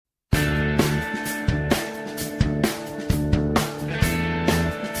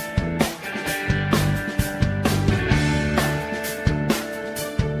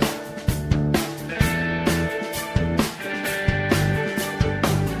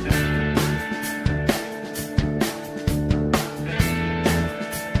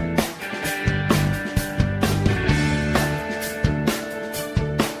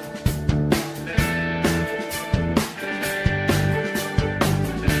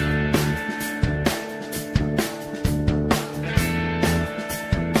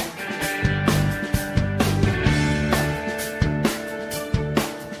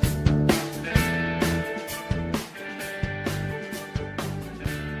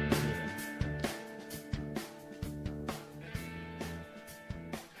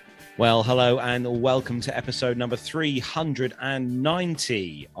Well, hello and welcome to episode number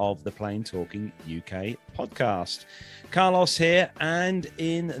 390 of the Plain Talking UK podcast. Carlos here, and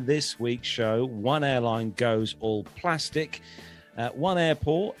in this week's show, one airline goes all plastic, one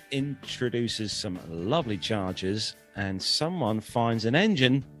airport introduces some lovely chargers, and someone finds an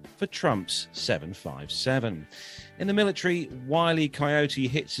engine for Trump's 757. In the military, Wile E. Coyote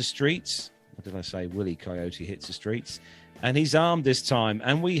hits the streets. What did I say? Willie Coyote hits the streets. And he's armed this time.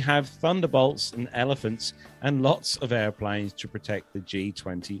 And we have thunderbolts and elephants and lots of airplanes to protect the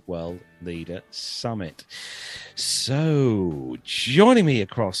G20 World Leader Summit. So, joining me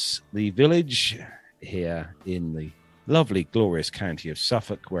across the village here in the lovely, glorious county of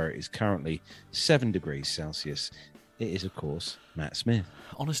Suffolk, where it is currently 7 degrees Celsius, it is, of course, Matt Smith.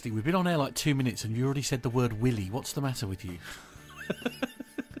 Honestly, we've been on air like 2 minutes and you already said the word Willy. What's the matter with you?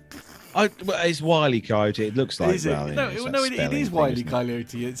 Well, it's Wile E. Coyote. It looks like. Is it? It is Wile E.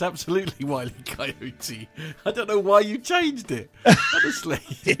 Coyote. It's absolutely Wile E. Coyote. I don't know why you changed it. Honestly.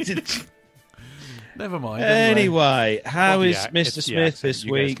 Never mind. Anyway, how is Mr. Smith this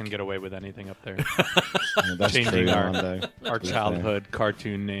week? You guys can get away with anything up there. Yeah, that's changing true, our childhood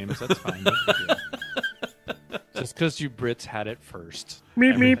cartoon names. That's fine. Just because you Brits had it first.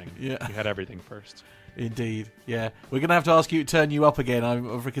 Meep, meep. Yeah. You had everything first. Indeed, yeah. We're going to have to ask you to turn you up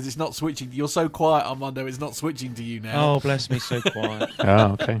again because it's not switching. You're so quiet, Armando, it's not switching to you now. Oh, bless me, so quiet.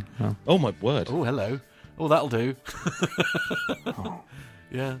 Oh, okay. Oh, my word. Oh, hello. Oh, that'll do.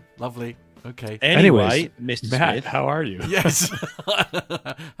 Yeah, lovely. Okay. Anyway, Mr. Matt, Smith. how are you? Yes.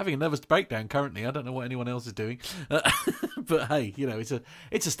 Having a nervous breakdown currently. I don't know what anyone else is doing. But hey, you know,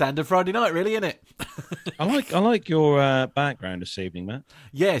 it's a standard Friday night, really, isn't it? I like your background this evening, Matt.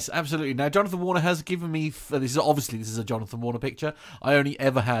 Yes, absolutely. Now, Jonathan Warner has given me... This is a Jonathan Warner picture. I only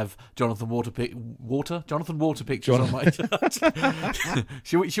ever have Jonathan Warner pictures on my...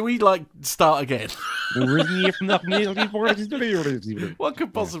 Should we like, start again? What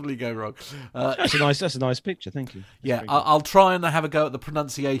could possibly go wrong? That's a nice picture, thank you. Yeah, I'll try and have a go at the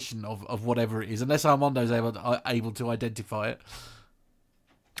pronunciation of whatever it is, unless Armando's able to identify it.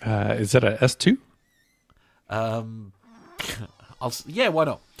 Is that a S2? Yeah, why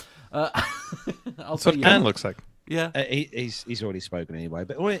not? That's what it looks like. Yeah, he's already spoken anyway,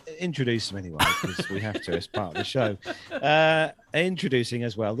 but we'll introduce him anyway because we have to as part of the show. Introducing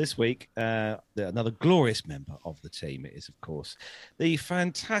as well this week another glorious member of the team. It is, of course, the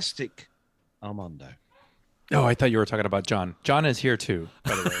fantastic Armando. Oh, I thought you were talking about John. John is here too,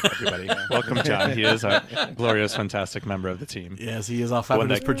 by the way, everybody. Welcome, John. He is a glorious, fantastic member of the team. Yes, he is our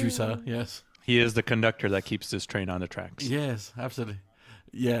fabulous producer. Yes, he is the conductor that keeps this train on the tracks. Yes, absolutely.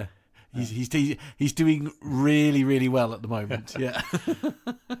 Yeah. He's doing really, really well at the moment. Yeah.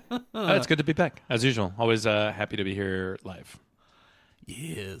 It's good to be back, as usual. Always happy to be here live.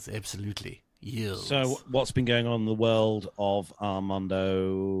 Yes, absolutely. Yes. So what's been going on in the world of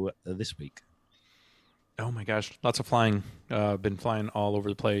Armando this week? Oh my gosh, lots of flying. Been flying all over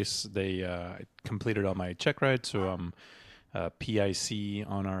the place. They completed all my check rides, so I'm PIC in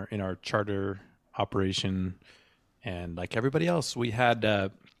our charter operation, and like everybody else, we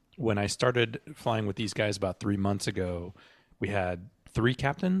had when I started flying with these guys about 3 months ago, we had 3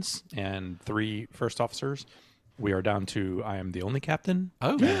 captains and 3 first officers. We are down to I am the only captain.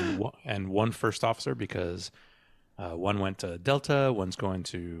 And 1 first officer because. One went to Delta, one's going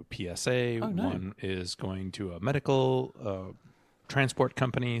to PSA, one is going to a medical transport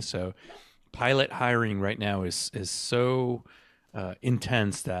company. So pilot hiring right now is so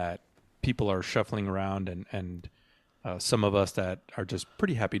intense that people are shuffling around and some of us that are just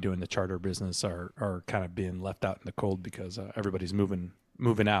pretty happy doing the charter business are kind of being left out in the cold because everybody's moving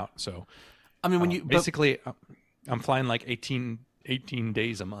out. So I mean, I'm flying like 18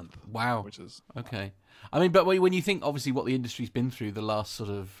 days a month. Wow. Which is okay. I mean, but when you think, obviously, what the industry's been through the last sort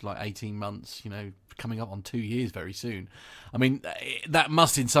of like 18 months, you know, coming up on 2 years very soon. I mean, that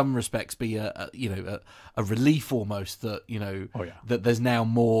must, in some respects, be a relief almost that that there's now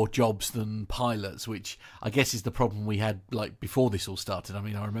more jobs than pilots, which I guess is the problem we had like before this all started. I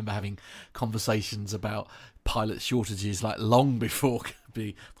mean, I remember having conversations about pilot shortages like long before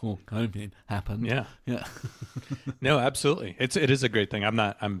COVID happened. Yeah. No, absolutely. It is a great thing.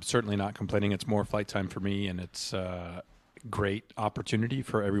 I'm certainly not complaining. It's more flight time for me, and it's great opportunity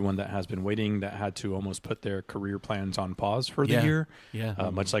for everyone that has been waiting, that had to almost put their career plans on pause for the year.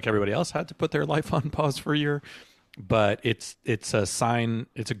 Yeah. Much like everybody else had to put their life on pause for a year. But it's a sign.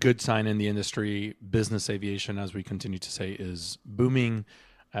 It's a good sign in the industry. Business aviation, as we continue to say, is booming,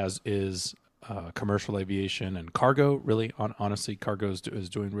 as is commercial aviation and cargo. Really, honestly, cargo is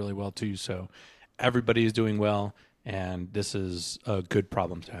doing really well too. So everybody is doing well. And this is a good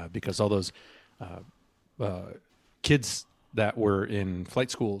problem to have because all those kids that were in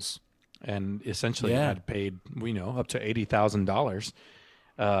flight schools and essentially had paid, up to $80,000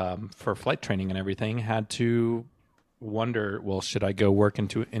 for flight training and everything had to wonder, well, should I go work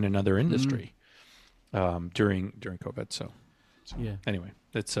in another industry during COVID? So anyway,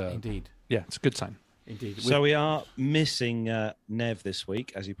 it's indeed. Yeah, it's a good sign. Indeed. So we are missing Nev this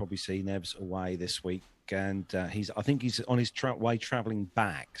week, as you probably see. Nev's away this week, and I think he's on his way travelling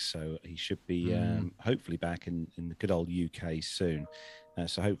back, so he should be hopefully back in the good old UK soon.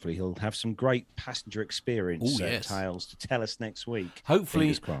 So hopefully he'll have some great passenger experience tales to tell us next week.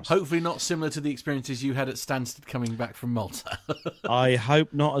 Hopefully not similar to the experiences you had at Stansted coming back from Malta. I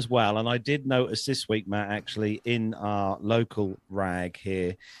hope not as well. And I did notice this week, Matt, actually, in our local rag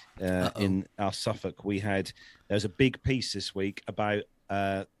here in our Suffolk, there's a big piece this week about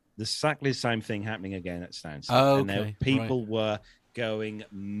exactly the same thing happening again at Stansted. Oh, okay. And people were going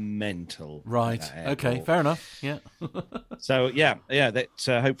mental. Right. Okay. Fair enough. Yeah. So that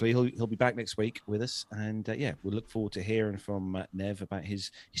hopefully he'll be back next week with us, and we'll look forward to hearing from Nev about his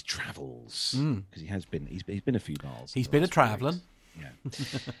travels because he's been a few miles. He's been a traveling. Yeah.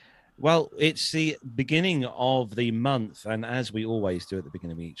 Well, it's the beginning of the month, and as we always do at the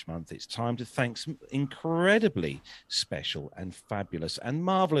beginning of each month, it's time to thank some incredibly special and fabulous and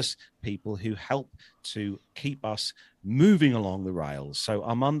marvelous people who help to keep us moving along the rails. So,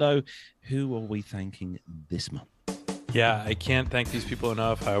 Armando, who are we thanking this month? Yeah, I can't thank these people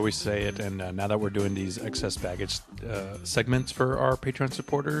enough. I always say it, and now that we're doing these excess baggage segments for our Patreon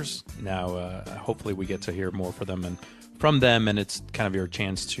supporters, now hopefully we get to hear more from them, and it's kind of your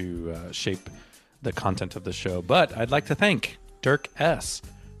chance to shape the content of the show. But I'd like to thank Dirk S.,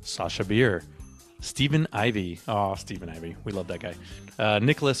 Sasha Beer, Stephen Ivy. Oh, Stephen Ivy. We love that guy.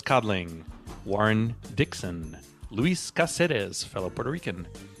 Nicholas Codling, Warren Dixon, Luis Caceres, fellow Puerto Rican,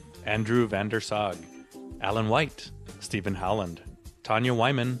 Andrew Vandersog, Alan White, Stephen Howland, Tanya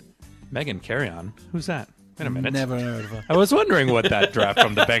Wyman, Megan Carrion. Who's that? Wait a minute. Never heard of her. I was wondering what that draft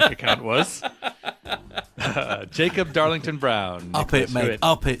from the bank account was. Jacob Darlington Brown. Up it, mate.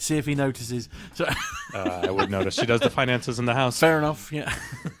 Up it. See if he notices. So I would notice. She does the finances in the house. Fair enough, yeah.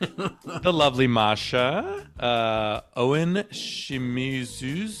 The lovely Masha. Owen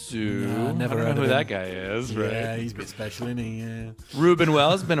Shimizuzu. Never I don't heard know of who him. that guy is, right? Yeah, he's a bit special, isn't he? Yeah. Ruben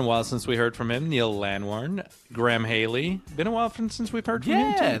Wells. Been a while since we heard from him. Neil Lanwarn. Graham Haley. Been a while since we've heard from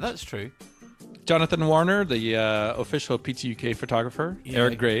him, too. Yeah, that's true. Jonathan Warner, the official PTUK photographer. Yeah,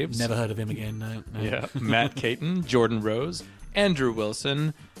 Eric Graves. Never heard of him again, no. Yeah. Matt Caton, Jordan Rose, Andrew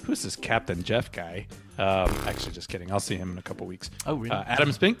Wilson. Who's this Captain Jeff guy? Actually, just kidding. I'll see him in a couple weeks. Oh, really?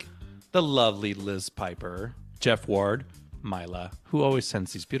 Adam Spink, the lovely Liz Piper, Jeff Ward, Mila, who always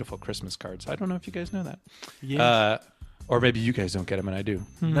sends these beautiful Christmas cards. I don't know if you guys know that. Yeah. Or maybe you guys don't get them and I do.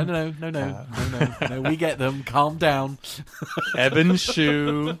 No. We get them. Calm down. Evan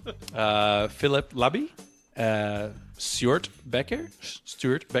Shu, Philip Labby, Stuart Becker,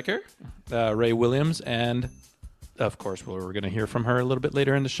 Ray Williams, and of course, we're going to hear from her a little bit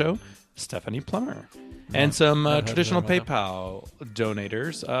later in the show, Stephanie Plummer. And some traditional PayPal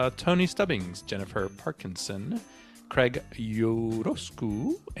donators, Tony Stubbings, Jennifer Parkinson, Craig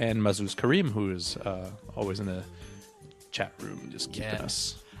Yorosku, and Mazuz Karim, who is always in the chat room just keeping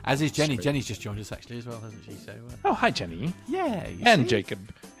us. As is Jenny. straight. Jenny's just joined us actually as well, hasn't she? So, Oh, hi, Jenny. yeah. And Jacob,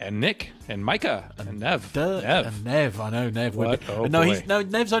 and Nick, and Micah, and Nev. And Nev. I know Nev. What? Oh, no, boy.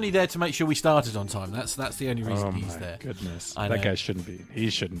 Nev's only there to make sure we started on time. That's the only reason Oh, he's my there. goodness. I That know. guy shouldn't be. He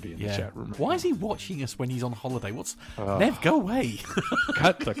shouldn't be in the chat room. Why is he watching us when he's on holiday? Nev, go away.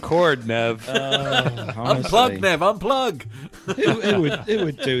 Cut the cord, Nev. Unplug, Nev. Unplug. Who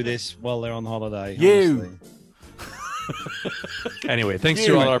would do this while they're on holiday? You. honestly? Anyway, thanks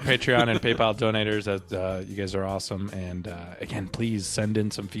to all our Patreon and PayPal donators. You guys are awesome. And again, please send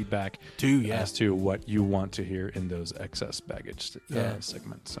in some feedback as to what you want to hear in those excess baggage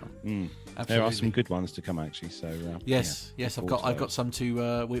segments. So There are some good ones to come, actually. So Yes, I've got some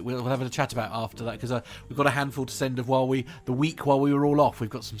to. We'll have a chat about after that because we've got a handful to send of the week while we were all off. We've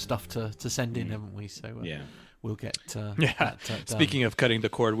got some stuff to send in, haven't we? So we'll get. That Speaking of cutting the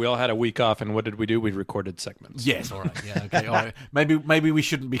cord, we all had a week off, and what did we do? We recorded segments. Yes, all right. Yeah, okay, all right. Maybe we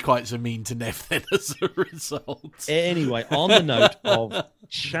shouldn't be quite so mean to Nev then as a result. Anyway, on the note of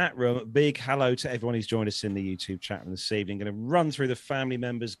chat room, big hello to everyone who's joined us in the YouTube chat room this evening. Going to run through the family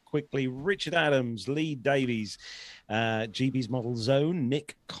members quickly. Richard Adams, Lee Davies, GB's Model Zone,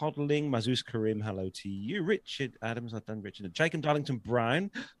 Nick Codling, Mazuz Karim, hello to you. Richard Adams, I've done Richard. Jacob Darlington Brown,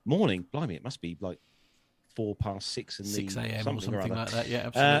 morning. Blimey, it must be like 6 in the 6 a.m. or or something other. like that. Yeah,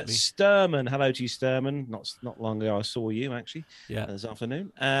 absolutely. Sturman, hello to you, Sturman. Not long ago I saw you actually. Yeah. This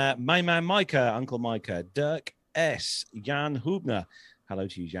afternoon. My man Micah, Uncle Micah, Dirk S, Jan Hubner. Hello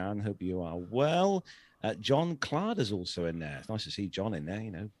to you, Jan. Hope you are well. John Clarder's also in there. It's nice to see John in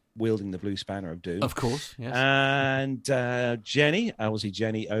there. Wielding the blue spanner of doom. Of course, yes. And Jenny, Aussie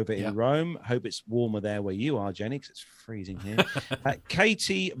Jenny over in Rome. Hope it's warmer there where you are, Jenny, because it's freezing here.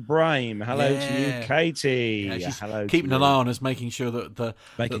 Katie Brame, hello to you, Katie. Yeah, she's hello. keeping an eye on us, making sure that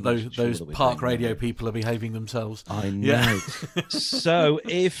those park radio people are behaving themselves. I know. So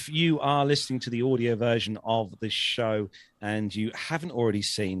if you are listening to the audio version of this show and you haven't already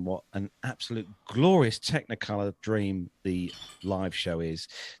seen what an absolute glorious Technicolor dream the live show is,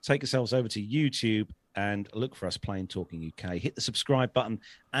 take yourselves over to YouTube and look for us, Plain Talking UK. Hit the subscribe button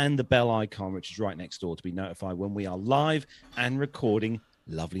and the bell icon, which is right next door, to be notified when we are live and recording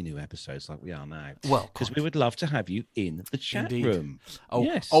lovely new episodes like we are now. Well, because we would love to have you in the chat room. Oh,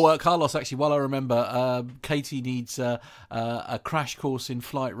 yes. Carlos, actually, while I remember, Katie needs a crash course in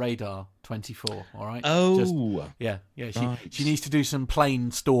flight radar 24. All right. Oh, She needs to do some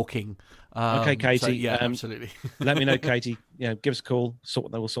plane stalking. Okay, Katie. Absolutely. Let me know, Katie. Give us a call.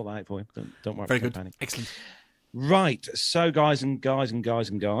 We'll sort that out for you. Don't worry. Very good. Panic. Excellent. Right. So, guys and guys.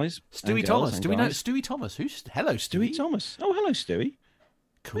 Stewie Thomas. Do we know Stewie Thomas? Hello, Stewie Thomas. Oh, hello, Stewie.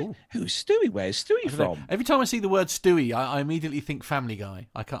 Cool. Who's Stewie? Where's Stewie from? Every time I see the word Stewie, I immediately think Family Guy.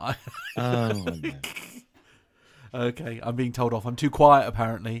 I can't. Oh, no. Okay, I'm being told off. I'm too quiet,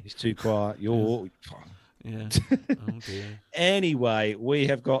 apparently. He's too quiet. You're. Yeah. Oh dear. Anyway, we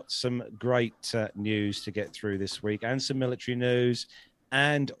have got some great news to get through this week, and some military news,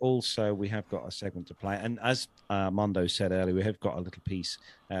 and also we have got a segment to play. And as Mondo said earlier, we have got a little piece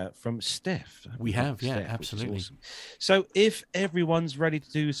from Steph. We have, Steph, absolutely. Awesome. So, if everyone's ready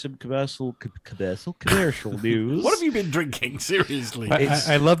to do some commercial news, what have you been drinking? Seriously,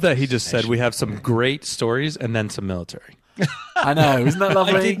 I love that he just said we have some great stories and then some military. I know, isn't that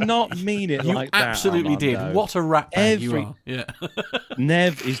lovely? I did not mean it like that. Absolutely Armando. did. What a rat bag you are. Yeah.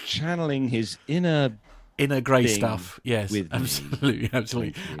 Nev is channeling his inner grey stuff. Yes,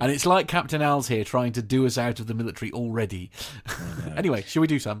 absolutely. And it's like Captain Al's here trying to do us out of the military already. Anyway, shall we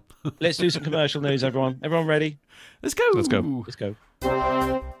do some? Let's do some commercial news, everyone. Everyone ready? Let's go. Let's go. Let's go.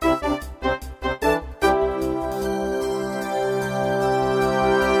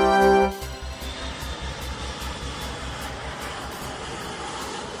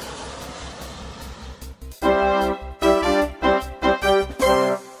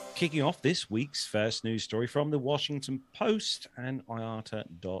 Kicking off this week's first news story from the Washington Post and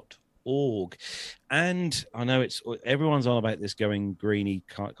IATA.org. And I know everyone's on about this going greeny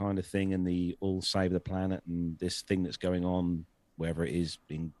kind of thing and the all save the planet and this thing that's going on wherever it is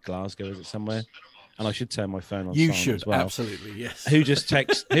in Glasgow, is it somewhere? And I should turn my phone on. You should, as well. Absolutely, yes. Who just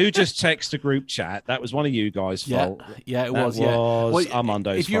text a group chat? That was one of you guys' fault. Yeah, it was.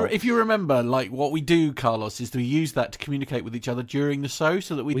 Armando's fault. If you remember, like what we do, Carlos, is we use that to communicate with each other during the show,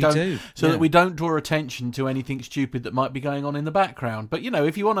 so that we don't draw attention to anything stupid that might be going on in the background. But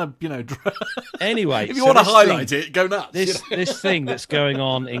if you want to, anyway, if you want to highlight it, go nuts. This thing that's going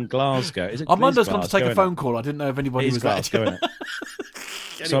on in Glasgow. Is it Armando's going to take a phone call. I didn't know if anybody was Glasgow.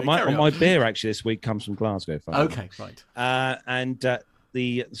 So my beer actually this week comes from Glasgow. Okay, right. And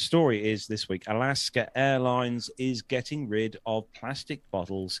the story is this week: Alaska Airlines is getting rid of plastic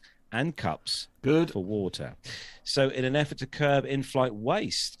bottles and cups for water. So in an effort to curb in-flight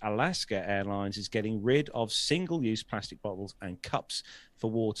waste, Alaska Airlines is getting rid of single-use plastic bottles and cups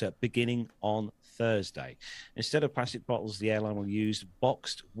for water beginning on Thursday. Instead of plastic bottles, the airline will use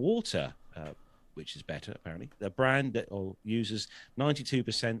boxed water, which is better, apparently. The brand that uses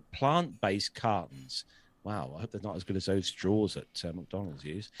 92% plant-based cartons. Wow, I hope they're not as good as those straws that McDonald's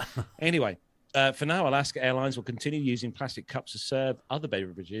use. Anyway, for now, Alaska Airlines will continue using plastic cups to serve other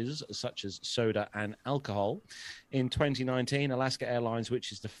beverages, such as soda and alcohol. In 2019, Alaska Airlines,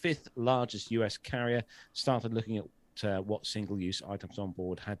 which is the 5th largest U.S. carrier, started looking at what single-use items on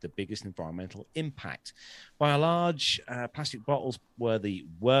board had the biggest environmental impact. By and large, plastic bottles were the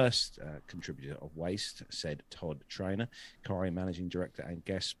worst contributor of waste, said Todd Trainer, Corrie Managing Director and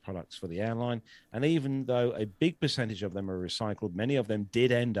Guest Products for the airline. And even though a big percentage of them are recycled, many of them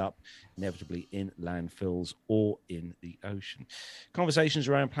did end up inevitably in landfills or in the ocean. Conversations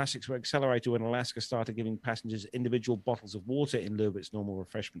around plastics were accelerated when Alaska started giving passengers individual bottles of water in lieu of its normal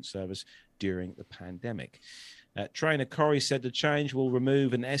refreshment service during the pandemic. Trainer Corrie said the change will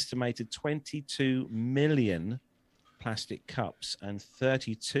remove an estimated 22 million plastic cups and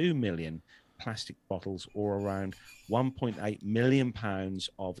 32 million plastic bottles, or around 1.8 million pounds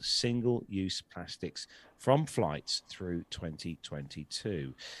of single-use plastics from flights through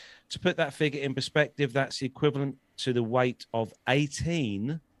 2022. To put that figure in perspective, that's the equivalent to the weight of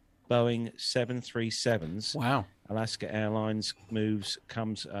 18 Boeing 737s. Wow. Alaska Airlines moves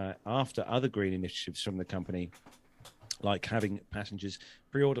comes after other green initiatives from the company, like having passengers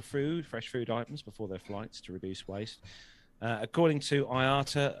pre-order fresh food items before their flights to reduce waste. According to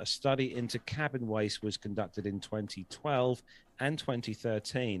IATA, a study into cabin waste was conducted in 2012 and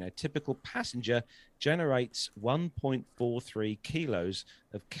 2013. A typical passenger generates 1.43 kilos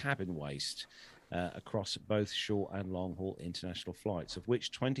of cabin waste across both short and long-haul international flights, of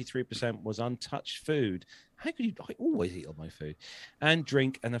which 23% was untouched food. How could you? I always eat all my food. And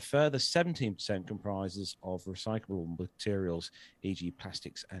drink, and a further 17% comprises of recyclable materials, e.g.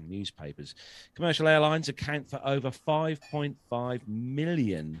 plastics and newspapers. Commercial airlines account for over 5.5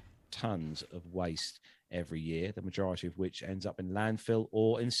 million tons of waste every year, the majority of which ends up in landfill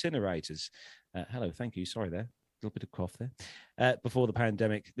or incinerators. Hello, thank you. Sorry there. A little bit of cough there. Before the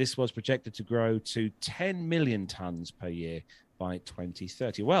pandemic, this was projected to grow to 10 million tons per year by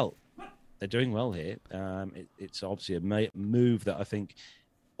 2030. Well, they're doing well here. It's obviously a move that I think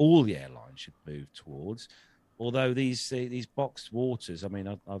all the airlines should move towards. Although these boxed waters, I mean,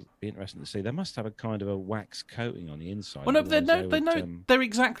 I'll be interested to see. They must have a kind of a wax coating on the inside. Well, no, they're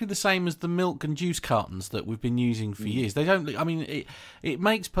exactly the same as the milk and juice cartons that we've been using for years. They don't. I mean, it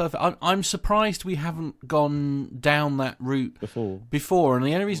makes perfect. I'm surprised we haven't gone down that route before. And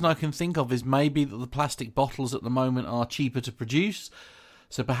the only reason I can think of is maybe that the plastic bottles at the moment are cheaper to produce.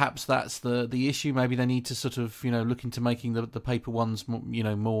 So perhaps that's the issue. Maybe they need to sort of look into making the paper ones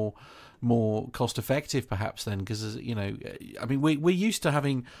more cost effective, perhaps then, because I mean we're used to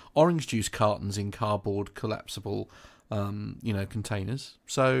having orange juice cartons in cardboard collapsible containers.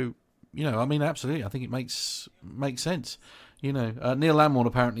 So I mean absolutely, I think it makes sense. Neil Lamorne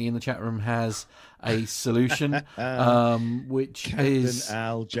apparently in the chat room has a solution, which Captain is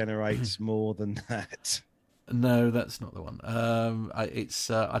Al generates more than that. No, that's not the one.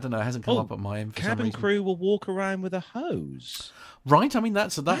 It's I don't know. It hasn't come up on my end for some cabin reason. crew will walk around with a hose. Right. I mean, that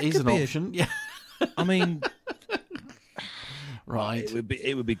is an could option. Yeah. I mean, right.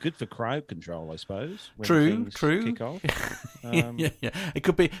 It would be good for crowd control, I suppose. When True. Kick off. Yeah. It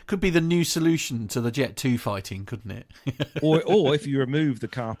could be the new solution to the Jet 2 fighting, couldn't it? or if you remove the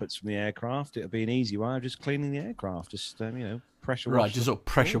carpets from the aircraft, it would be an easy way of just cleaning the aircraft. Just pressure wash. Right, just sort of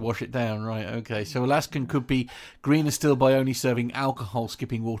pressure wash it down. Right, okay. So Alaskan could be greener still by only serving alcohol,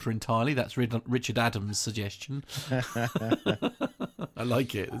 skipping water entirely. That's Richard Adams' suggestion. I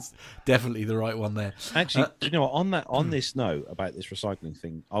like it. It's definitely the right one there. Actually, on this note about this recycling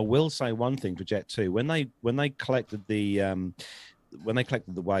thing, I will say one thing for Jet 2. When they collected the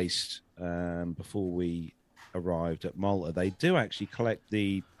waste before we arrived at Malta, they do actually collect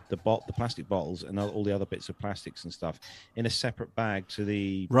the plastic bottles and all the other bits of plastics and stuff in a separate bag to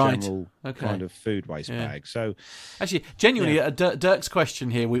the general kind of food waste bag. So, actually, genuinely, Dirk's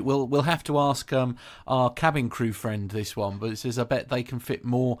question here, we'll have to ask our cabin crew friend this one, but it says, I bet they can fit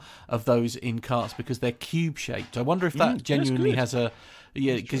more of those in carts because they're cube shaped. I wonder if that genuinely has a.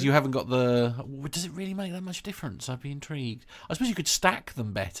 Yeah, because you haven't got the. Does it really make that much difference? I'd be intrigued. I suppose you could stack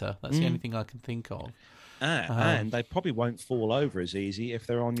them better. That's the only thing I can think of. And they probably won't fall over as easy if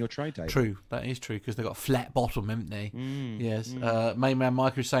they're on your tray table. True, that is true, because they've got a flat bottom, haven't they? Yes. Main man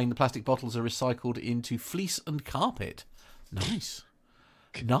Micah is saying the plastic bottles are recycled into fleece and carpet. Nice.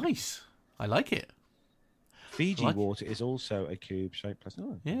 Nice. I like it. Fiji water is also a cube-shaped plastic.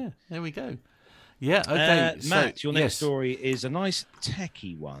 Oh. Yeah, there we go. Yeah, okay. Matt, your next story is a nice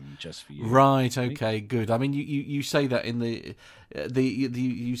techie one just for you. Right, okay, good. I mean, you say that in the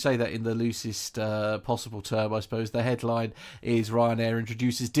you say that in the loosest possible term, I suppose. The headline is Ryanair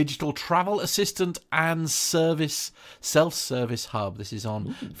introduces digital travel assistant and self-service hub. This is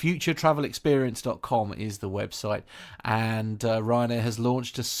on futuretravelexperience.com is the website. And Ryanair has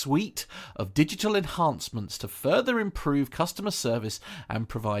launched a suite of digital enhancements to further improve customer service and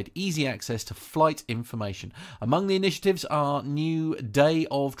provide easy access to flight information. Among the initiatives are new day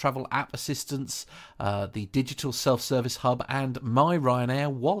of travel app assistance, the digital self-service hub, and My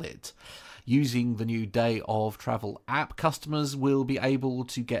Ryanair wallet. Using the new Day of Travel app, customers will be able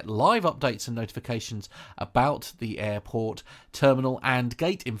to get live updates and notifications about the airport, terminal and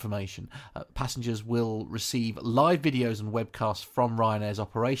gate information. Passengers will receive live videos and webcasts from Ryanair's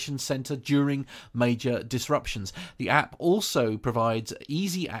operations centre during major disruptions. The app also provides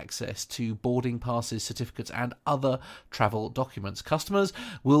easy access to boarding passes, certificates and other travel documents. Customers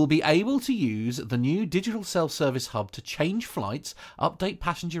will be able to use the new digital self-service hub to change flights, update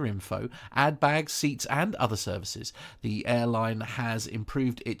passenger info add bags, seats and other services. The airline has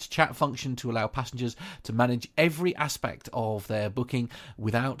improved its chat function to allow passengers to manage every aspect of their booking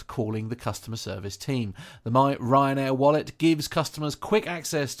without calling the customer service team. The My Ryanair wallet gives customers quick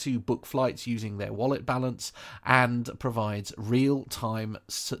access to book flights using their wallet balance and provides real-time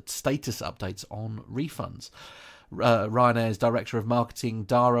status updates on refunds. Ryanair's Director of Marketing,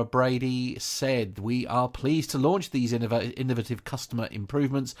 Dara Brady, said, "We are pleased to launch these innovative customer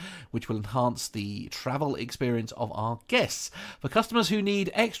improvements, which will enhance the travel experience of our guests. For customers who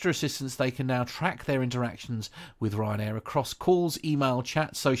need extra assistance, they can now track their interactions with Ryanair across calls, email,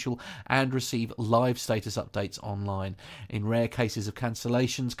 chat, social, and receive live status updates online. In rare cases of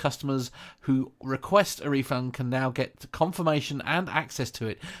cancellations, customers who request a refund can now get confirmation and access to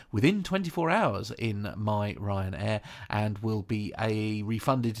it within 24 hours in My Ryanair, and will be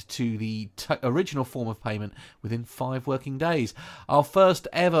refunded to the original form of payment within 5 working days. Our first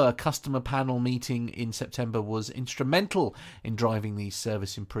ever customer panel meeting in September was instrumental in driving these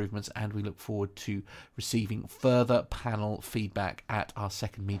service improvements, and we look forward to receiving further panel feedback at our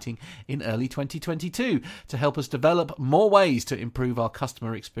second meeting in early 2022 to help us develop more ways to improve our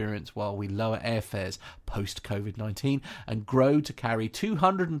customer experience while we lower airfares post-COVID-19 and grow to carry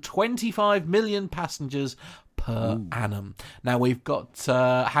 225 million passengers per annum." Now we've got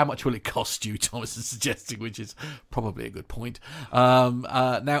how much will it cost you, Thomas is suggesting, which is probably a good point.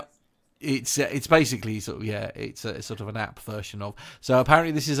 Now it's basically it's a sort of an app version of. So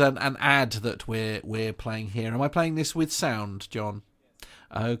apparently this is an ad that we're playing here. Am I playing this with sound, John?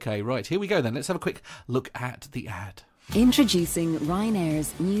 Okay, right, here we go then. Let's have a quick look at the ad. Introducing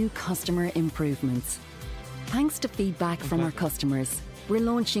Ryanair's new customer improvements. Thanks to feedback from our customers, we're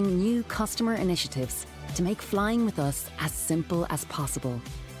launching new customer initiatives to make flying with us as simple as possible.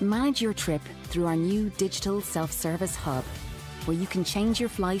 Manage your trip through our new digital self-service hub, where you can change your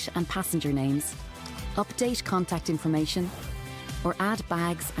flight and passenger names, update contact information, or add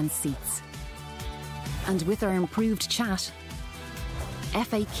bags and seats. And with our improved chat,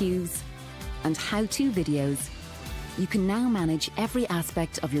 FAQs, and how-to videos, you can now manage every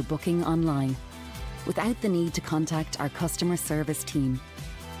aspect of your booking online without the need to contact our customer service team.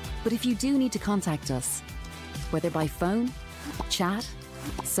 But if you do need to contact us, whether by phone, chat,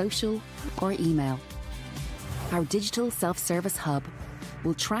 social, or email, our digital self-service hub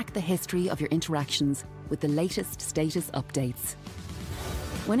will track the history of your interactions with the latest status updates.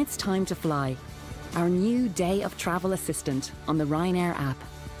 When it's time to fly, our new Day of Travel Assistant on the Ryanair app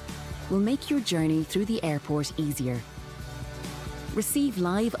will make your journey through the airport easier. Receive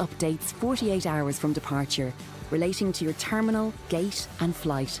live updates 48 hours from departure relating to your terminal, gate, and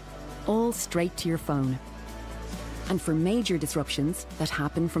flight, all straight to your phone. And for major disruptions that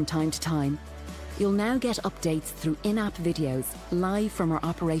happen from time to time, you'll now get updates through in-app videos live from our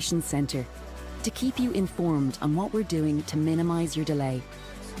operations centre to keep you informed on what we're doing to minimise your delay.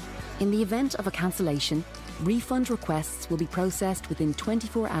 In the event of a cancellation, refund requests will be processed within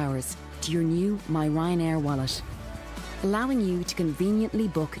 24 hours to your new My Ryanair wallet, allowing you to conveniently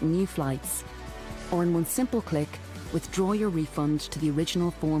book new flights, or in one simple click, withdraw your refund to the original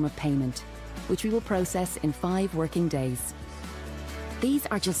form of payment, which we will process in 5 working days. These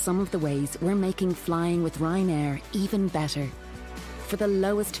are just some of the ways we're making flying with Ryanair even better. For the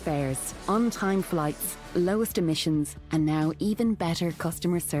lowest fares, on-time flights, lowest emissions, and now even better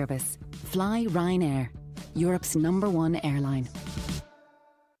customer service, fly Ryanair, Europe's #1 airline.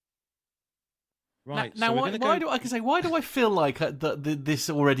 Right. Now, why do I feel like this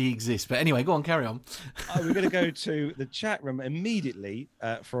already exists? But anyway, go on, carry on. We're going to go to the chat room immediately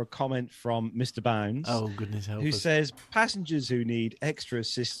for a comment from Mr. Bounds. Oh, goodness help who us. says passengers who need extra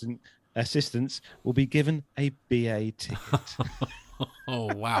assistance will be given a BA ticket.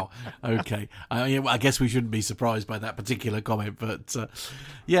 Oh, wow. Okay. I guess we shouldn't be surprised by that particular comment, but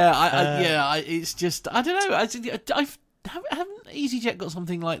it's just, I don't know. Haven't EasyJet got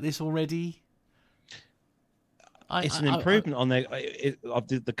something like this already? It's an improvement on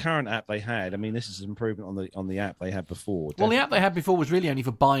the current app they had. I mean, this is an improvement on the app they had before. Definitely. Well, the app they had before was really only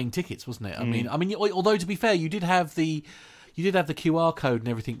for buying tickets, wasn't it? I mean, although to be fair, you did have the QR code and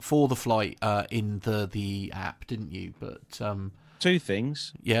everything for the flight in the app, didn't you? But two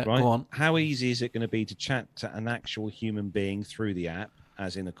things. Yeah, right? go on. How easy is it going to be to chat to an actual human being through the app,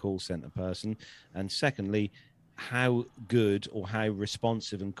 as in a call center person? And secondly, how good or how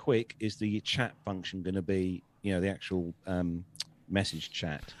responsive and quick is the chat function going to be? You know, the actual message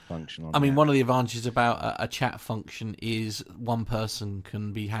chat function. One of the advantages about a chat function is one person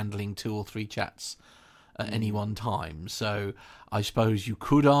can be handling 2 or 3 chats at any one time. So I suppose you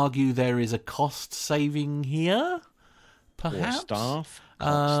could argue there is a cost saving here, perhaps, or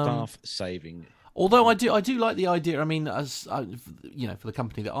staff saving. Although I do like the idea. I mean, as for the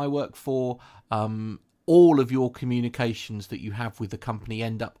company that I work for, all of your communications that you have with the company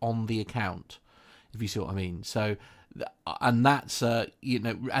end up on the account, if you see what I mean. So, and that's and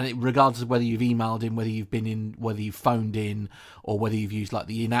regardless of whether you've emailed in, whether you've been in, whether you've phoned in, or whether you've used like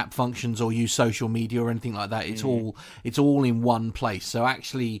the in-app functions or used social media or anything like that, it's all in one place. So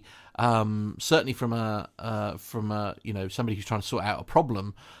actually, certainly from a somebody who's trying to sort out a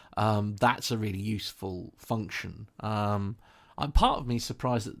problem, that's a really useful function. Part of me is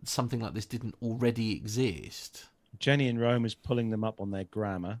surprised that something like this didn't already exist. Jenny in Rome is pulling them up on their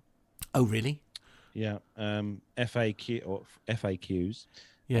grammar. Oh, really? Yeah. FAQ or FAQs.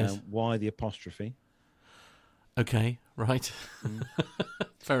 Yes. Why the apostrophe? Okay, right.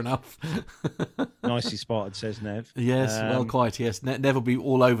 Fair enough. Nicely spotted, says Nev. Yes, well, quite, yes. Nev will be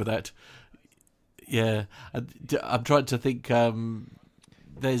all over that. Yeah. I'm trying to think.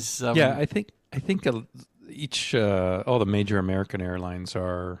 There's... I think each all the major American airlines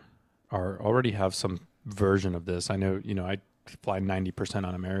are already have some version of this. I know, I fly 90%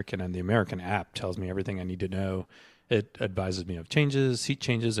 on American, and the American app tells me everything I need to know. It advises me of changes, seat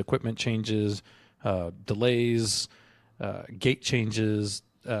changes, equipment changes, delays, gate changes.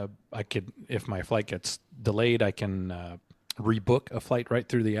 If my flight gets delayed, I can rebook a flight right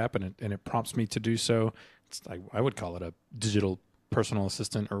through the app, and it prompts me to do so. I would call it a digital personal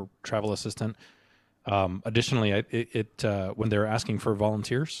assistant or travel assistant. Additionally, when they're asking for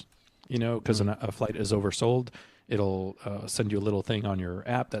volunteers, because a flight is oversold, it'll send you a little thing on your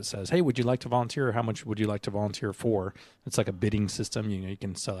app that says, "Hey, would you like to volunteer? Or how much would you like to volunteer for?" It's like a bidding system. You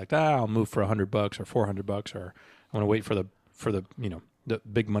can select, I'll move for $100 or $400, or I want to wait for the the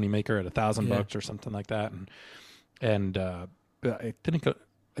big money maker at $1,000 or something like that. And I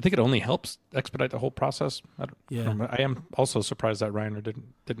think it only helps expedite the whole process. I am also surprised that Ryanair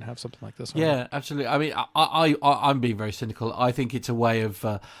didn't have something like this. Yeah, absolutely. I mean, I'm being very cynical. I think it's a way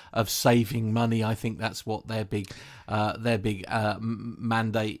of saving money. I think that's what their big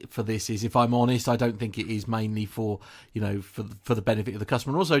mandate for this is. If I'm honest, I don't think it is mainly for the benefit of the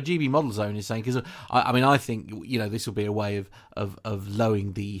customer. And also, GB Model Zone is saying, because I think this will be a way of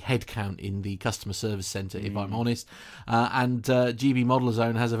lowering the headcount in the customer service centre. If I'm honest, and GB Model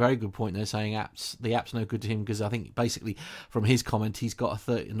Zone has a very good point there, saying the app's no good to him, because I think basically from his comment he's got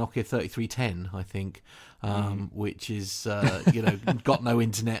a Nokia 3310, I think, which is got no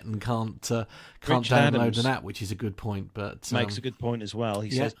internet and can't download Adams an app, which is a good point. But makes a good point as well.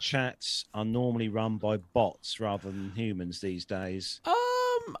 He says chats are normally run by bots rather than humans these days.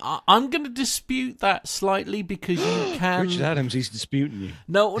 I'm going to dispute that slightly, because you can. Richard Adams, he's disputing you.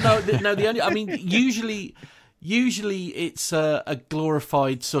 No. The only, I mean, usually it's a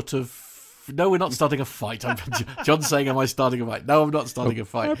glorified sort of. No, we're not starting a fight. John's saying, "Am I starting a fight?" No, I'm not starting a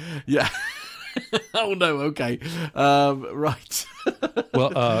fight. Yeah. Oh no. Okay. Right.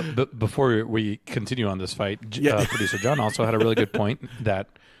 Well, before we continue on this fight, producer John also had a really good point, that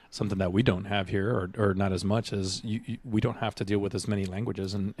something that we don't have here, or not as much as we don't have to deal with as many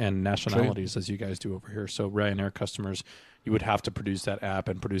languages and nationalities as you guys do over here. So Ryanair customers, you would have to produce that app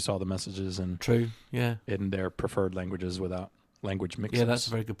and produce all the messages in their preferred languages without language mix. Yeah, that's a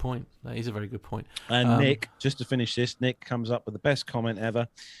very good point. That is a very good point. And Nick, just to finish this, Nick comes up with the best comment ever.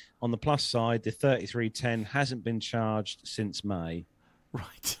 On the plus side, the 3310 hasn't been charged since May.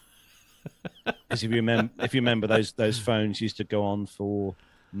 Right. Because if you remember, those phones used to go on for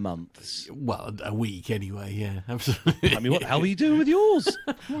months. Well, a week anyway. Yeah, absolutely. I mean, what the hell were you doing with yours?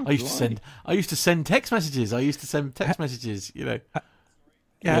 I used to send text messages. I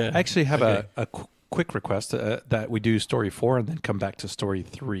actually have a quick request that we do story 4 and then come back to story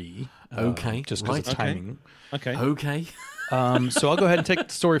 3. Okay, just because of timing. Okay. So I'll go ahead and take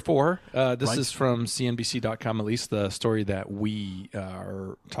story 4. This is from CNBC.com, at least the story that we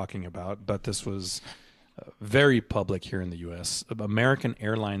are talking about. But this was very public here in the U.S. American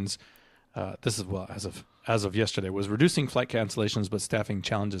Airlines, this is as of yesterday, was reducing flight cancellations, but staffing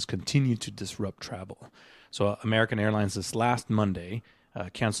challenges continue to disrupt travel. So American Airlines this last Monday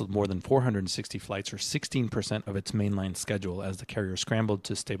canceled more than 460 flights, or 16% of its mainline schedule, as the carrier scrambled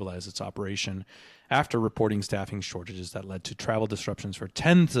to stabilize its operation after reporting staffing shortages that led to travel disruptions for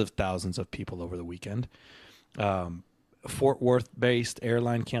tens of thousands of people over the weekend. Fort Worth-based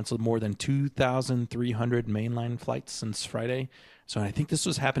airline canceled more than 2,300 mainline flights since Friday. So I think this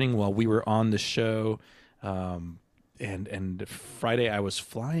was happening while we were on the show. And Friday I was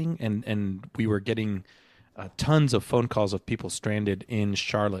flying, and we were getting tons of phone calls of people stranded in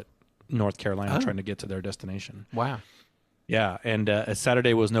Charlotte, North Carolina, trying to get to their destination. Wow. Yeah, and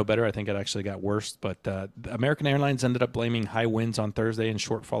Saturday was no better. I think it actually got worse. But American Airlines ended up blaming high winds on Thursday and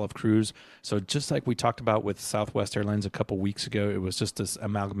shortfall of crews. So just like we talked about with Southwest Airlines a couple weeks ago, it was just this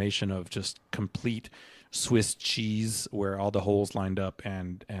amalgamation of just complete Swiss cheese where all the holes lined up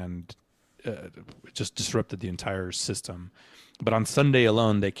and just disrupted the entire system. But on Sunday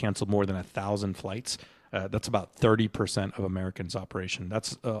alone, they canceled more than 1,000 flights. That's about 30% of American's operation.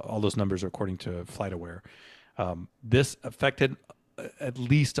 That's all those numbers are according to FlightAware. This affected at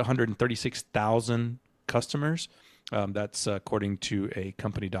least 136,000 customers. That's according to a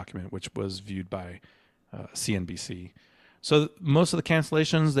company document, which was viewed by CNBC. So most of the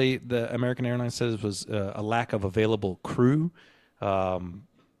cancellations, the American Airlines says was a lack of available crew.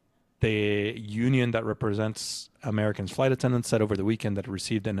 The union that represents Americans' flight attendants said over the weekend that it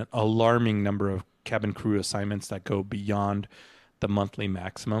received an alarming number of cabin crew assignments that go beyond the monthly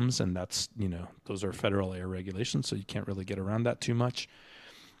maximums, and that's, those are federal air regulations, so you can't really get around that too much.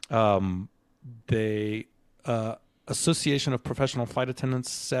 The Association of Professional Flight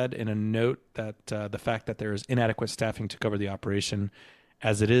Attendants said in a note that the fact that there is inadequate staffing to cover the operation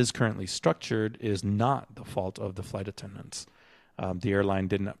as it is currently structured is not the fault of the flight attendants. The airline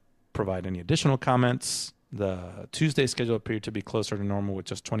didn't provide any additional comments. The Tuesday schedule appeared to be closer to normal with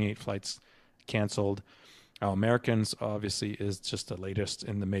just 28 flights canceled. Americans obviously is just the latest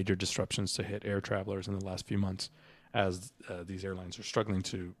in the major disruptions to hit air travelers in the last few months as these airlines are struggling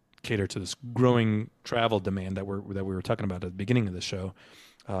to cater to this growing travel demand that we were talking about at the beginning of the show.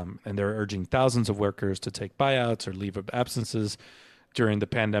 And they're urging thousands of workers to take buyouts or leave of absences during the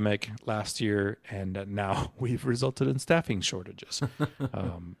pandemic last year, and now we've resulted in staffing shortages.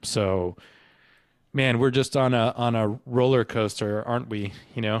 So, man, we're just on a roller coaster, aren't we?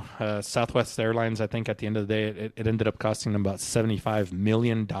 Southwest Airlines, I think at the end of the day, it ended up costing them about $75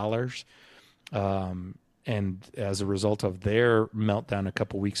 million. And as a result of their meltdown a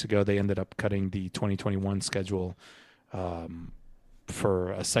couple weeks ago, they ended up cutting the 2021 schedule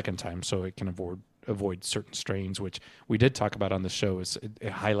for a second time so it can avoid certain strains, which we did talk about on the show. It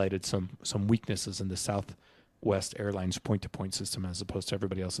highlighted some weaknesses in the Southwest Airlines point-to-point system as opposed to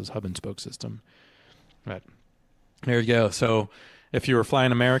everybody else's hub-and-spoke system. But there you go. So if you were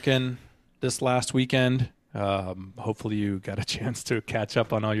flying American this last weekend, hopefully you got a chance to catch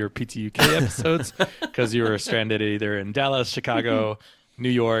up on all your PTUK episodes because you were stranded either in Dallas, Chicago, New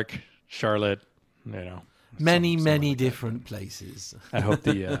York, Charlotte, many different places. I hope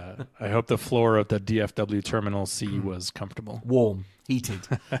the floor of the DFW Terminal C was comfortable, warm, heated.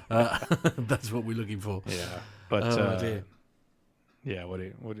 That's what we're looking for. Yeah, but dear. Yeah, what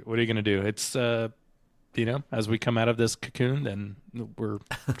are you gonna do? It's as we come out of this cocoon, then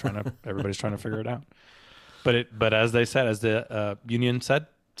everybody's trying to figure it out. But as they said, as the union said,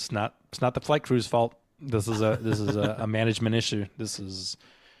 it's not the flight crew's fault. This is a management issue. This is.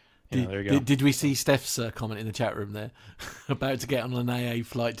 There you go. Did we see Steph's comment in the chat room there about to get on an AA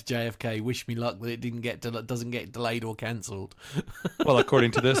flight to JFK? Wish me luck that it doesn't get delayed or cancelled. Well,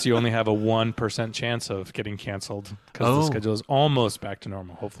 according to this, you only have a 1% chance of getting cancelled because the schedule is almost back to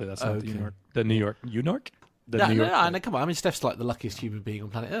normal. Hopefully, that's not the New York. No, come on. I mean, Steph's like the luckiest human being on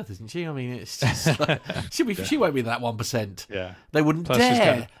planet Earth, isn't she? I mean, it's just like, she won't be that 1%. Yeah, they wouldn't Plus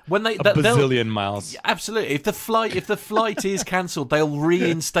dare. When they bazillion miles. Absolutely. If the flight is cancelled, they'll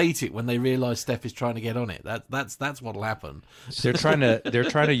reinstate it when they realise Steph is trying to get on it. That's what'll happen. They're trying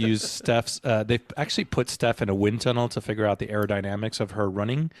to use Steph's. They've actually put Steph in a wind tunnel to figure out the aerodynamics of her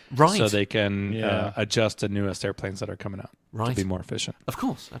running, right? So they can adjust the newest airplanes that are coming out to be more efficient. Of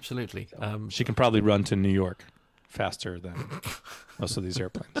course, absolutely. So, she can probably run to New York faster than most of these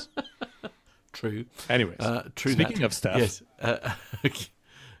airplanes. True. Anyways, true. Speaking of Steph, yes,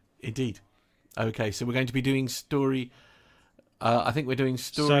 indeed. Okay, so we're going to be doing story. I think we're doing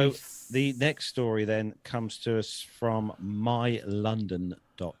story. So the next story then comes to us from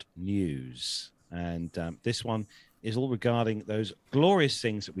mylondon.news, and this one is all regarding those glorious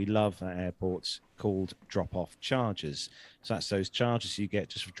things that we love at airports called drop-off charges. So that's those charges you get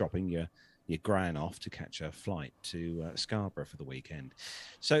just for dropping your gran off to catch a flight to Scarborough for the weekend.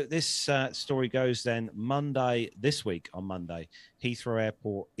 So this story goes then this week on Monday, Heathrow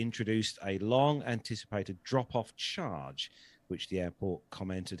Airport introduced a long-anticipated drop-off charge, which the airport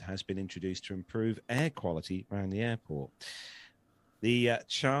commented has been introduced to improve air quality around the airport. The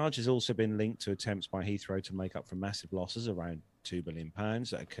charge has also been linked to attempts by Heathrow to make up for massive losses, around £2 billion,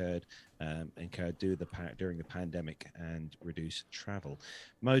 that incurred during the pandemic and reduce travel.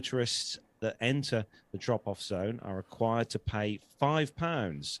 Motorists that enter the drop-off zone are required to pay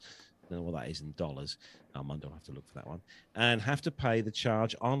 £5 don't know what that is in dollars. I'll have to look for that one. And have to pay the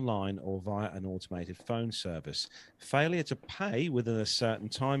charge online or via an automated phone service. Failure to pay within a certain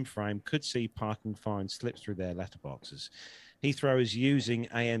time frame could see parking fines slip through their letterboxes. Heathrow is using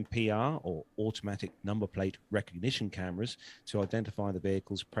ANPR, or automatic number plate recognition cameras, to identify the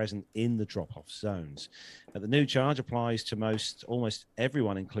vehicles present in the drop-off zones. The new charge applies to almost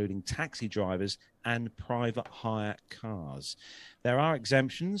everyone, including taxi drivers and private hire cars. There are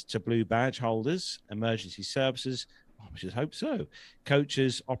exemptions to blue badge holders, emergency services, I should hope so,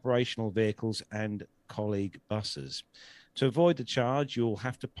 coaches, operational vehicles, and colleague buses. To avoid the charge, you'll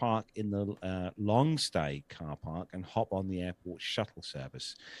have to park in the long stay car park and hop on the airport shuttle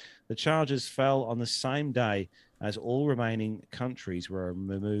service. The charges fell on the same day as all remaining countries were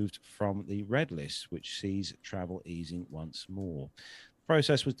removed from the red list, which sees travel easing once more. The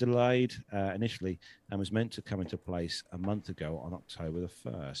process was delayed initially and was meant to come into place a month ago on October the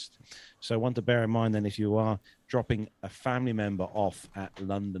 1st. So one to bear in mind then, if you are dropping a family member off at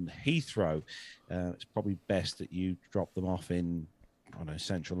London Heathrow, it's probably best that you drop them off in, I don't know,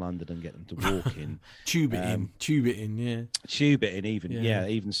 central London and get them to walk in. Tube it in, yeah. Tube it in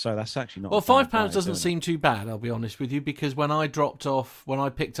even so, that's actually not... Well, £5 doesn't seem too bad, I'll be honest with you, because when I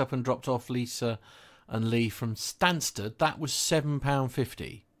picked up and dropped off Lisa and Lee from Stansted, that was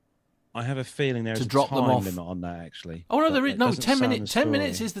 £7.50. I have a feeling there is a time limit on that, actually. Oh no, there is no 10 minutes. 10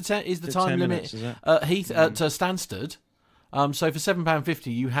 minutes is the time limit to Stansted. So for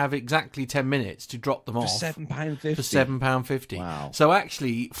 £7.50, you have exactly 10 minutes to drop them off. For £7.50. For £7.50. Wow. So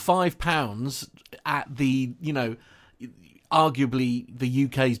actually, £5 at the arguably the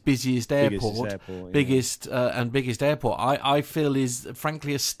UK's busiest airport, biggest airport. I feel is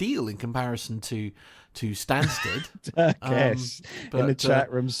frankly a steal in comparison to Stansted. Yes. In the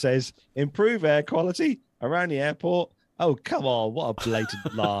chat room says, improve air quality around the airport. Oh, come on. What a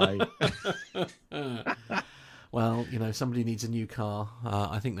blatant lie. Well, somebody needs a new car.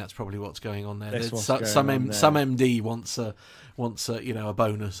 I think that's probably what's going on there. Some MD wants a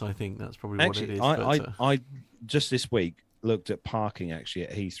bonus. I think that's probably what it is. I just this week looked at parking actually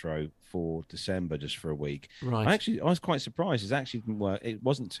at Heathrow for December just for a week. Right. I was quite surprised. It actually didn't work. It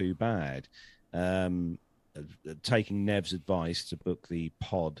wasn't too bad. Taking Nev's advice to book the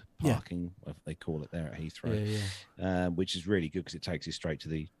pod parking, they call it there at Heathrow, which is really good because it takes you straight to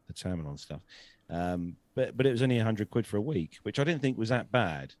the terminal and stuff. But it was only £100 for a week, which I didn't think was that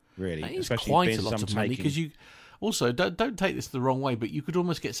bad, really. That is especially quite a lot of money, because you also don't take this the wrong way, but you could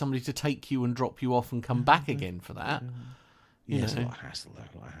almost get somebody to take you and drop you off and come back again for that. It's a lot of hassle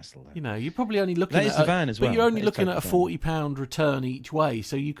though. You're probably only looking at the van as well. But you're only looking at a £40 return each way,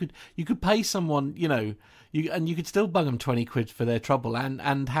 so you could pay someone, and you could still bung them £20 for their trouble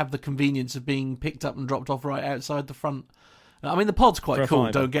and have the convenience of being picked up and dropped off right outside the front. I mean, the pod's quite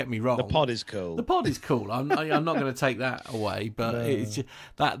cool. Don't get me wrong. The pod is cool. I'm not going to take that away, but it's just,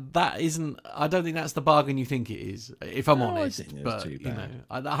 that isn't. I don't think that's the bargain you think it is. If I'm honest, but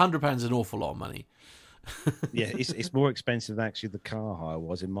 £100 is an awful lot of money. Yeah, it's more expensive than actually the car hire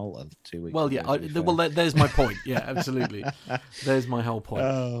was in Malta 2 weeks. Well, ago, there's my point. Yeah, absolutely. There's my whole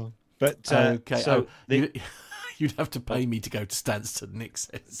point. But okay, so you'd have to pay me to go to Stansted, Nick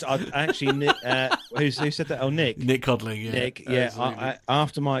says. Actually, Nick, who said that? Oh, Nick. Nick Codling, yeah. Nick, yeah.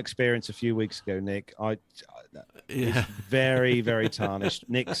 After my experience a few weeks ago, Nick, it's very, very tarnished.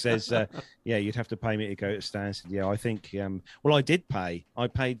 Nick says, you'd have to pay me to go to Stansted. Yeah, I think, I did pay. I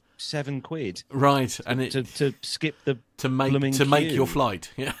paid £7. Right. And to skip the to make your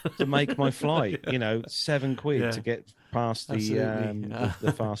flight. Yeah. To make my flight, £7 to get past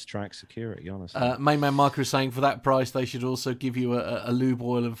the fast track security, honestly. Main Man Marker is saying for that price they should also give you a lube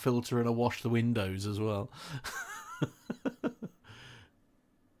oil and filter and a wash the windows as well.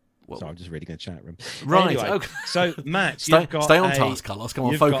 So I'm just reading a chat room. Right. Anyway, okay. So Matt, stay on task, Carlos. Come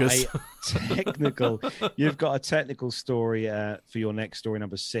on, focus. You've got a technical story for your next story,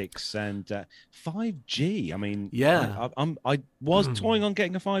 number 6, and 5G. I mean, I was toying on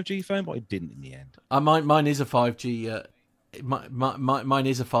getting a 5G phone, but I didn't in the end. Mine is a 5G. Mine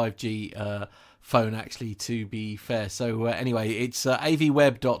is a 5G phone, actually, to be fair. So anyway, it's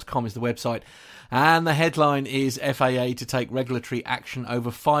avweb.com is the website. And the headline is FAA to take regulatory action over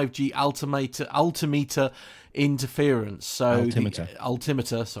 5G altimeter interference. So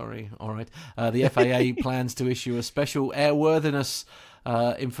altimeter, sorry. All right. The FAA plans to issue a special airworthiness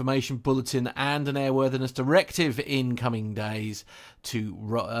information bulletin and an airworthiness directive in coming days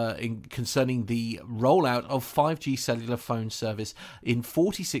concerning the rollout of 5G cellular phone service in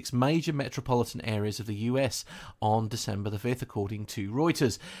 46 major metropolitan areas of the US on December the 5th, according to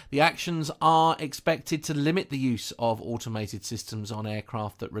Reuters. The actions are expected to limit the use of automated systems on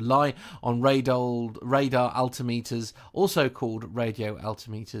aircraft that rely on radar altimeters, also called radio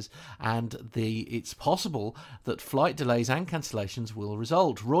altimeters, and it's possible that flight delays and cancellations will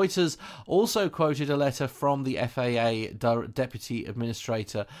result. Reuters also quoted a letter from the FAA Deputy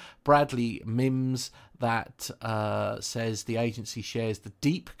Administrator Bradley Mims that says the agency shares the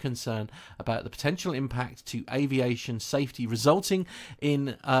deep concern about the potential impact to aviation safety resulting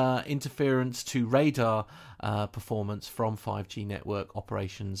in interference to radar performance from 5G network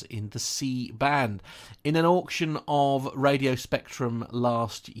operations in the C-band. In an auction of radio spectrum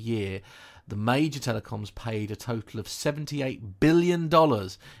last year, the major telecoms paid a total of $78 billion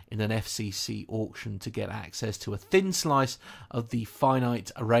in an FCC auction to get access to a thin slice of the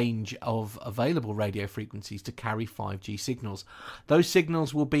finite range of available radio frequencies to carry 5G signals. Those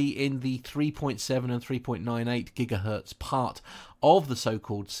signals will be in the 3.7 and 3.98 gigahertz part of the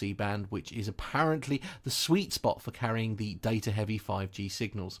so-called C-band, which is apparently the sweet spot for carrying the data-heavy 5G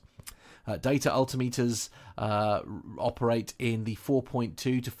signals. Data altimeters operate in the 4.2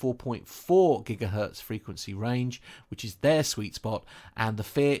 to 4.4 gigahertz frequency range, which is their sweet spot, and the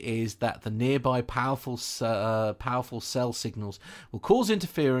fear is that the nearby powerful cell signals will cause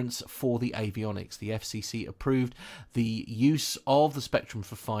interference for the avionics. The FCC approved the use of the spectrum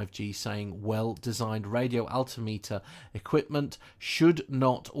for 5G, saying well-designed radio altimeter equipment should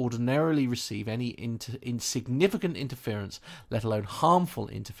not ordinarily receive any insignificant interference, let alone harmful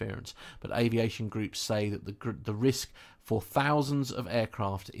interference. But aviation groups say that the risk for thousands of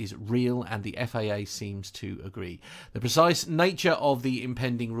aircraft is real, and the FAA seems to agree. The precise nature of the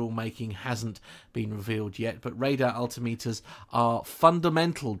impending rulemaking hasn't been revealed yet, but radar altimeters are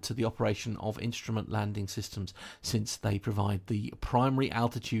fundamental to the operation of instrument landing systems, since they provide the primary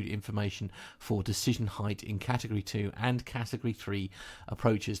altitude information for decision height in Category 2 and Category 3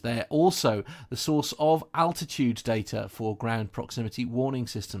 approaches. They're also the source of altitude data for ground proximity warning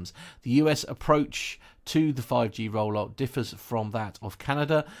systems. The US approach to the 5G rollout differs from that of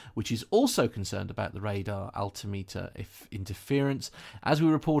Canada, which is also concerned about the radar altimeter interference. As we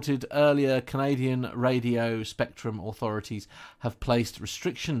reported earlier, Canadian radio spectrum authorities have placed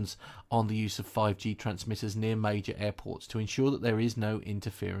restrictions on the use of 5G transmitters near major airports to ensure that there is no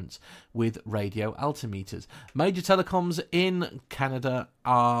interference with radio altimeters. Major telecoms in Canada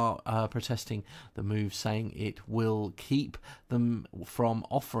are protesting the move, saying it will keep them from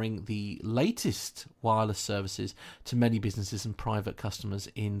offering the latest wireless services to many businesses and private customers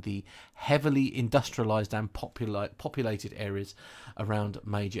in the heavily industrialized and populated areas around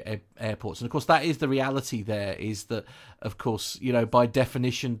major airports. And of course, that is the reality there, is that, of course, you know, by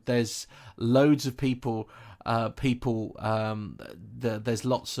definition, there's loads of people, there's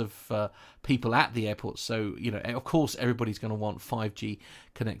lots of people at the airport, so you know, of course everybody's going to want 5G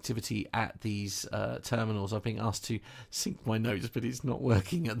connectivity at these terminals. I've been asked to sync my notes, but it's not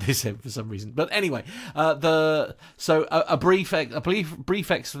working at this end for some reason. But anyway, a brief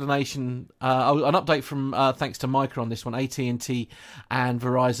explanation, an update from thanks to Micah on this one. AT&T and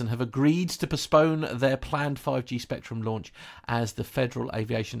Verizon have agreed to postpone their planned 5G spectrum launch as the Federal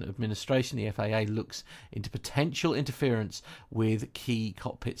Aviation Administration, the FAA, looks into potential interference with key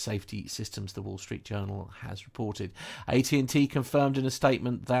cockpit safety systems, the Wall Street Journal has reported. AT&T confirmed in a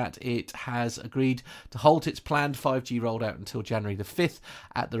statement that it has agreed to halt its planned 5G rollout until January the 5th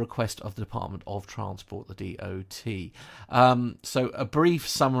at the request of the Department of Transport, the DOT. So a brief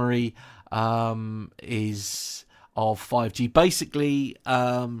summary is of 5G. Basically,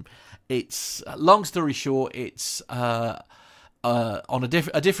 it's long story short, it's on a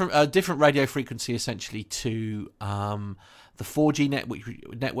different radio frequency, essentially, to the 4G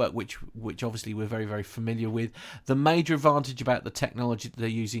network, which obviously we're very, very familiar with. The major advantage about the technology that they're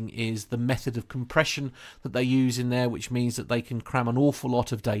using is the method of compression that they use in there, which means that they can cram an awful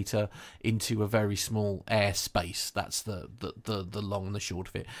lot of data into a very small airspace. That's the long and the short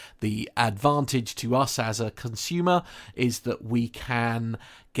of it. The advantage to us as a consumer is that we can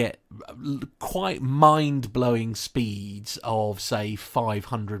get quite mind-blowing speeds of, say,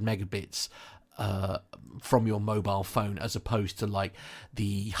 500 megabits from your mobile phone, as opposed to like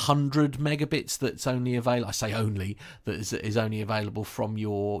the 100 megabits that's only available. I say only, that is only available from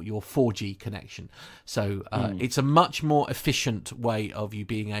your 4G connection. So it's a much more efficient way of you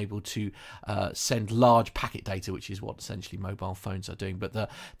being able to send large packet data, which is what essentially mobile phones are doing. But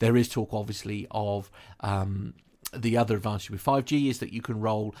there is talk, obviously, of the other advantage with 5G is that you can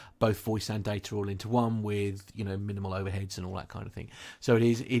roll both voice and data all into one with, you know, minimal overheads and all that kind of thing. So it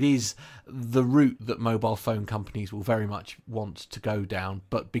is the route that mobile phone companies will very much want to go down,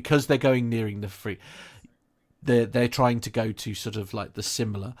 but because they're nearing the free, they're trying to go to sort of like the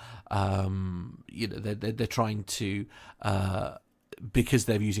similar, you know, they're trying to, because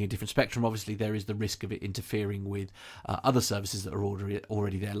they're using a different spectrum, obviously there is the risk of it interfering with other services that are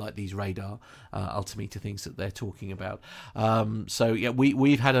already there, like these radar altimeter things that they're talking about. So yeah,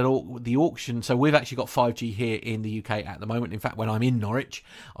 we've had the auction. So we've actually got 5G here in the UK at the moment. In fact, when I'm in Norwich,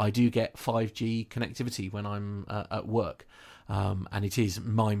 I do get 5G connectivity when I'm at work. And it is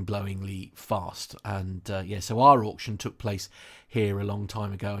mind-blowingly fast. And so our auction took place here a long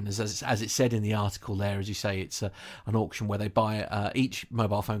time ago. And as it said in the article there, as you say, it's an auction where they buy, each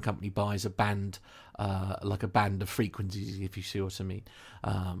mobile phone company buys a band, like a band of frequencies, if you see what I mean.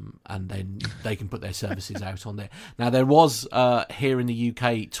 And then they can put their services out on there. Now, there was, here in the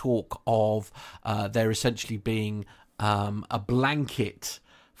UK, talk of there essentially being a blanket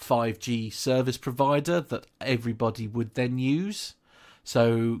 5G service provider that everybody would then use.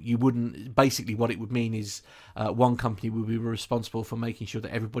 So you wouldn't, basically what it would mean is one company would be responsible for making sure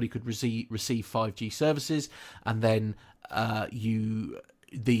that everybody could receive 5G services, and then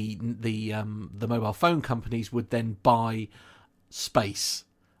the mobile phone companies would then buy space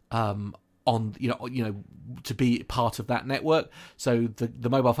on, you know, to be part of that network. So the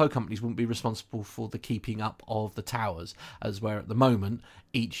mobile phone companies wouldn't be responsible for the keeping up of the towers, as where at the moment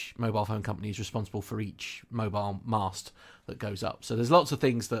each mobile phone company is responsible for each mobile mast that goes up. So there's lots of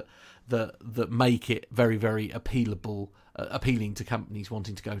things that make it very, very appealing to companies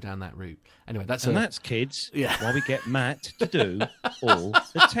wanting to go down that route. Anyway, that's kids. Yeah. While we get Matt to do all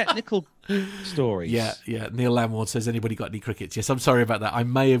the technical stories. Yeah. Neil Lamward says, anybody got any crickets? Yes, I'm sorry about that. I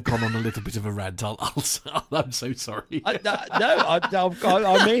may have gone on a little bit of a rant. I'm so sorry. I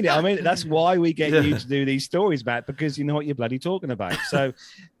mean it. That's why we get you to do these stories, Matt, because you know what you're bloody talking about. So,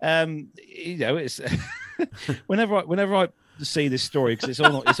 you know, it's whenever I see this story, because it's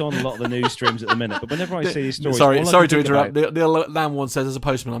on a lot of the news streams at the minute, but whenever I see this story, sorry to interrupt. Neil Lamward says, as a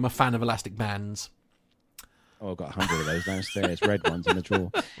postman, I'm a fan of elastic bands. Oh, I've got 100 of those downstairs, red ones in the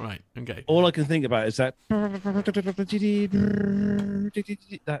drawer. Right, okay. All I can think about is that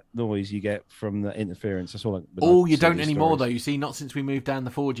noise you get from the interference. That's all. You don't anymore, though. You see, not since we moved down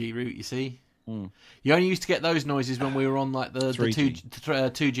the 4G route. You see, you only used to get those noises when we were on like the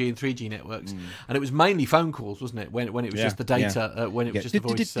 2G and 3G networks, and it was mainly phone calls, wasn't it? When it was just the data, when it was just the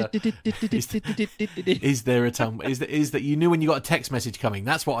voice. Is there a time? Is that you knew when you got a text message coming?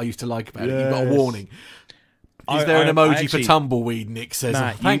 That's what I used to like about it. You got a warning. Is there an emoji for tumbleweed? Nick says.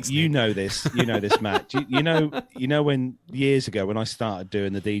 Matt, thanks. You know this. You know this, Matt. You know when years ago when I started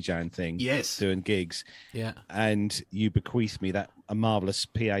doing the DJing thing, doing gigs, and you bequeathed me a marvelous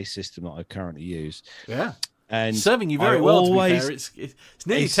PA system that I currently use. Yeah. And serving you very well. To be fair, it's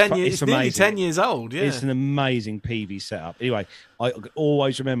nearly 10 years. It's nearly 10 years old. Yeah, it's an amazing PV setup. Anyway, I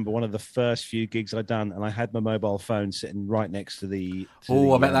always remember one of the first few gigs I'd done, and I had my mobile phone sitting right next to the.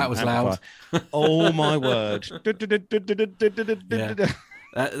 I bet that was loud. Oh my word! I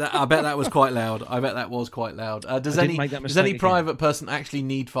bet that was quite loud. Does any private person actually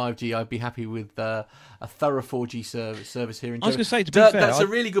need 5G? I'd be happy with a thorough 4G service here in Germany. I was going to say, to be fair, that's a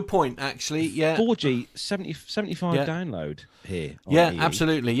really good point, actually. Yeah, 4G 75 download here. Yeah,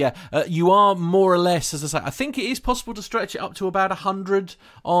 absolutely. Yeah, you are more or less, as I say. I think it is possible to stretch it up to about 100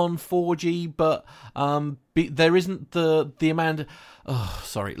 on 4G, but there isn't the amount.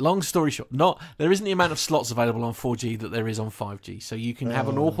 Long story short, there isn't the amount of slots available on 4G that there is on 5G. So you can have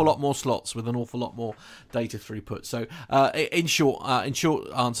an awful lot more slots with an awful lot more data throughput. So in short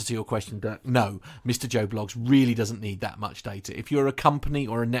answer to your question, Dirk, no, Mr. Joe Blogs really doesn't need that much data. If you're a company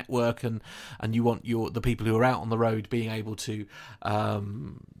or a network and you want the people who are out on the road being able to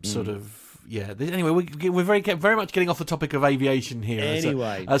sort of. Yeah. Anyway, we're very much getting off the topic of aviation here.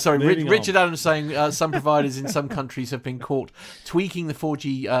 Anyway, Richard Adams saying some providers in some countries have been caught tweaking the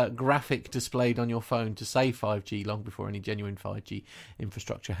 4G graphic displayed on your phone to say 5G long before any genuine 5G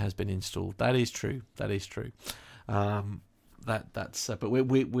infrastructure has been installed. That is true. But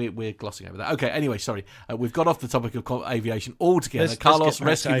we're glossing over that. Okay, anyway, sorry. We've got off the topic of aviation altogether. Carlos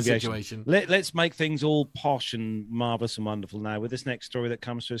rescued the situation. Let's make things all posh and marvellous and wonderful now with this next story that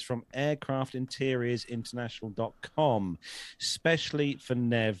comes to us from aircraftinteriorinternational.com. Especially for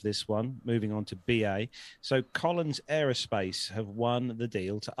Nev, this one, moving on to BA. So Collins Aerospace have won the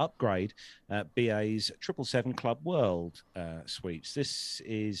deal to upgrade BA's 777 Club World suites. This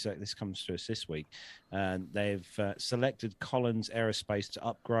comes to us this week. And they've selected Collins Aerospace to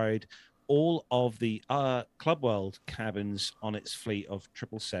upgrade all of the Club World cabins on its fleet of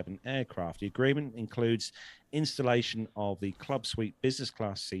 777 aircraft. The agreement includes installation of the Club Suite business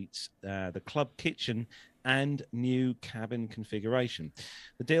class seats, the Club Kitchen, and new cabin configuration.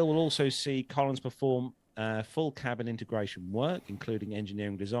 The deal will also see Collins perform full cabin integration work, including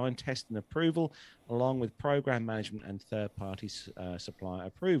engineering design, test and approval, along with program management and third-party supplier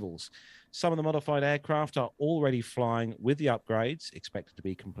approvals. Some of the modified aircraft are already flying with the upgrades, expected to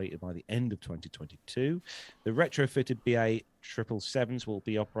be completed by the end of 2022. The retrofitted BA 777s will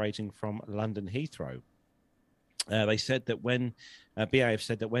be operating from London Heathrow. They said that when BA have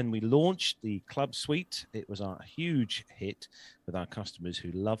said that when we launched the Club Suite, it was a huge hit with our customers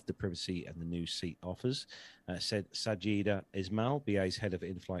who loved the privacy and the new seat offers, said Sajida Ismail, BA's head of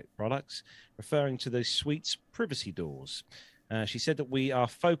in-flight products, referring to the suite's privacy doors. She said that we are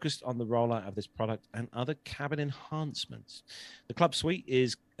focused on the rollout of this product and other cabin enhancements. The Club Suite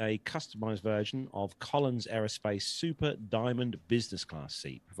is a customized version of Collins Aerospace Super Diamond business class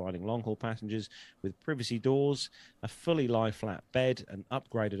seat, providing long-haul passengers with privacy doors, a fully lie-flat bed, an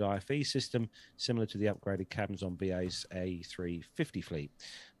upgraded IFE system similar to the upgraded cabins on BA's A350 fleet.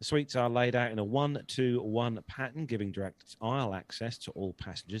 The suites are laid out in a 1-to-1 pattern, giving direct aisle access to all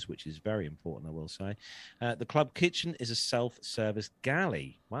passengers, which is very important, I will say. The Club Kitchen is a self-service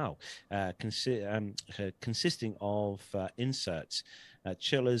galley, wow, consisting of inserts.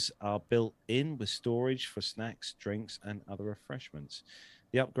 Chillers are built in with storage for snacks, drinks, and other refreshments.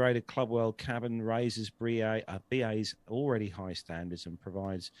 The upgraded Club World cabin raises BA's already high standards and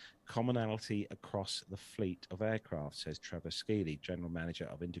provides commonality across the fleet of aircraft, says Trevor Skeely, General Manager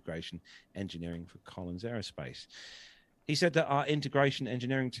of Integration Engineering for Collins Aerospace. He said that our integration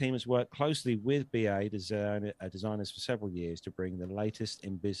engineering team has worked closely with BA designers for several years to bring the latest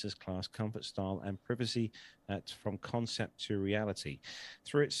in business class comfort, style, and privacy from concept to reality.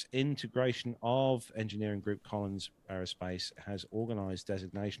 Through its integration of engineering group, Collins Aerospace has organized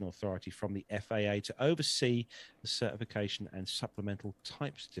designation authority from the FAA to oversee the certification and supplemental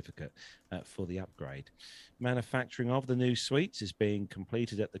type certificate for the upgrade. Manufacturing of the new suites is being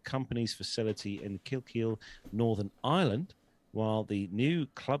completed at the company's facility in Kilkeel, Northern Ireland, while the new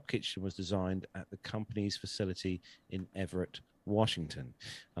Club Kitchen was designed at the company's facility in Everett, Washington.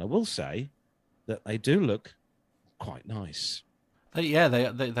 And I will say that they do look quite nice. They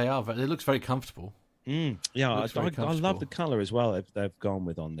are. It looks very comfortable. Yeah, I love the colour as well. They've gone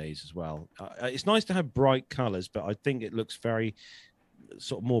with on these as well. It's nice to have bright colours, but I think it looks very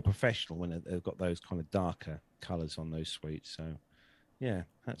sort of more professional when they've got those kind of darker colours on those suites. So, yeah,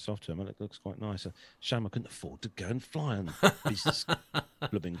 hats off to them. It looks quite nice. Shame I couldn't afford to go and fly on business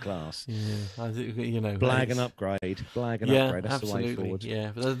blooming class. Yeah, you know, upgrade. Upgrade. That's absolutely the way forward.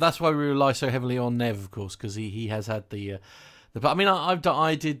 Yeah, but that's why we rely so heavily on Nev, of course, because he has had the. But I mean, I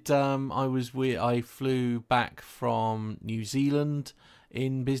flew back from New Zealand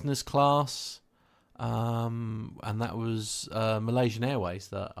in business class, and that was Malaysian Airways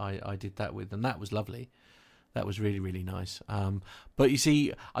that I did that with, and that was lovely. That was really, really nice. But you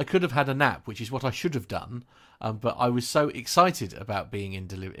see, I could have had a nap, which is what I should have done. But I was so excited about being in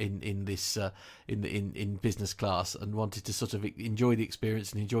business class and wanted to sort of enjoy the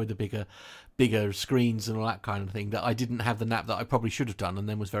experience and enjoy the bigger screens and all that kind of thing that I didn't have the nap that I probably should have done, and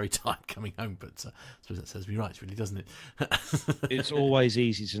then was very tired coming home. But I suppose that serves me right, really, doesn't it? It's always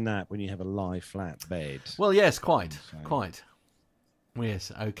easy to nap when you have a lie flat bed. Well, yes, quite.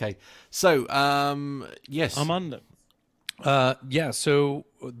 Yes, okay. So, yes. I'm under. Yeah, so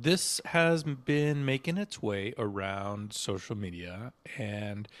this has been making its way around social media,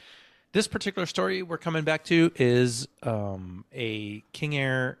 and this particular story we're coming back to is a King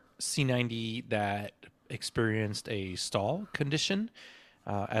Air C90 that experienced a stall condition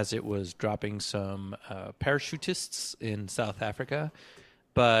as it was dropping some parachutists in South Africa.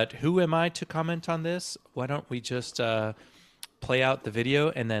 But who am I to comment on this? Why don't we just play out the video,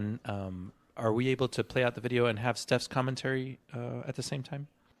 and then are we able to play out the video and have Steph's commentary at the same time?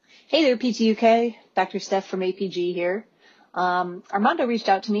 Hey there, PTUK. Dr. Steph from APG here. Armando reached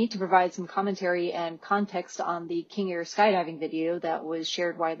out to me to provide some commentary and context on the King Air skydiving video that was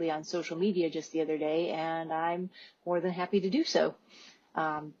shared widely on social media just the other day, and I'm more than happy to do so.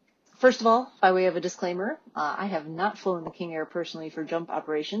 First of all, by way of a disclaimer, I have not flown the King Air personally for jump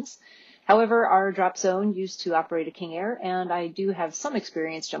operations. However, our drop zone used to operate a King Air, and I do have some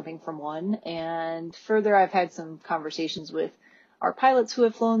experience jumping from one. And further, I've had some conversations with our pilots who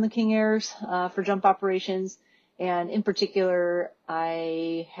have flown the King Airs for jump operations. And in particular,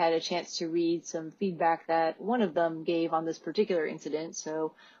 I had a chance to read some feedback that one of them gave on this particular incident.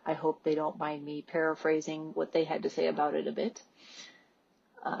 So I hope they don't mind me paraphrasing what they had to say about it a bit.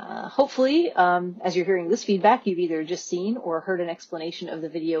 Hopefully, as you're hearing this feedback, you've either just seen or heard an explanation of the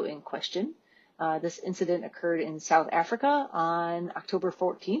video in question. This incident occurred in South Africa on October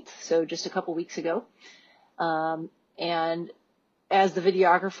 14th, so just a couple weeks ago. And as the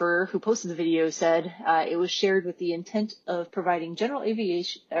videographer who posted the video said, it was shared with the intent of providing general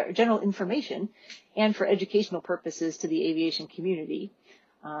information and for educational purposes to the aviation community.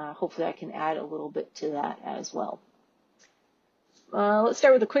 Hopefully I can add a little bit to that as well. Let's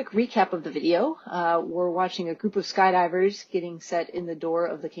start with a quick recap of the video. We're watching a group of skydivers getting set in the door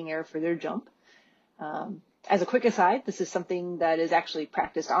of the King Air for their jump. As a quick aside, this is something that is actually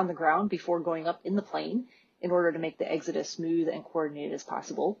practiced on the ground before going up in the plane in order to make the exit as smooth and coordinated as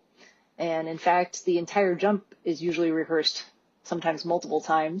possible. And in fact, the entire jump is usually rehearsed, sometimes multiple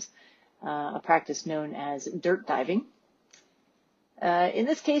times, a practice known as dirt diving. In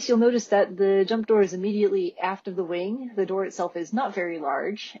this case, you'll notice that the jump door is immediately aft of the wing. The door itself is not very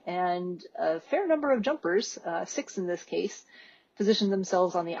large, and a fair number of jumpers, 6 in this case, position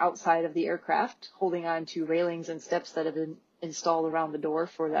themselves on the outside of the aircraft, holding on to railings and steps that have been installed around the door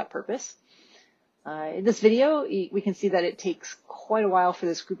for that purpose. In this video, we can see that it takes quite a while for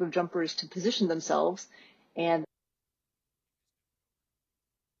this group of jumpers to position themselves, and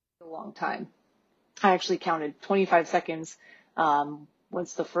a long time. I actually counted 25 seconds.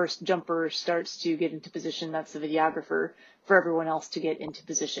 Once the first jumper starts to get into position, that's the videographer, for everyone else to get into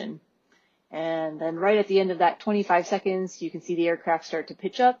position. And then right at the end of that 25 seconds, you can see the aircraft start to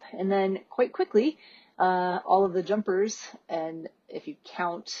pitch up, and then quite quickly, all of the jumpers, and if you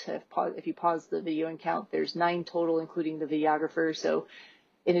pause the video and count, there's 9 total, including the videographer. So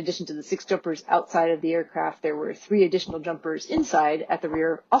in addition to the 6 jumpers outside of the aircraft, there were 3 additional jumpers inside at the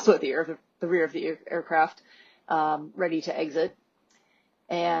rear, also at the rear of the aircraft, ready to exit.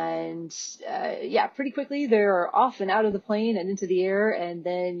 And yeah, pretty quickly they're off and out of the plane and into the air, and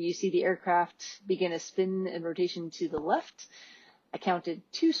then you see the aircraft begin a spin and rotation to the left. I counted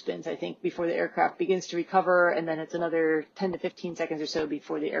 2 spins, I think, before the aircraft begins to recover, and then it's another 10 to 15 seconds or so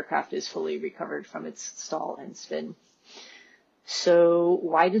before the aircraft is fully recovered from its stall and spin. So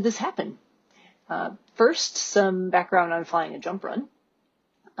why did this happen? First, some background on flying a jump run.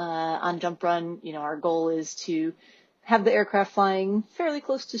 On jump run, our goal is to have the aircraft flying fairly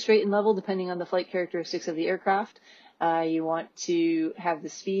close to straight and level, depending on the flight characteristics of the aircraft. You want to have the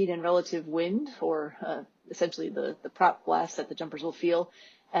speed and relative wind, or essentially the prop blast that the jumpers will feel,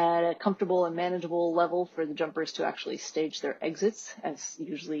 at a comfortable and manageable level for the jumpers to actually stage their exits, as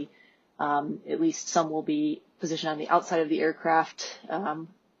usually at least some will be positioned on the outside of the aircraft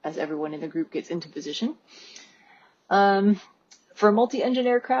as everyone in the group gets into position. For multi-engine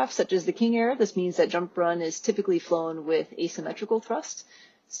aircraft, such as the King Air, this means that jump run is typically flown with asymmetrical thrust,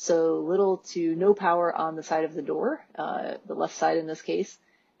 so little to no power on the side of the door, the left side in this case,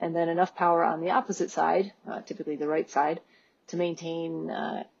 and then enough power on the opposite side, typically the right side, to maintain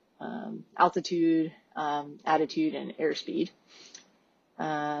altitude, attitude, and airspeed.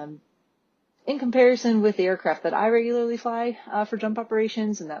 In comparison with the aircraft that I regularly fly for jump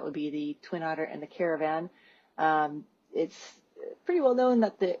operations, and that would be the Twin Otter and the Caravan, it's pretty well known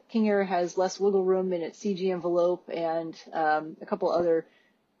that the King Air has less wiggle room in its CG envelope and a couple other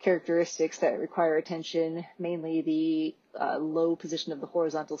characteristics that require attention, mainly the low position of the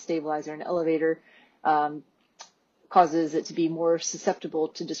horizontal stabilizer and elevator causes it to be more susceptible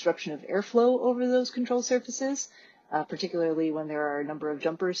to disruption of airflow over those control surfaces, particularly when there are a number of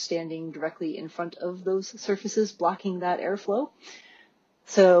jumpers standing directly in front of those surfaces blocking that airflow.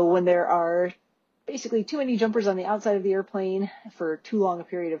 So when there are basically too many jumpers on the outside of the airplane for too long a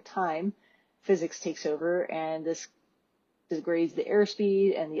period of time, physics takes over, and this degrades the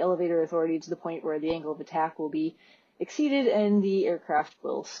airspeed and the elevator authority to the point where the angle of attack will be exceeded and the aircraft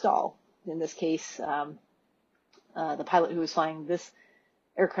will stall. In this case, the pilot who was flying this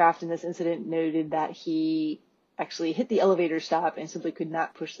aircraft in this incident noted that he actually hit the elevator stop and simply could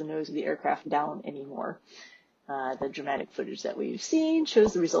not push the nose of the aircraft down anymore. The dramatic footage that we've seen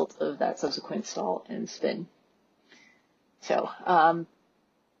shows the result of that subsequent stall and spin. So,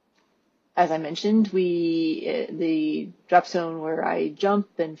 as I mentioned, the drop zone where I jump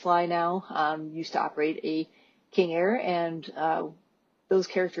and fly now used to operate a King Air, and those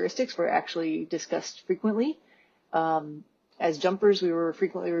characteristics were actually discussed frequently. As jumpers, we were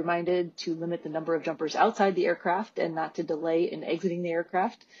frequently reminded to limit the number of jumpers outside the aircraft and not to delay in exiting the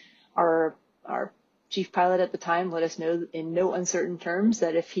aircraft. Our chief pilot at the time let us know in no uncertain terms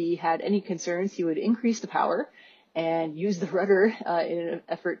that if he had any concerns, he would increase the power and use the rudder in an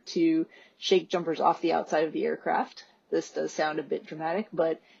effort to shake jumpers off the outside of the aircraft. This does sound a bit dramatic,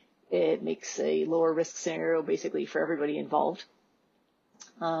 but it makes a lower risk scenario basically for everybody involved.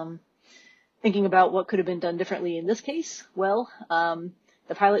 Thinking about what could have been done differently in this case, well,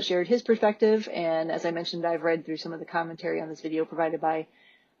 the pilot shared his perspective, and as I mentioned, I've read through some of the commentary on this video provided by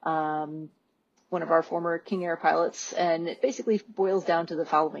one of our former King Air pilots, and it basically boils down to the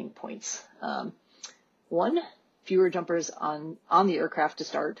following points. 1, fewer jumpers on the aircraft to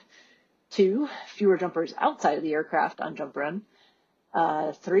start. 2, fewer jumpers outside of the aircraft on jump run.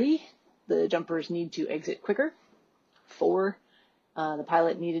 3, the jumpers need to exit quicker. 4, the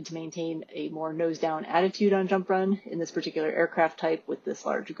pilot needed to maintain a more nose-down attitude on jump run in this particular aircraft type with this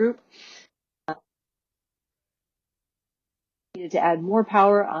large group. Needed to add more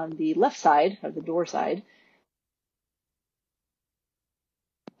power on the left side, or the door side.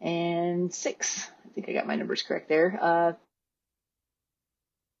 And 6, I think I got my numbers correct there,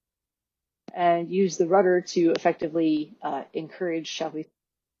 and use the rudder to effectively encourage, shall we,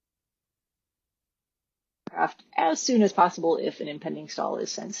 aircraft as soon as possible if an impending stall is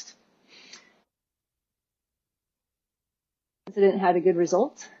sensed. The incident had a good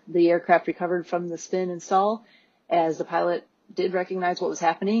result. The aircraft recovered from the spin and stall as the pilot did recognize what was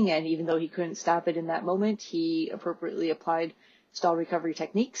happening, and even though he couldn't stop it in that moment, he appropriately applied stall recovery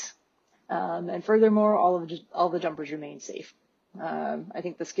techniques. And furthermore, all the jumpers remained safe. I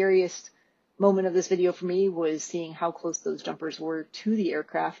think the scariest moment of this video for me was seeing how close those jumpers were to the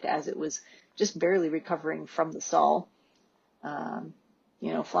aircraft as it was just barely recovering from the stall.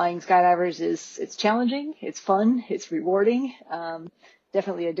 Flying skydivers it's challenging, it's fun, it's rewarding,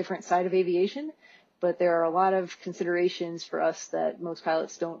 definitely a different side of aviation, but there are a lot of considerations for us that most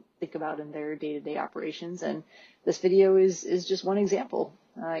pilots don't think about in their day-to-day operations, and this video is just one example.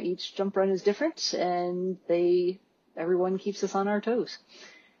 Each jump run is different, and everyone keeps us on our toes.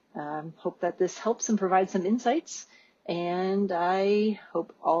 Hope that this helps and provides some insights, and I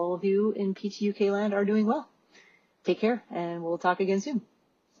hope all of you in PTUK land are doing well. Take care, and we'll talk again soon.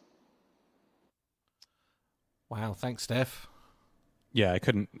 Wow, thanks, Steph. Yeah, I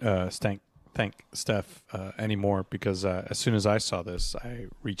couldn't thank Steph anymore, because as soon as I saw this, I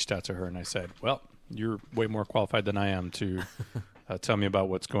reached out to her and I said, well, you're way more qualified than I am to tell me about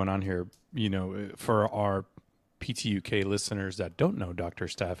what's going on here. For our PTUK listeners that don't know Dr.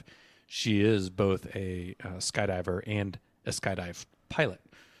 Steph, she is both a skydiver and a skydive pilot.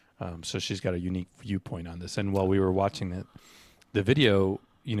 So she's got a unique viewpoint on this. And while we were watching the video,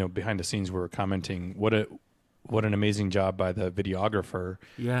 behind the scenes, we were commenting what an amazing job by the videographer.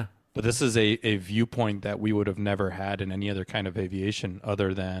 Yeah. But this is a viewpoint that we would have never had in any other kind of aviation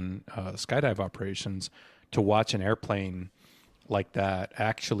other than skydive operations, to watch an airplane like that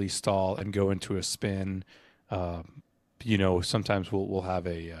actually stall and go into a spin. Sometimes we'll have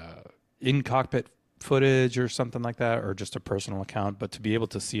a in-cockpit footage or something like that, or just a personal account. But to be able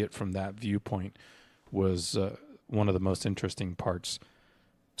to see it from that viewpoint was one of the most interesting parts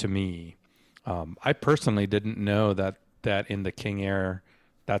to me. I personally didn't know that in the King Air,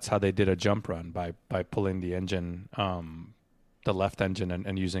 that's how they did a jump run, by pulling the engine, the left engine,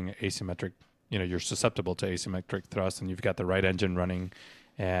 and using asymmetric. You're susceptible to asymmetric thrust, and you've got the right engine running,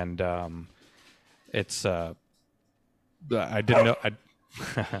 and it's. I didn't know.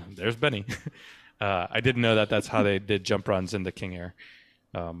 There's Benny. I didn't know that that's how they did jump runs in the King Air.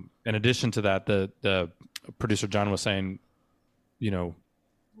 In addition to that, the producer John was saying,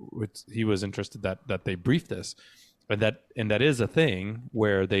 he was interested that they briefed this. And that is a thing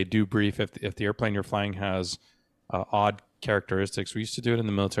where they do brief if the airplane you're flying has odd characteristics. We used to do it in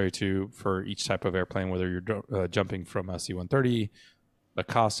the military too, for each type of airplane, whether you're jumping from a C-130, a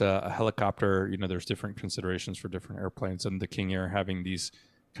Casa, a helicopter. There's different considerations for different airplanes, and the King Air having these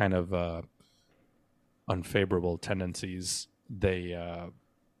kind of unfavorable tendencies. They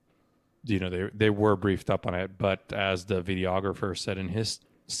were briefed up on it, but as the videographer said in his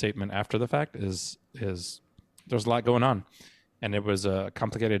statement after the fact, is there's a lot going on, and it was a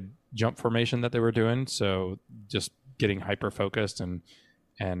complicated jump formation that they were doing. So just getting hyper focused and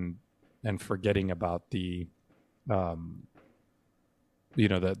forgetting about the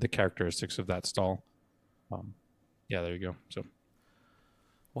the characteristics of that stall. There you go. So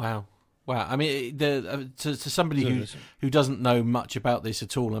wow. I mean, to somebody who doesn't know much about this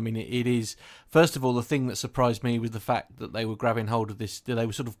at all, I mean, it is, first of all, the thing that surprised me was the fact that they were grabbing hold of this, they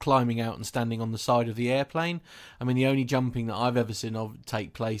were sort of climbing out and standing on the side of the airplane. I mean, the only jumping that I've ever seen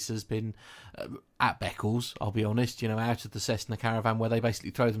take place has been at Beccles, I'll be honest, out of the Cessna Caravan, where they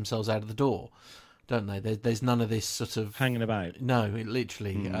basically throw themselves out of the door, don't they? There's none of this sort of... hanging about. No, it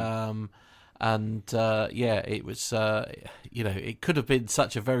literally... it was, it could have been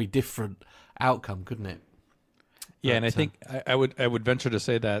such a very different outcome, couldn't it? Yeah, and I But, think I would venture to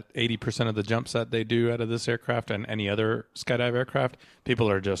say that 80% of the jumps that they do out of this aircraft and any other skydive aircraft, people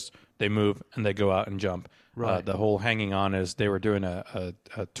are just they move and they go out and jump. Right. The whole hanging on is they were doing a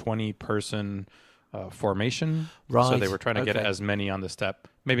 20-person formation, so Right, they were trying to get okay. as many on the step.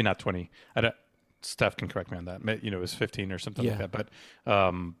 Maybe not 20. Steph can correct me on that. You know, it was 15 or something Yeah. like that.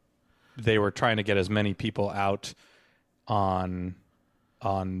 But they were trying to get as many people out on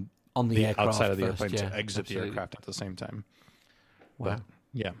the aircraft outside of the first, airplane yeah, to exit the absolutely. aircraft at the same time. Wow. But,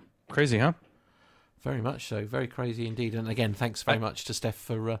 yeah, crazy, huh? Very much so. Very crazy indeed. And again, thanks very much to Steph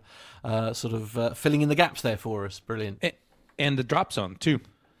for filling in the gaps there for us. Brilliant. And the drop zone too.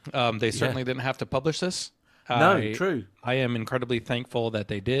 They certainly didn't have to publish this. No, true. I am incredibly thankful that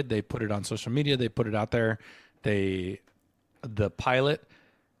they did. They put it on social media. They put it out there. The pilot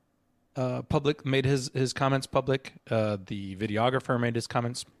public made his comments public. The videographer made his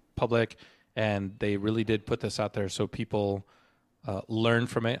comments public, and they really did put this out there so people learn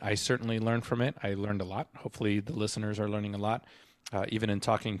from it. I certainly learned from it. I learned a lot. Hopefully, the listeners are learning a lot. Even in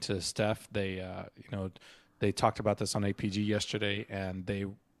talking to Steph, they talked about this on APG yesterday, and they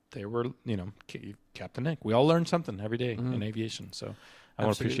were, Captain Nick. We all learn something every day in aviation. So I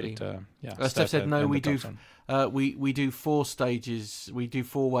want to appreciate. Steph said no. and We the do. Top Zone. We do 4 stages. We do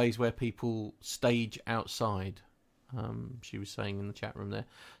 4 ways where people stage outside. She was saying in the chat room there.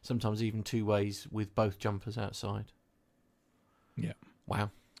 Sometimes even 2 ways with both jumpers outside. Yeah.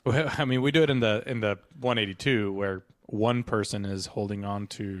 Wow. Well, I mean, we do it in the 182 where one person is holding on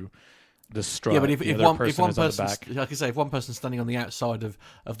to the strut. Yeah, but if one is on the person, back. like I say, if one person's standing on the outside of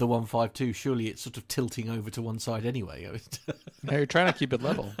the 152, surely it's sort of tilting over to one side anyway. Yeah, you're trying to keep it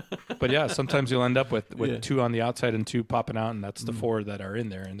level, but yeah, sometimes you'll end up with 2 on the outside and 2 popping out, and that's the 4 that are in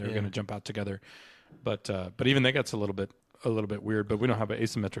there, and they're going to jump out together. But even that gets a little bit weird. But we don't have an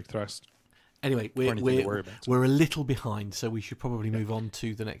asymmetric thrust. Anyway, anything to worry about. we're a little behind, so we should probably move on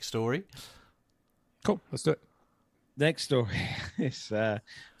to the next story. Cool, let's do it. Next story is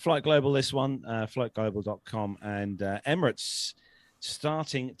Flight Global, this one, flightglobal.com, and Emirates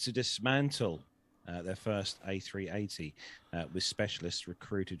starting to dismantle their first A380 with specialists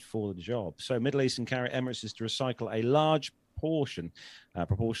recruited for the job. So Middle Eastern carrier Emirates is to recycle a large proportion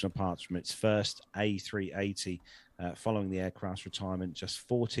of parts from its first A380 following the aircraft's retirement just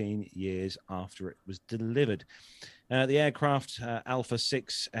 14 years after it was delivered. The aircraft Alpha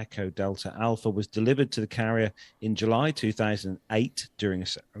 6 Echo Delta Alpha was delivered to the carrier in July 2008 during a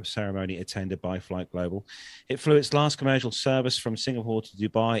ceremony attended by Flight Global. It flew its last commercial service from Singapore to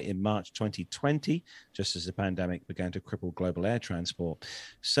Dubai in March 2020, just as the pandemic began to cripple global air transport.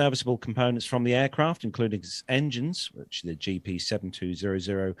 Serviceable components from the aircraft, including its engines, which are the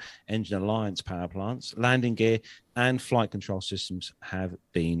GP7200 Engine Alliance power plants, landing gear, and flight control systems have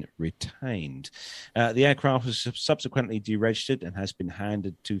been retained. The aircraft was subsequently deregistered and has been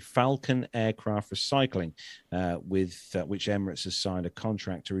handed to Falcon Aircraft Recycling, with which Emirates has signed a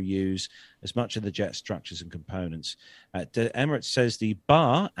contract to reuse as much of the jet structures and components. Emirates says the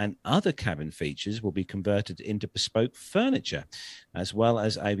bar and other cabin features will be converted into bespoke furniture, as well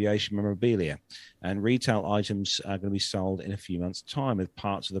as aviation memorabilia. And retail items are going to be sold in a few months' time, with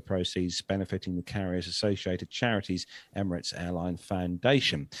parts of the proceeds benefiting the carrier's associated charities, Emirates Airline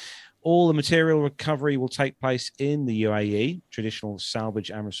Foundation. All the material recovery will take place in the UAE. Traditional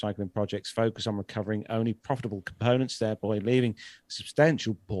salvage and recycling projects focus on recovering only profitable components, thereby leaving a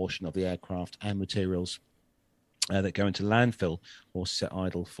substantial portion of the aircraft and materials that go into landfill or sit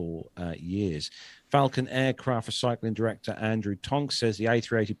idle for years. Falcon Aircraft Recycling Director Andrew Tonks says the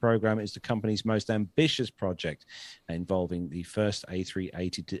A380 program is the company's most ambitious project, involving the first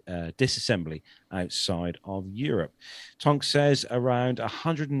A380 disassembly outside of Europe. Tonks says around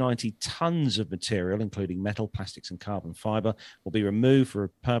 190 tons of material, including metal, plastics, and carbon fiber, will be removed for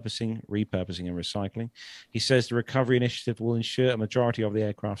repurposing, and recycling. He says the recovery initiative will ensure a majority of the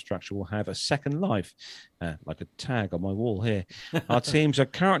aircraft structure will have a second life, like a tag on my wall here. Our teams are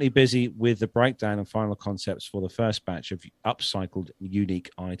currently busy with the breakdown and final concepts for the first batch of upcycled unique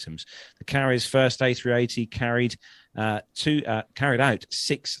items. The carrier's first A380 carried out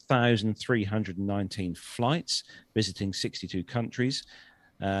 6,319 flights, visiting 62 countries,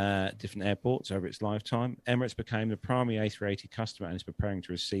 different airports over its lifetime. Emirates became the primary A380 customer and is preparing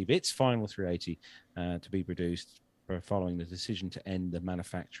to receive its final 380 to be produced following the decision to end the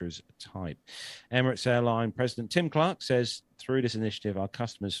manufacturer's type. Emirates Airline President Tim Clark says through this initiative, our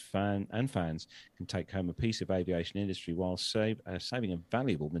customers and fans can take home a piece of aviation industry while saving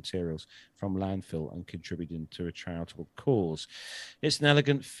valuable materials from landfill and contributing to a charitable cause. It's an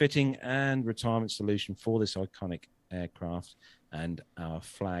elegant, fitting and retirement solution for this iconic aircraft, and our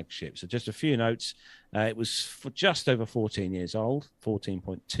flagship. So just a few notes. It was for just over 14 years old,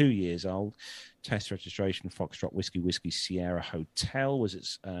 14.2 years old. Test registration, Foxtrot Whiskey Sierra Hotel was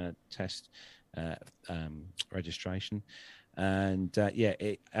its test registration. And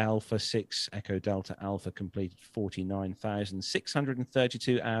Alpha 6 Echo Delta Alpha completed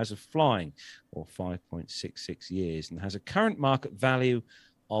 49,632 hours of flying, or 5.66 years, and has a current market value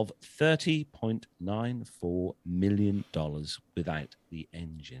of $30.94 million without the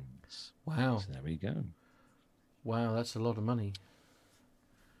engines. Wow. So there we go. Wow, that's a lot of money.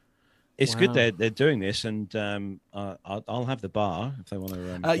 It's good they're doing this, and I'll have the bar if they want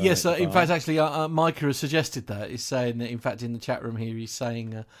to. Yes, in fact, actually, Micah has suggested that. He's saying that, in fact, in the chat room here, he's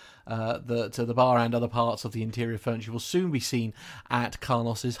saying that the bar and other parts of the interior furniture will soon be seen at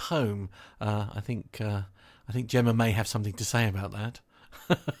Carlos's home. I think Gemma may have something to say about that.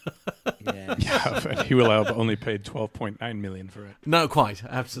 Yeah, but he will have only paid $12.9 million for it. No, quite,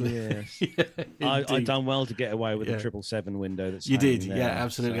 absolutely. Yes. I've done well to get away with the 777 window. That's you did, there, yeah,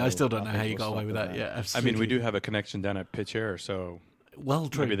 absolutely. so I still don't know how you got away with that. Yeah, absolutely. I mean, we do have a connection down at Pitch Air, so well,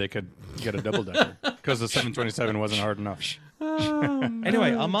 true. Maybe they could get a double decker because the 727 wasn't hard enough.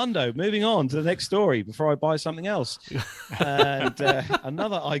 Anyway, Armando, moving on to the next story before I buy something else. And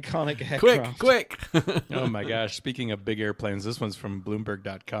another iconic aircraft. Quick! Oh my gosh. Speaking of big airplanes, this one's from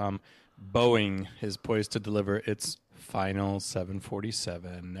Bloomberg.com. Boeing is poised to deliver its final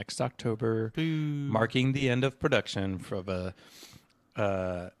 747 next October, marking the end of production for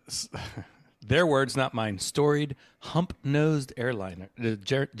their words, not mine, storied hump-nosed airliner,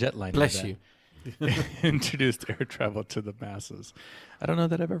 jetliner. Bless you. Introduced air travel to the masses. I don't know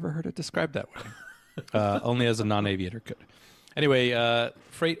that I've ever heard it described that way. Only as a non-aviator could. Anyway,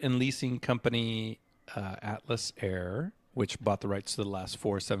 freight and leasing company Atlas Air, which bought the rights to the last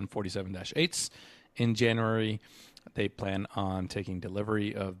 4 747-8s in January. They plan on taking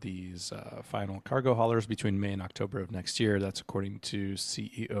delivery of these final cargo haulers between May and October of next year. That's according to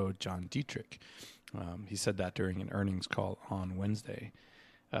CEO John Dietrich. He said that during an earnings call on Wednesday.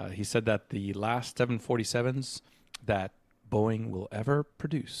 He said that the last 747s that Boeing will ever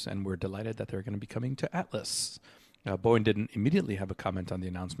produce, and we're delighted that they're going to be coming to Atlas. Boeing didn't immediately have a comment on the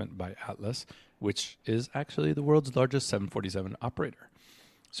announcement by Atlas, which is actually the world's largest 747 operator.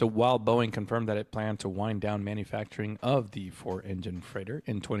 So while Boeing confirmed that it planned to wind down manufacturing of the 4-engine freighter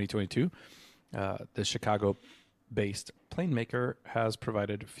in 2022, the Chicago-based plane maker has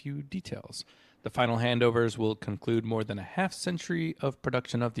provided a few details. The final handovers will conclude more than a half-century of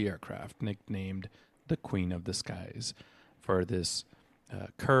production of the aircraft, nicknamed the Queen of the Skies, for this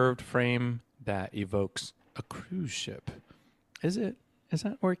curved frame that evokes a cruise ship. Is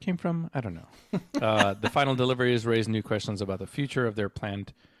that where it came from? I don't know. The final delivery has raised new questions about the future of their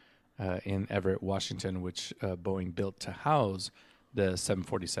plant in Everett, Washington, which Boeing built to house the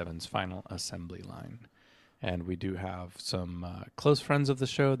 747's final assembly line. And we do have some close friends of the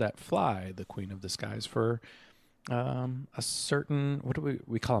show that fly the Queen of the Skies for a certain, what do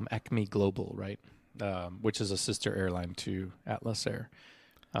we call them? Acme Global, right? Which is a sister airline to Atlas Air.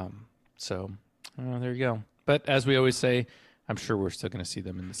 So there you go. But as we always say, I'm sure we're still going to see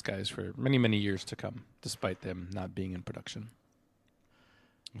them in the skies for many, many years to come, despite them not being in production.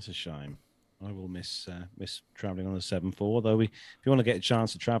 It's a shame. I will miss travelling on the 74. Though if you want to get a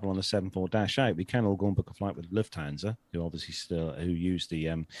chance to travel on the 74-8, we can all go and book a flight with Lufthansa, who obviously who use the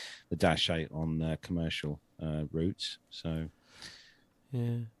 -8 on commercial routes. So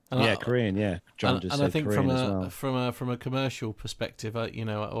yeah, Korean, yeah. John just said I think Korean from a commercial perspective,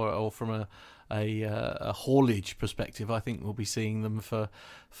 or from a haulage perspective, I think we'll be seeing them for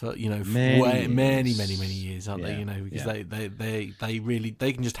many years, aren't they? Because they really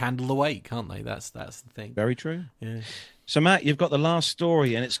can just handle the weight, can't they? That's the thing. Very true. Yeah. So Matt, you've got the last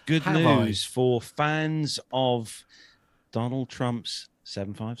story, and it's good news for fans of Donald Trump's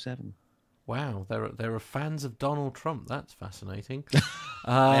 757. Wow, there are fans of Donald Trump. That's fascinating.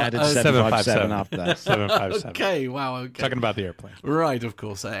 I added 757 after that. 757. Okay, wow. Okay. Talking about the airplane. Right, of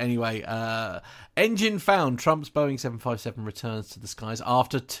course. Anyway, engine found. Trump's Boeing 757 returns to the skies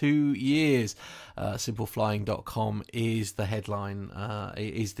after 2 years. Simpleflying.com is the headline,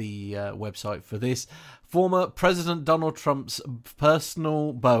 is the website for this. Former President Donald Trump's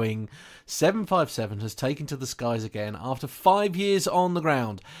personal Boeing 757 has taken to the skies again after 5 years on the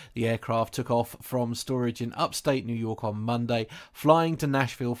ground. The aircraft took off from storage in upstate New York on Monday, flying to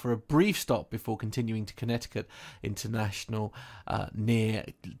Nashville for a brief stop before continuing to Connecticut International near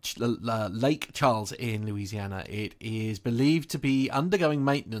Lake Charles in Louisiana. It is believed to be undergoing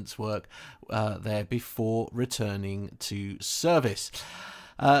maintenance work there before returning to service.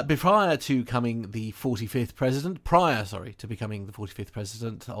 Prior to becoming the 45th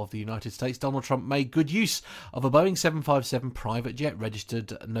president of the United States, Donald Trump made good use of a Boeing 757 private jet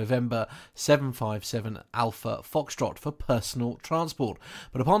registered November 757 Alpha Foxtrot for personal transport.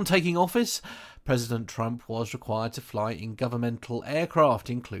 But upon taking office, President Trump was required to fly in governmental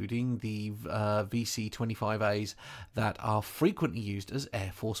aircraft, including the VC-25As that are frequently used as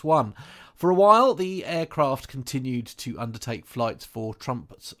Air Force One. For a while, the aircraft continued to undertake flights for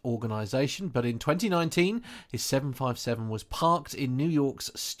Trump's organisation, but in 2019, his 757 was parked in New York's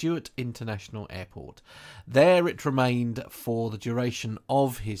Stewart International Airport. There it remained for the duration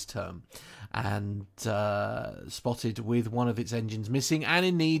of his term, and spotted with one of its engines missing and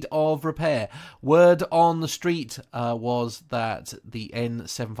in need of repair. Word on the street was that the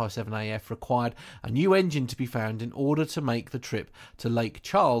N757AF required a new engine to be found in order to make the trip to Lake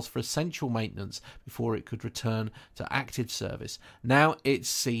Charles for essential maintenance before it could return to active service. Now it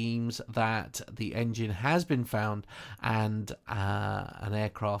seems that the engine has been found, and an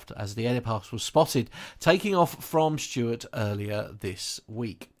aircraft was spotted taking off from Stewart earlier this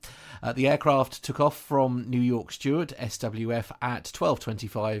week. The aircraft took off from New York Stewart SWF at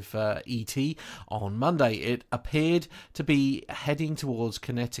 12:25 ET on Monday. It appeared to be heading towards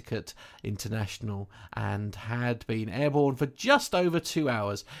Connecticut International and had been airborne for just over 2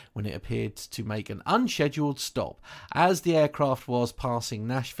 hours when it appeared to make an unscheduled stop. As the aircraft was passing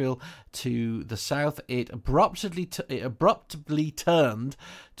Nashville to the south, it abruptly turned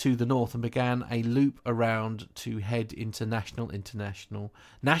to the north and began a loop around to head into Nashville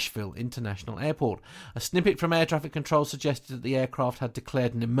International Airport. A snippet from air traffic control suggested that the aircraft had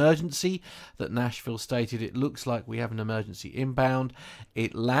declared an emergency, that Nashville stated, "It looks like we have an emergency inbound."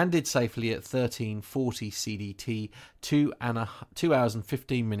 It landed safely at 13:40 CDT, 2 hours and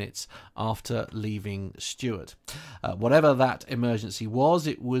 15 minutes after leaving Stewart. Whatever that emergency was,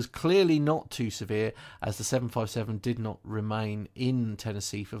 it was clearly not too severe, as the 757 did not remain in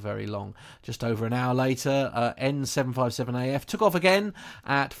Tennessee for very long. Just over an hour later, N757AF took off again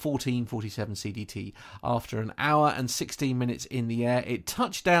at 14:47 CDT. After an hour and 16 minutes in the air, it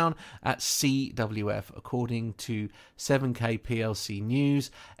touched down at CWF. According to 7K PLC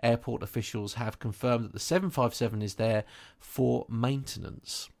News, airport officials have confirmed that the 757 is there for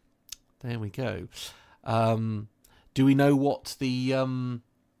maintenance. There we go. Do we know what the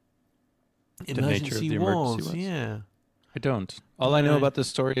emergency was? Yeah. I don't. All I know about this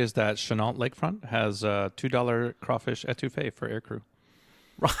story is that Chenault Lakefront has a $2 crawfish etouffee for aircrew.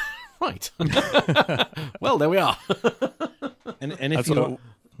 Right. Well, there we are. and if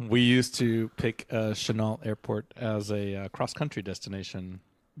we used to pick Chenault Airport as a cross-country destination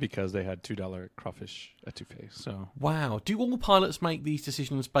because they had $2 crawfish etouffee. So wow. Do all pilots make these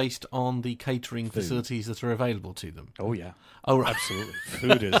decisions based on the catering facilities that are available to them? Oh, yeah. Oh, right. Absolutely.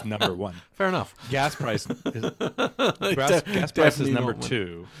 Food is number one. Fair enough. Gas price is number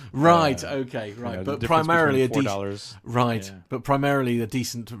two. Right. Okay. Right. You know, but primarily $4. Right. Yeah. But primarily a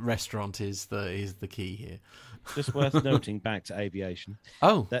decent restaurant is the key here. Just worth noting, back to aviation.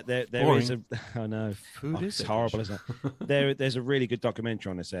 Oh, that there is a. I know food is it's horrible, isn't it? There's a really good documentary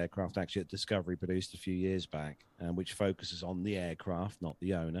on this aircraft actually that Discovery produced a few years back, which focuses on the aircraft, not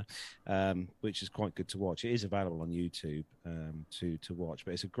the owner, which is quite good to watch. It is available on YouTube to watch,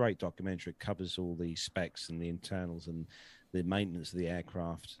 but it's a great documentary. It covers all the specs and the internals and the maintenance of the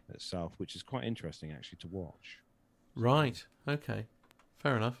aircraft itself, which is quite interesting actually to watch. Right. Okay.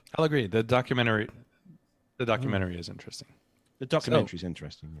 Fair enough. I'll agree. The documentary is interesting. The documentary is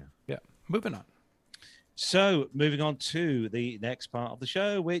interesting, yeah. Yeah. Moving on. So, moving on to the next part of the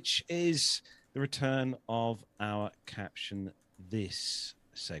show, which is the return of our Caption This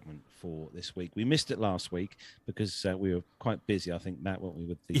segment for this week. We missed it last week because we were quite busy, I think, Matt, weren't we,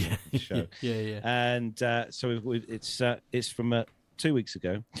 with the show? Yeah. And so it's from 2 weeks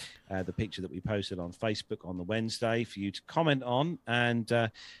ago, the picture that we posted on Facebook on the Wednesday for you to comment on, and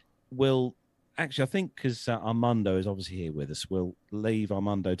we'll actually, I think, because Armando is obviously here with us, we'll leave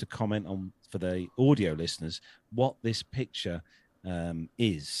Armando to comment on, for the audio listeners, what this picture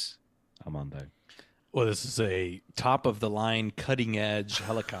is, Armando. Well, this is a top-of-the-line, cutting-edge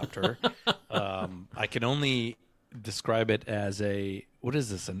helicopter. I can only describe it as a, what is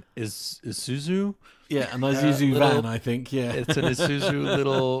this, an Isuzu? Yeah, an Isuzu van, I think, yeah. It's an Isuzu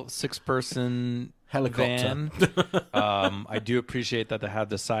little six-person helicopter van. I do appreciate that they have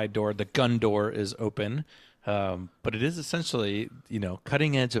the side door. The gun door is open. But it is essentially,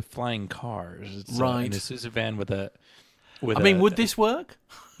 cutting edge of flying cars. It's right. An Isuzu van with would this work?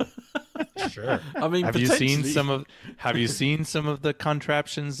 Sure. I mean, Have you seen potentially- some of the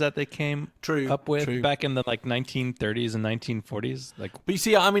contraptions that they came up with back in the 1930s and 1940s? Like, but you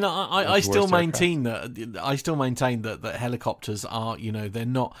see, I mean, I World's still worst maintain that helicopters are, they're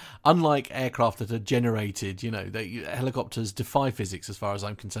not, unlike aircraft that are generated. Helicopters defy physics as far as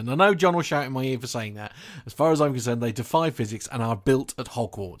I'm concerned. I know John will shout in my ear for saying that. As far as I'm concerned, they defy physics and are built at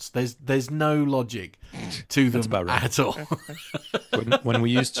Hogwarts. There's no logic to them at all. when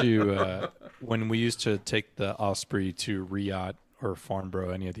we used to take the Osprey to Riyadh or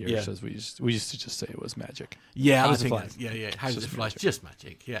Farnborough, any of the air shows, we used to just say it was magic. Yeah, How I does it think fly? how does it fly? Just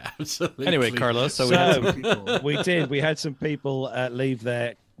magic. Yeah, absolutely. Anyway, Carlos, so we had some people leave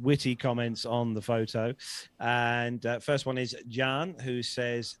their witty comments on the photo, and first one is Jan, who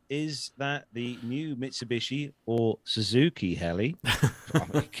says, "Is that the new Mitsubishi or Suzuki heli?"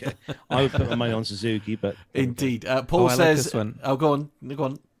 I would put my money on Suzuki, but indeed, Paul I says, like this one. "Oh, go on."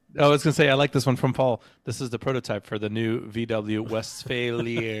 I was going to say, I like this one from Paul. This is the prototype for the new VW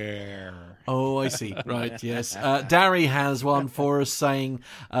Westfalia. Oh, I see. Right, yes. Darry has one for us saying,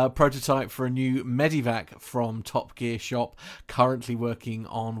 prototype for a new Medivac from Top Gear Shop. Currently working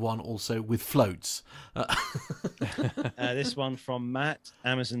on one also with floats. This one from Matt,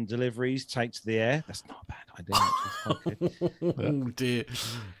 Amazon deliveries take to the air. That's not a bad idea. Actually. Oh, dear.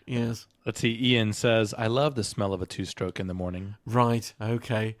 Yes. Let's see. Ian says, I love the smell of a two-stroke in the morning. Right,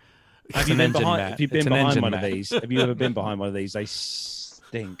 okay. Have you been behind one of these? Have you ever been behind one of these? They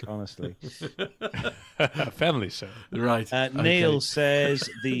stink, honestly. Family show. Right. Neil says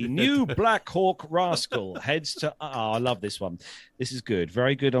the new Black Hawk Rascal heads to. Oh, I love this one. This is good.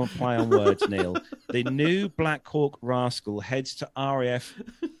 Very good on play on words, Neil. The new Black Hawk Rascal heads to RAF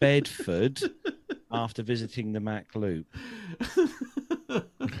Bedford after visiting the Mac Loop.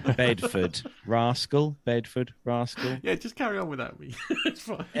 Bedford Rascal. Yeah, just carry on with that. It's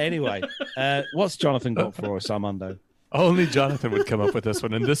fine. Anyway, what's Jonathan got for us, Armando? Only Jonathan would come up with this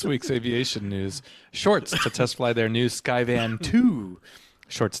one. In this week's aviation news, Shorts to test fly their new Skyvan 2.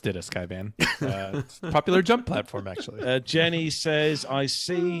 Shorts did a Skyvan. Popular jump platform, actually. Jenny says, I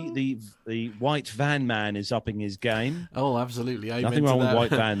see the white van man is upping his game. Oh, absolutely. Amen. Nothing wrong with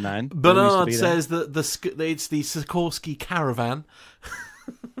white van man. Bernard says that it's the Sikorsky Caravan.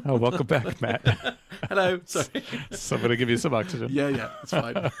 Oh, welcome back, Matt. Hello. Sorry. So I'm going to give you some oxygen. Yeah, it's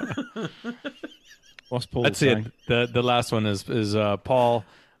fine. What's Paul That's saying? it. The last one is Paul.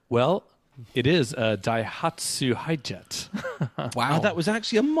 Well, it is a Daihatsu Hijet. Wow. Oh, that was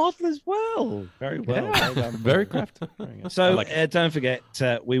actually a model as well. Very well. Yeah. Well done. Very crafty. So don't forget,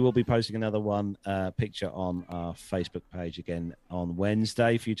 we will be posting another picture on our Facebook page again on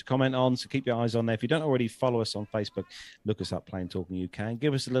Wednesday for you to comment on. So keep your eyes on there. If you don't already follow us on Facebook, look us up, Plain Talking UK, and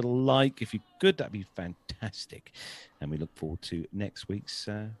give us a little like. If you could, that'd be fantastic. And we look forward to next week's.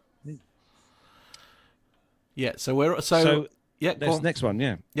 Yeah. Yeah, this next one,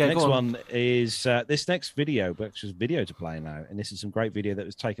 next one is this next video, which is video to play now, and this is some great video that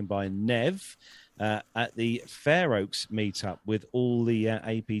was taken by Nev at the Fair Oaks meetup with all the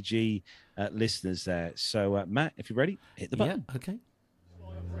APG listeners there. So, Matt, if you're ready, hit the button. Yeah, okay.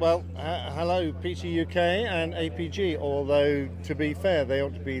 Well, hello, PTUK and APG, although, to be fair, they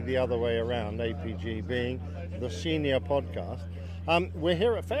ought to be the other way around, APG being the senior podcast. We're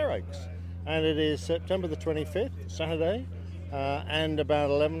here at Fair Oaks, and it is September the 25th, Saturday, and about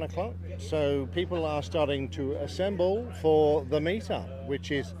 11 o'clock. So people are starting to assemble for the meetup,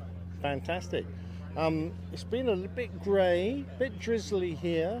 which is fantastic. It's been a bit grey, a bit drizzly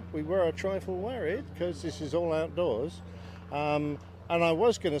here. We were a trifle worried because this is all outdoors. And I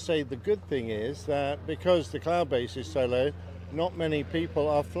was going to say the good thing is that because the cloud base is so low, not many people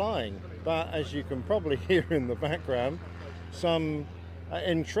are flying. But as you can probably hear in the background, some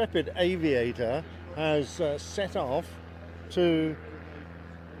intrepid aviator has set off to...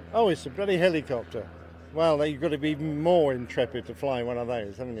 Oh, it's a bloody helicopter. Well, you've got to be more intrepid to fly one of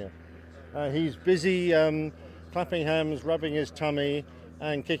those, haven't you? He's busy clapping hands, rubbing his tummy,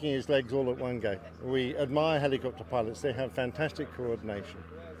 and kicking his legs all at one go. We admire helicopter pilots. They have fantastic coordination.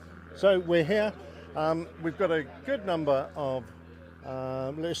 So we're here. We've got a good number of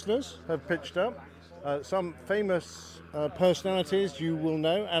listeners have pitched up. Some famous personalities you will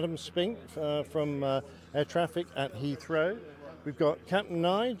know. Adam Spink from Air Traffic at Heathrow. We've got Captain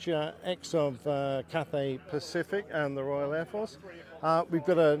Nige, ex of Cathay Pacific and the Royal Air Force. We've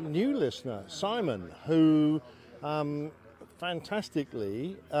got a new listener, Simon, who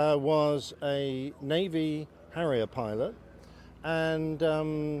fantastically was a Navy Harrier pilot,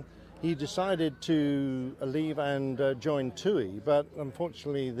 and he decided to leave and join TUI, but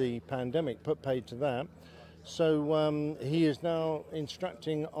unfortunately the pandemic put paid to that. So he is now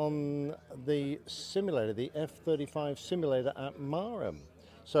instructing on the simulator, the F-35 simulator at Marham.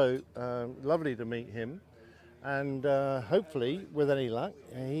 So lovely to meet him. And hopefully, with any luck,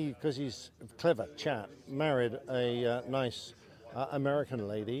 because he's a clever chap, married a nice American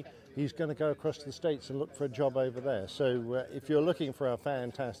lady, he's going to go across to the States and look for a job over there. So if you're looking for our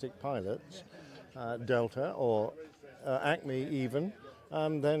fantastic pilots, Delta or Acme even,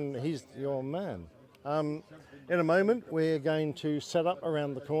 then he's your man. In a moment, we're going to set up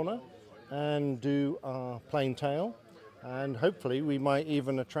around the corner and do our plane tail. And hopefully we might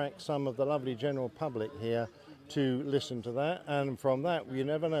even attract some of the lovely general public here to listen to that, and from that, you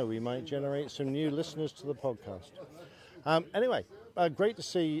never know, we might generate some new listeners to the podcast. Anyway, great to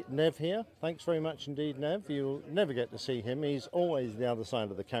see Nev here. Thanks very much indeed, Nev. You'll never get to see him. He's always the other side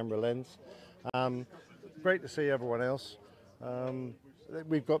of the camera lens. Great to see everyone else.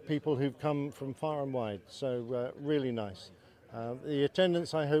 We've got people who've come from far and wide, so really nice. The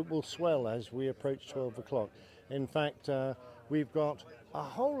attendance, I hope, will swell as we approach 12 o'clock. In fact, we've got a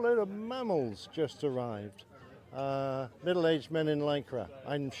whole load of mammals just arrived. Middle-aged men in Lycra.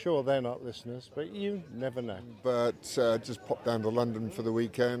 I'm sure they're not listeners, but you never know. But just popped down to London for the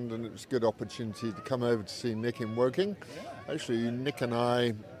weekend, and it was a good opportunity to come over to see Nick in Woking. Actually, Nick and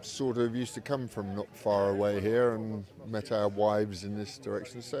I sort of used to come from not far away here and met our wives in this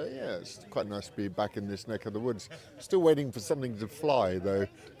direction. So, yeah, it's quite nice to be back in this neck of the woods. Still waiting for something to fly, though,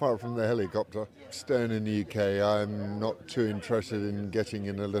 apart from the helicopter. Staying in the UK, I'm not too interested in getting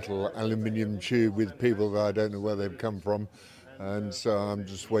in a little aluminium tube with people that I don't know where they've come from. And so I'm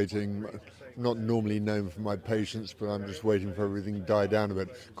just waiting. Not normally known for my patience, but I'm just waiting for everything to die down a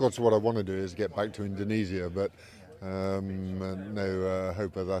bit. Of course, what I want to do is get back to Indonesia, but no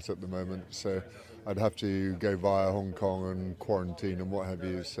hope of that at the moment. So I'd have to go via Hong Kong and quarantine and what have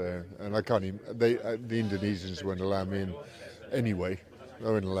you. So, and I can't even. The Indonesians won't allow me in anyway. They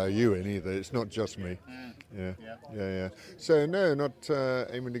won't allow you in either. It's not just me. Yeah. So no, not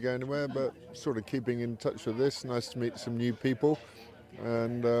aiming to go anywhere, but sort of keeping in touch with this. Nice to meet some new people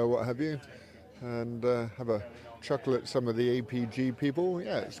and what have you, and have a chuckle at some of the APG people.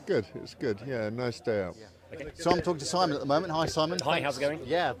 Yeah, it's good. Yeah, nice day out. Okay. So I'm talking to Simon at the moment. Hi, Simon. Hi, how's it going?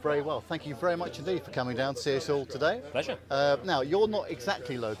 Yeah, very well. Thank you very much indeed for coming down to see us all today. Pleasure. Now, you're not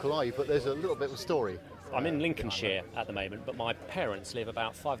exactly local, are you? But there's a little bit of a story. I'm in Lincolnshire at the moment, but my parents live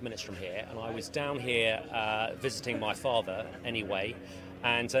about 5 minutes from here, and I was down here visiting my father anyway.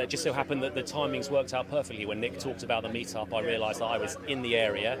 And it just so happened that the timings worked out perfectly. When Nick talked about the meetup, I realised that I was in the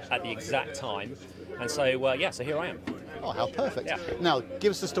area at the exact time. And so, so here I am. Oh, how perfect. Yeah. Now,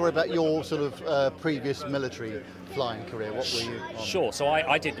 give us the story about your sort of previous military flying career. What were you on? Sure. So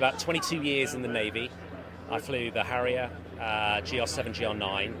I did about 22 years in the Navy. I flew the Harrier, GR7,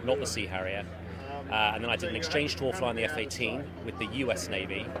 GR9, not the Sea Harrier. And then I did an exchange tour flying the F-18 with the US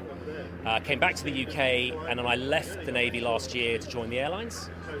Navy. Came back to the UK, and then I left the Navy last year to join the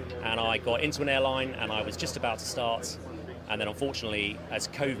airlines. And I got into an airline, and I was just about to start. And then unfortunately, as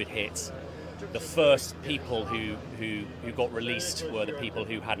COVID hit, the first people who got released were the people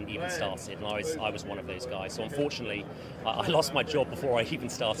who hadn't even started, and I was one of those guys. So unfortunately, I lost my job before I even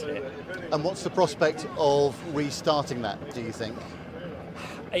started it. And what's the prospect of restarting that, do you think?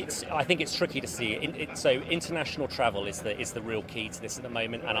 I think it's tricky to see. So international travel is the real key to this at the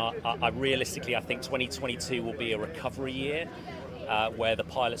moment, and I realistically, I think 2022 will be a recovery year. Where the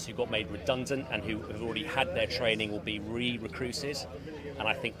pilots who got made redundant and who have already had their training will be re-recruited. And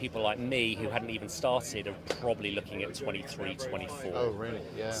I think people like me who hadn't even started are probably looking at 23, 24. Oh, really?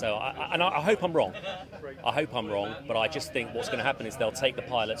 Yeah. So I hope I'm wrong. But I just think what's going to happen is they'll take the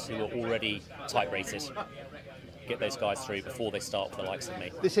pilots who are already type rated, get those guys through before they start with the likes of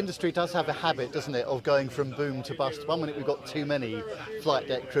me. This industry does have a habit, doesn't it, of going from boom to bust. One minute we've got too many flight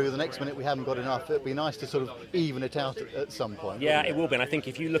deck crew, the next minute we haven't got enough. It'd be nice to sort of even it out at some point. Yeah, it will be. And I think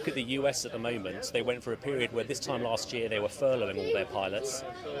if you look at the US at the moment, they went for a period where this time last year they were furloughing all their pilots,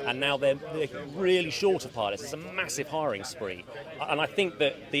 and now they're really short of pilots. It's a massive hiring spree. And I think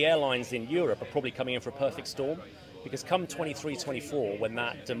that the airlines in Europe are probably coming in for a perfect storm. Because come 23, 24, when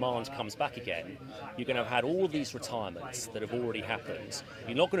that demand comes back again, you're going to have had all of these retirements that have already happened.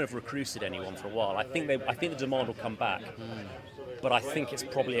 You're not going to have recruited anyone for a while. I think the demand will come back, but I think it's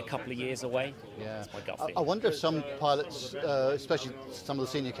probably a couple of years away. Yeah. That's my gut feeling. I wonder if some pilots, especially some of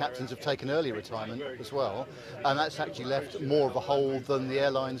the senior captains, have taken early retirement as well, and that's actually left more of a hole than the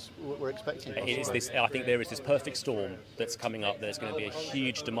airlines were expecting. I think there is this perfect storm that's coming up. There's going to be a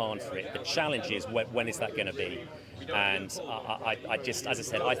huge demand for it. The challenge is when is that going to be? And I just, as I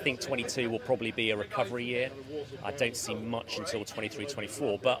said, I think 22 will probably be a recovery year. I don't see much until 23,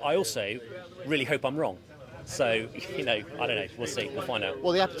 24, but I also really hope I'm wrong. So, I don't know. We'll see. We'll find out.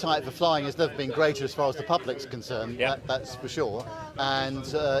 Well, the appetite for flying has never been greater as far as the public's concerned. Yeah. That's for sure. And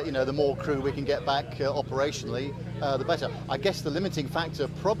the more crew we can get back operationally, the better. I guess the limiting factor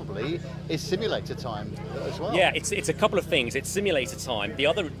probably is simulator time as well. Yeah, it's a couple of things. It's simulator time. The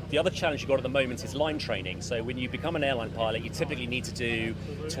other challenge you've got at the moment is line training. So when you become an airline pilot, you typically need to do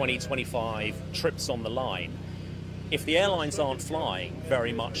 20, 25 trips on the line. If the airlines aren't flying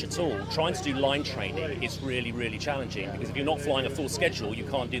very much at all, trying to do line training is really, really challenging, because if you're not flying a full schedule, you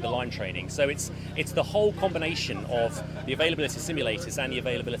can't do the line training. So it's the whole combination of the availability of simulators and the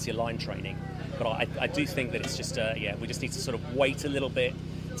availability of line training. But I do think that it's just, we just need to sort of wait a little bit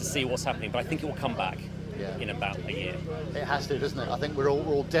to see what's happening. But I think it will come back in about a year. It has to, doesn't it? I think we're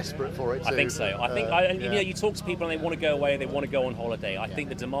all desperate for it too. I think so. I think, you talk to people and they want to go away, they want to go on holiday. I think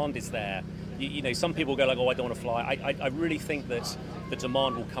the demand is there. Some people go like, oh, I don't want to fly. I really think that the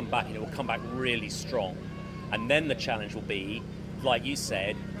demand will come back, and it will come back really strong. And then the challenge will be, like you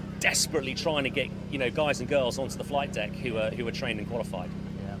said, desperately trying to get guys and girls onto the flight deck who are trained and qualified.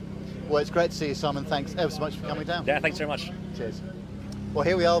 Yeah. Well, it's great to see you, Simon. Thanks ever so much for coming down. Yeah, thanks very much. Cheers. Well,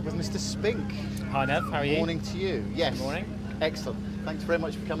 here we are with Mr. Spink. Hi, Nev. How are you? Morning to you. Yes. Good morning. Excellent. Thanks very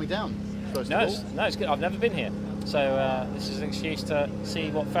much for coming down. First of all. It's good. I've never been here. So this is an excuse to see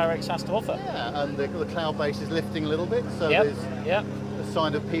what FairX has to offer. Yeah, and the cloud base is lifting a little bit, so there's a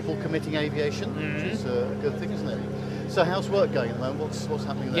sign of people committing aviation, which is a good thing, isn't it? So how's work going at the moment? What's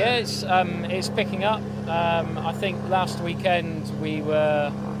happening there? Yeah, it's picking up. I think last weekend we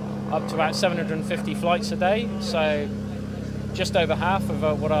were up to about 750 flights a day, so just over half of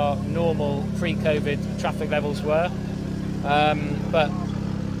what our normal pre-COVID traffic levels were. But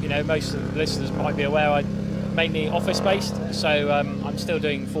most of the listeners might be aware I'm mainly office-based, so I'm still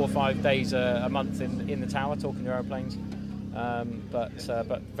doing 4 or 5 days a month in the tower talking to aeroplanes, but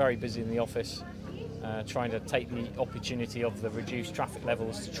very busy in the office, trying to take the opportunity of the reduced traffic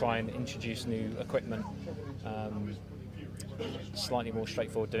levels to try and introduce new equipment. Slightly more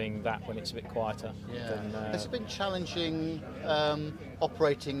straightforward doing that when it's a bit quieter. Yeah. Has it been challenging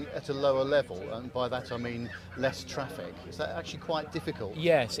operating at a lower level, and by that I mean less traffic? Is that actually quite difficult?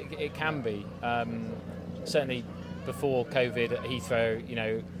 Yes, it can be. Certainly before COVID at Heathrow,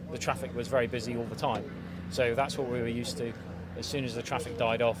 the traffic was very busy all the time. So that's what we were used to. As soon as the traffic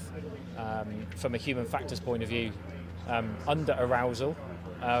died off, from a human factors point of view, under arousal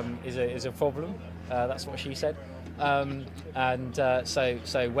is a problem. That's what she said. So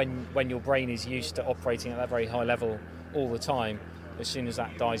when your brain is used to operating at that very high level all the time, as soon as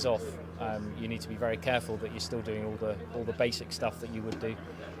that dies off, you need to be very careful that you're still doing all the basic stuff that you would do.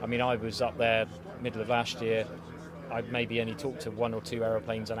 I mean, I was up there middle of last year. I'd maybe only talk to 1 or 2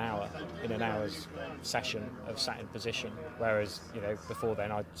 aeroplanes an hour in an hour's session of sat in position, whereas before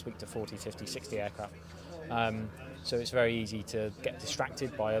then I'd speak to 40, 50, 60 aircraft. So it's very easy to get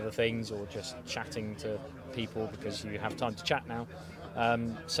distracted by other things or just chatting to people because you have time to chat now.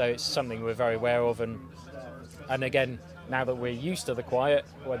 So it's something we're very aware of, and again, now that we're used to the quiet,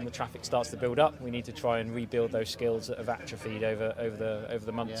 when the traffic starts to build up, we need to try and rebuild those skills that have atrophied over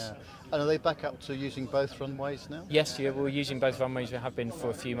the months. Yeah. And are they back up to using both runways now? Yes, we're using both runways. We have been for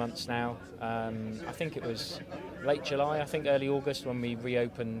a few months now. I think it was late July, early August when we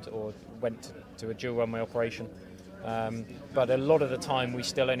reopened or went to a dual runway operation. But a lot of the time we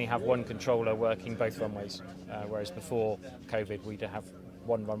still only have one controller working both runways, whereas before COVID we'd have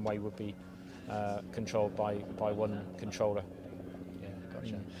one runway would be controlled by one controller. Yeah,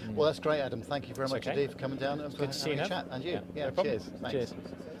 gotcha. Well, that's great, Adam. Thank you very much indeed for coming down and for having a chat. And you. Yeah, no problem. Cheers. Thanks. Cheers.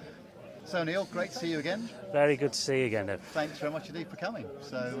 So, Neil, great to see you again. Very good to see you again, Dave. Thanks very much indeed for coming.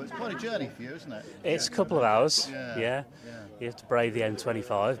 So it's quite a journey for you, isn't it? It's a couple of hours, yeah. You have to brave the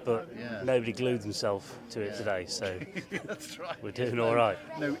M25, but nobody glued themselves to it today, so that's right. We're doing all right.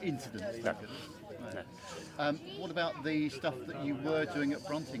 No incidents. No. What about the stuff that you were doing at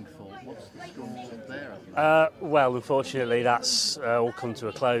Bruntingthorpe? What's the score there? Well, unfortunately, that's all come to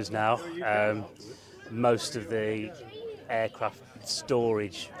a close now. Most of the aircraft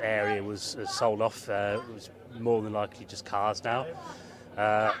storage area was sold off. It was more than likely just cars now.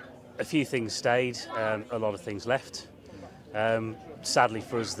 A few things stayed, a lot of things left. Sadly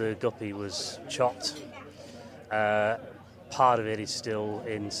for us, the Guppy was chopped. Part of it is still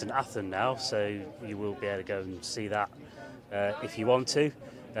in St Athan now, so you will be able to go and see that if you want to.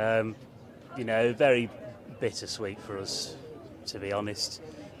 Very bittersweet for us, to be honest.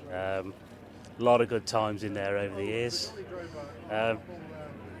 A lot of good times in there over the years.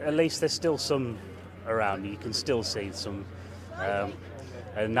 At least there's still some around. You can still see some.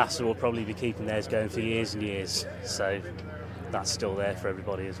 And NASA will probably be keeping theirs going for years and years. So that's still there for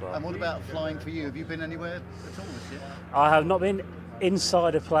everybody as well. And what about flying for you? Have you been anywhere at all this year? I have not been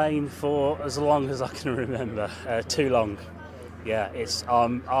inside a plane for as long as I can remember. Too long. Yeah,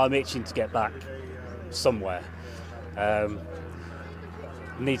 I'm itching to get back somewhere.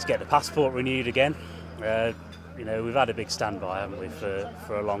 Need to get the passport renewed again. We've had a big standby, haven't we,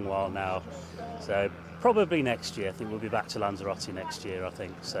 for a long while now. So probably next year. I think we'll be back to Lanzarote next year, I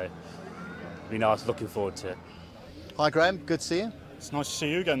think. So it'll be nice. Looking forward to it. Hi, Graham. Good to see you. It's nice to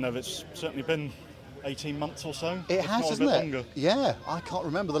see you again, though. It's certainly been 18 months or so. It has, hasn't it? Longer. Yeah, I can't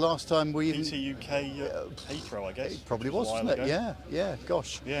remember the last time we... PT UK Heathrow, I guess. It probably was, wasn't it? Ago. Yeah,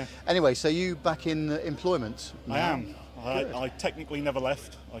 gosh. Yeah. Anyway, so you back in employment now? I am. I technically never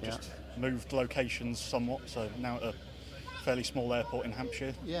left. I just moved locations somewhat, so now at a fairly small airport in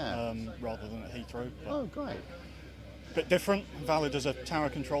Hampshire rather than at Heathrow. Oh, great. Bit different, valid as a tower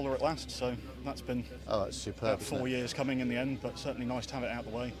controller at last, so that's been that's superb, about 4 years coming in the end, but certainly nice to have it out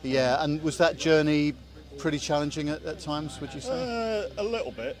of the way. Yeah, and was that journey pretty challenging at times, would you say? A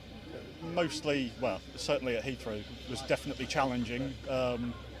little bit. Mostly, certainly at Heathrow it was definitely challenging.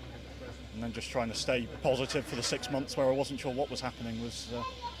 And then just trying to stay positive for the 6 months where I wasn't sure what was happening was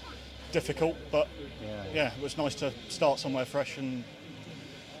difficult, but it was nice to start somewhere fresh and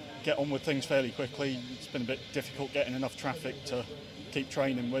get on with things fairly quickly. It's been a bit difficult getting enough traffic to keep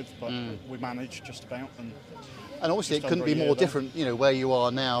training with, but we managed just about. And obviously it couldn't be more different, where you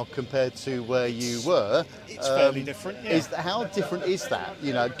are now compared to where you were. It's fairly different, yeah. How different is that,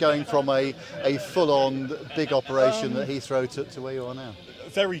 going from a full-on big operation at Heathrow to where you are now?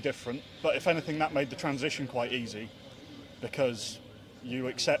 Very different, but if anything that made the transition quite easy, because you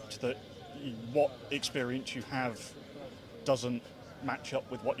accept that what experience you have doesn't match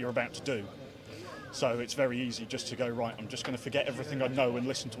up with what you're about to do. So it's very easy just to go, right, I'm just going to forget everything I know and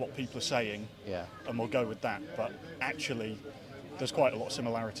listen to what people are saying, and we'll go with that. But actually, there's quite a lot of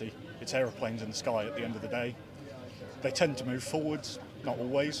similarity. It's aeroplanes in the sky at the end of the day. They tend to move forwards, not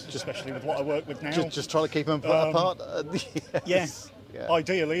always, especially with what I work with now. Just try to keep them apart? Yes. Yeah.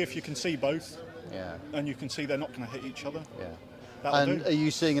 Ideally, if you can see both, Yeah. And you can see they're not going to hit each other. Yeah. That'll and do. are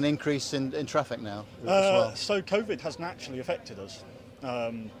you seeing an increase in traffic now as well? So COVID hasn't actually affected us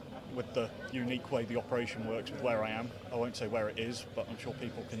with the unique way the operation works with where I am. I won't say where it is, but I'm sure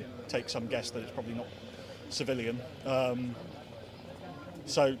people can take some guess that it's probably not civilian.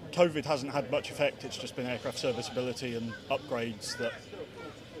 So COVID hasn't had much effect. It's just been aircraft serviceability and upgrades that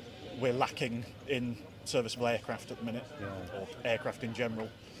we're lacking in serviceable aircraft at the minute, or aircraft in general.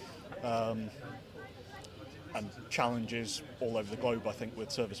 And challenges all over the globe, I think,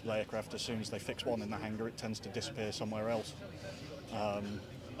 with serviceable aircraft. As soon as they fix one in the hangar, it tends to disappear somewhere else.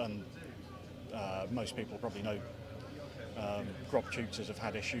 And most people probably know Grob tutors have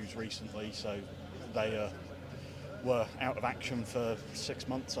had issues recently, so they were out of action for 6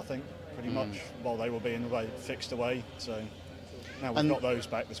 months, I think, pretty much, while they were being fixed away. So now we've got those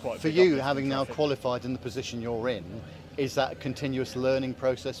back. There's quite a for big you, uplift in having now traffic. qualified in the position you're in, is that a continuous learning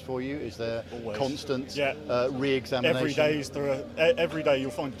process for you? Is there Always. constant Yeah. re-examination? Every day you'll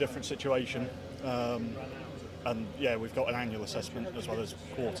find a different situation, and we've got an annual assessment as well as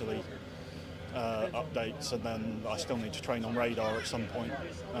quarterly updates, and then I still need to train on radar at some point,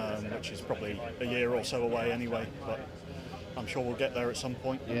 which is probably a year or so away anyway, but I'm sure we'll get there at some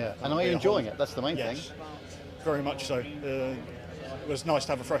point. Yeah, and are you enjoying it? That's the main thing. Very much so. It was nice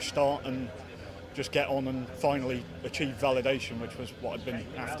to have a fresh start and just get on and finally achieve validation, which was what I'd been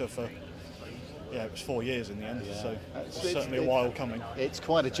after for, it was 4 years in the end, so it's certainly a while coming. It's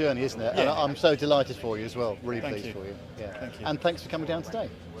quite a journey, isn't it? Yeah. And I'm so delighted for you as well, really Thank pleased you. for you. Yeah. Thank you. And thanks for coming down today.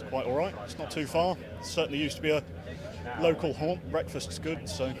 It's quite all right. It's not too far. It certainly used to be a local haunt. Breakfast's good,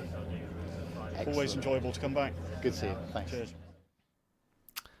 so always enjoyable to come back. Good to see you. Thanks. Cheers.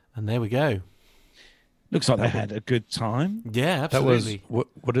 And there we go. Looks like they had a good time. Yeah, That was absolutely.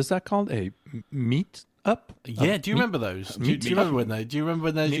 what is that called? A meet up? Yeah, do you remember those? Do you remember when they? Do you remember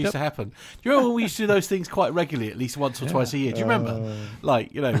when those used to happen? Do you remember when we used to do those things quite regularly, at least once or twice a year? Do you remember,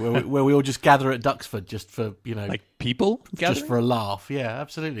 where we all just gather at Duxford just for like people just gathering? for a laugh? Yeah,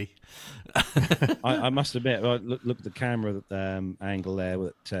 absolutely. I must admit, look at the camera angle there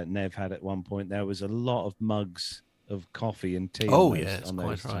that Nev had at one point. There was a lot of mugs of coffee and tea Oh, on those, yeah, it's on quite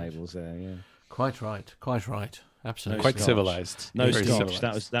those right. tables there. Yeah, Quite right. Absolutely. Quite scotch. civilized. No Very scotch.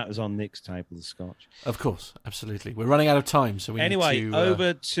 civilized. That was on Nick's table. The scotch. Of course, absolutely. We're running out of time, so we Anyway, need to...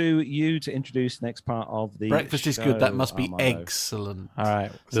 over to you to introduce the next part of the breakfast is show, good. That must be Armando. excellent. All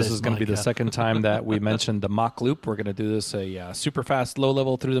right. This says is going to be the Micah. second time that we mentioned the mock loop. We're going to do this a super fast, low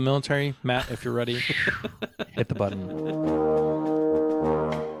level through the military. Matt, if you're ready, hit the button.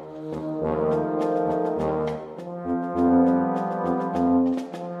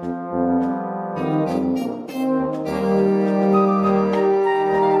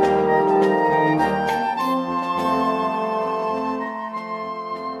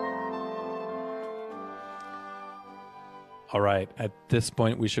 At this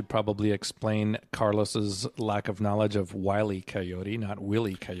point, we should probably explain Carlos's lack of knowledge of Wile E. Coyote, not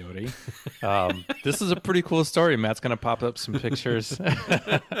Willie Coyote. This is a pretty cool story. Matt's going to pop up some pictures.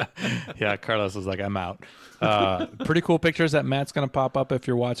 Yeah, Carlos is like, I'm out. Pretty cool pictures that Matt's going to pop up if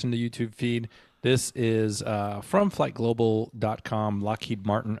you're watching the YouTube feed. This is from FlightGlobal.com. Lockheed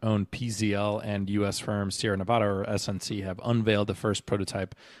Martin-owned PZL and U.S. firm Sierra Nevada, or SNC, have unveiled the first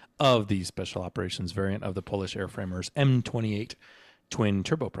prototype of the special operations variant of the Polish airframer's M28 twin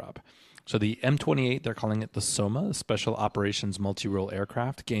turboprop. So the M28, they're calling it the SOMA, Special Operations Multi-Role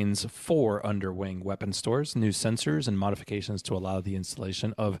Aircraft, gains 4 underwing weapon stores, new sensors, and modifications to allow the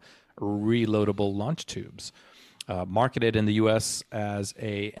installation of reloadable launch tubes. Marketed in the U.S. as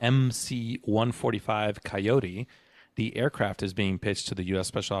a MC-145 Coyote, the aircraft is being pitched to the U.S.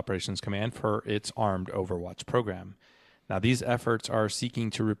 Special Operations Command for its Armed Overwatch program. Now, these efforts are seeking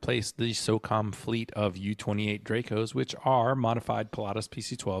to replace the SOCOM fleet of U-28 Dracos, which are modified Pilatus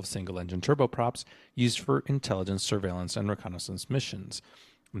PC-12 single-engine turboprops used for intelligence, surveillance, and reconnaissance missions.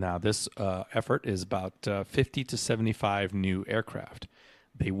 Now, this effort is about 50 to 75 new aircraft.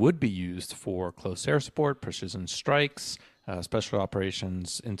 They would be used for close air support, precision strikes, special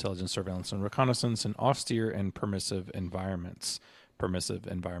operations, intelligence, surveillance, and reconnaissance, and austere and permissive environments. Permissive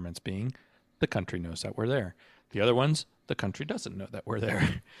environments being the country knows that we're there. The other ones, the country doesn't know that we're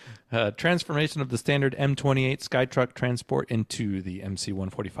there. Transformation of the standard M28 Skytruck transport into the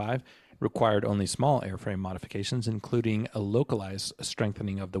MC-145 required only small airframe modifications, including a localized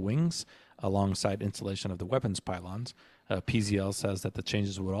strengthening of the wings alongside installation of the weapons pylons. PZL says that the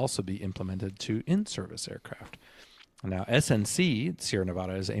changes would also be implemented to in-service aircraft. Now, SNC, Sierra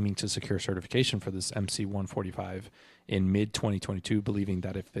Nevada, is aiming to secure certification for this MC-145 in mid-2022, believing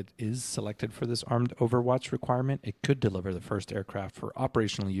that if it is selected for this armed overwatch requirement, it could deliver the first aircraft for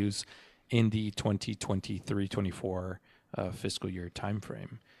operational use in the 2023-24 fiscal year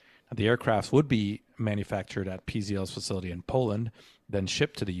timeframe. The aircraft would be manufactured at PZL's facility in Poland, then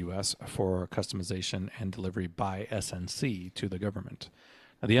shipped to the U.S. for customization and delivery by SNC to the government.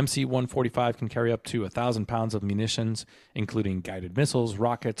 Now, the MC-145 can carry up to 1,000 pounds of munitions, including guided missiles,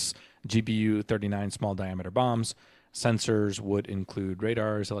 rockets, GBU-39 small-diameter bombs. Sensors would include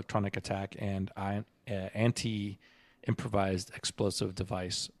radars, electronic attack, and anti-improvised explosive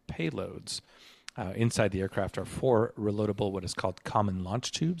device payloads. Inside the aircraft are 4 reloadable, what is called common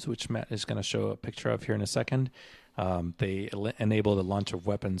launch tubes, which Matt is going to show a picture of here in a second. They enable the launch of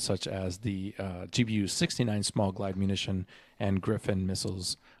weapons such as the GBU-69 small glide munition and Griffin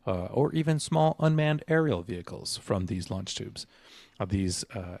missiles, or even small unmanned aerial vehicles from these launch tubes. These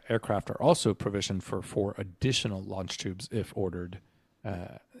aircraft are also provisioned for 4 additional launch tubes if ordered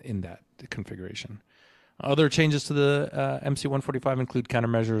in that configuration. Other changes to the MC-145 include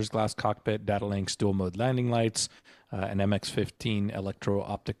countermeasures, glass cockpit, data links, dual-mode landing lights, an MX-15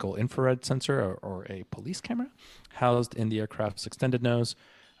 electro-optical infrared sensor, or a police camera, housed in the aircraft's extended nose.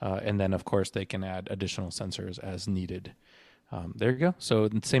 And then, of course, they can add additional sensors as needed. There you go. So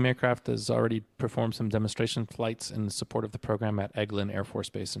the same aircraft has already performed some demonstration flights in support of the program at Eglin Air Force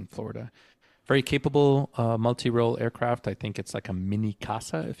Base in Florida. Very capable multi-role aircraft. I think it's like a mini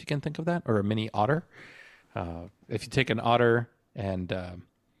Casa, if you can think of that, or a mini Otter. If you take an Otter and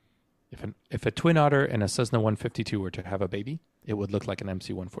if a twin Otter and a Cessna 152 were to have a baby, it would look like an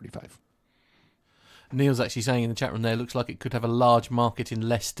MC-145. Neil's actually saying in the chat room there, looks like it could have a large market in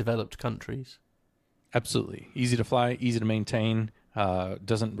less developed countries. Absolutely. Easy to fly, easy to maintain,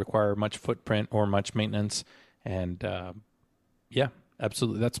 doesn't require much footprint or much maintenance. And yeah,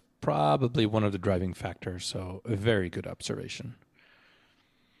 absolutely. That's probably one of the driving factors. So a very good observation.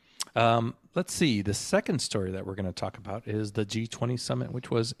 Let's see. The second story that we're going to talk about is the G20 summit, which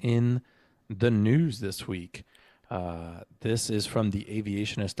was in the news this week. This is from the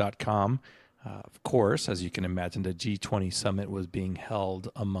aviationist.com. Of course, as you can imagine, the G20 summit was being held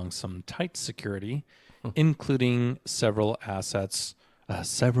among some tight security, including several assets.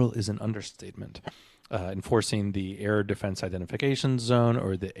 Several is an understatement. Enforcing the Air Defense Identification Zone,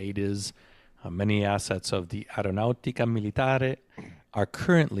 or the ADIZ. Many assets of the Aeronautica Militare are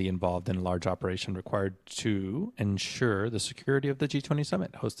currently involved in a large operation required to ensure the security of the G20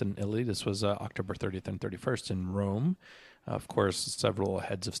 summit hosted in Italy. This was October 30th and 31st in Rome. Of course, several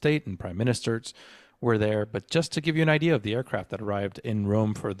heads of state and prime ministers were there. But just to give you an idea of the aircraft that arrived in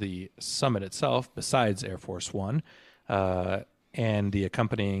Rome for the summit itself, besides Air Force One and the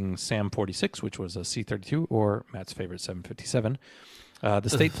accompanying SAM-46, which was a C-32, or Matt's favorite 757, the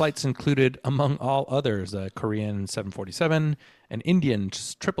state flights included, among all others, a Korean 747, an Indian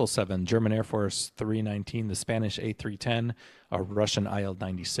 777, German Air Force 319, the Spanish A310, a Russian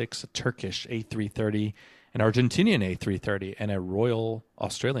IL-96, a Turkish A330, an Argentinian A330, and a Royal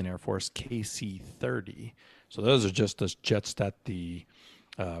Australian Air Force KC-30. So those are just the jets that the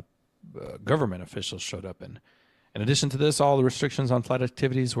government officials showed up in. In addition to this, all the restrictions on flight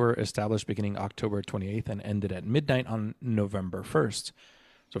activities were established beginning October 28th and ended at midnight on November 1st.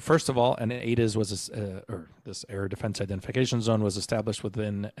 So first of all, an ADIZ was, this Air Defense Identification Zone was established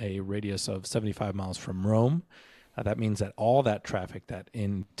within a radius of 75 miles from Rome. That means that all that traffic that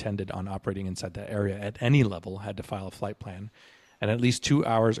intended on operating inside that area at any level had to file a flight plan, and at least 2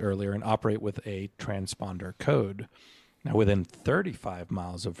 hours earlier and operate with a transponder code. Now, within 35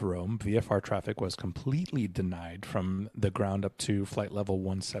 miles of Rome, VFR traffic was completely denied from the ground up to flight level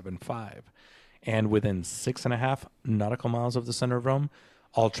 175. And within 6.5 nautical miles of the center of Rome,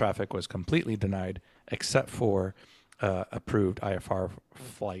 all traffic was completely denied except for approved IFR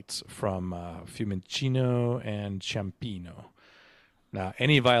flights from Fiumicino and Ciampino. Now,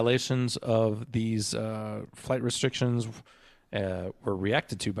 any violations of these flight restrictions were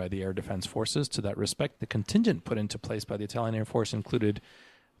reacted to by the Air Defense Forces. To that respect, the contingent put into place by the Italian Air Force included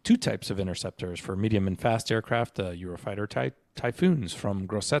two types of interceptors for medium and fast aircraft, the Eurofighter Typhoons from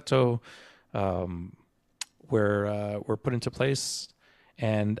Grosseto were put into place.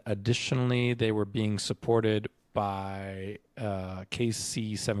 And additionally, they were being supported by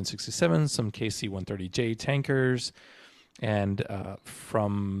KC-767, some KC-130J tankers. And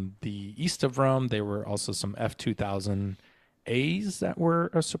from the east of Rome, there were also some F-2000As that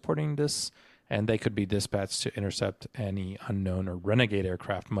were supporting this. And they could be dispatched to intercept any unknown or renegade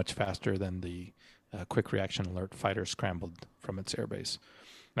aircraft much faster than the quick reaction alert fighter scrambled from its airbase.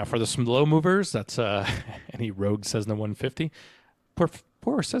 Now, for the slow movers, that's any rogue Cessna 150.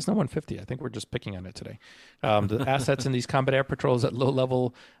 Poor Cessna 150. I think we're just picking on it today. The assets in these combat air patrols at low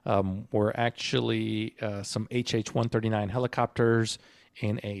level were actually some HH-139 helicopters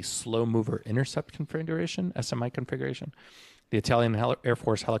in a slow mover intercept configuration, SMI configuration. The Italian Air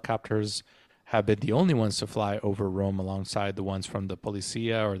Force helicopters have been the only ones to fly over Rome alongside the ones from the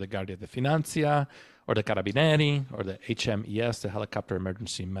Polizia or the Guardia di Finanza or the Carabinieri or the HMES, the Helicopter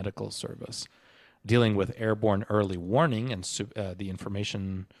Emergency Medical Service. Dealing with airborne early warning and the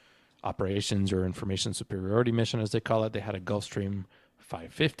information operations or information superiority mission, as they call it, they had a Gulfstream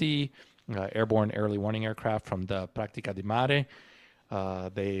 550 airborne early warning aircraft from the Pratica di Mare.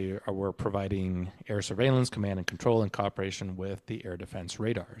 They were providing air surveillance, command and control in cooperation with the air defense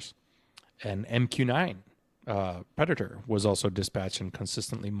radars. An MQ-9 Predator was also dispatched and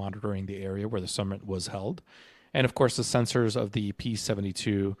consistently monitoring the area where the summit was held. And of course, the sensors of the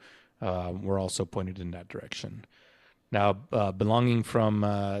P-72 were also pointed in that direction. Now, belonging from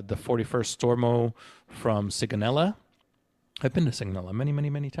the 41st Stormo from Sigonella, I've been to Sigonella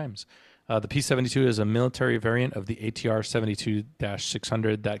many times. The P-72 is a military variant of the ATR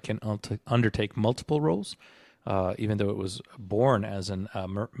 72-600 that can undertake multiple roles. Even though it was born as a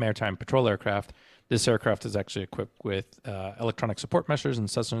maritime patrol aircraft, this aircraft is actually equipped with electronic support measures and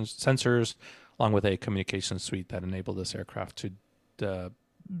sensors, along with a communication suite that enabled this aircraft to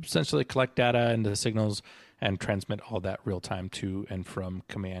essentially collect data and the signals and transmit all that real time to and from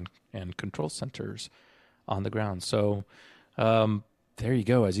command and control centers on the ground. So there you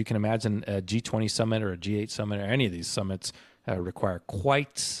go. As you can imagine, a G20 summit or a G8 summit or any of these summits require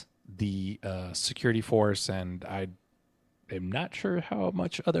quite the security force, and I am not sure how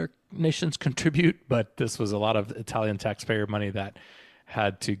much other nations contribute, but this was a lot of Italian taxpayer money that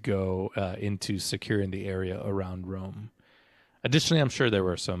had to go into securing the area around Rome. Additionally, I'm sure there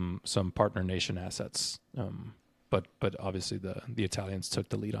were some partner nation assets, but obviously the Italians took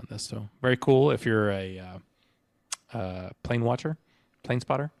the lead on this. So very cool. If you're a plane watcher, plane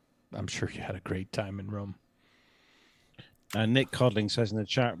spotter, I'm sure you had a great time in Rome. Nick Codling says in the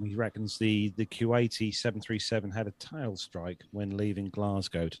chat, he reckons the Kuwaiti 737 had a tail strike when leaving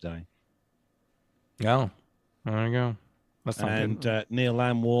Glasgow today. Oh, there you go. That's not good. Neil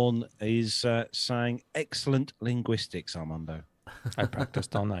Lamworn is saying, excellent linguistics, Armando. I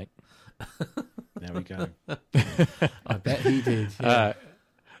practiced all night. There we go. I bet he did. Yeah.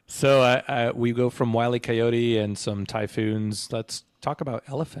 So we go from Wile E. Coyote and some typhoons. Let's talk about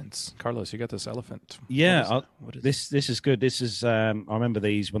elephants. Carlos, you got this elephant. Yeah, this is good. This is I remember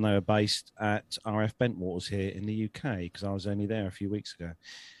these when they were based at RF Bentwaters here in the UK because I was only there a few weeks ago.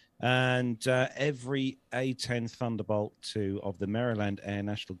 And every A-10 Thunderbolt II of the Maryland Air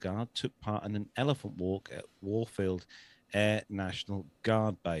National Guard took part in an elephant walk at Warfield Air National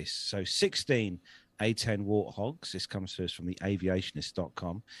Guard Base. So 16 A-10 Warthogs, this comes to us from the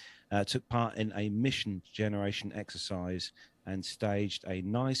aviationist.com, took part in a mission generation exercise and staged a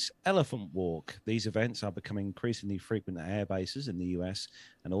nice elephant walk. These events are becoming increasingly frequent at air bases in the US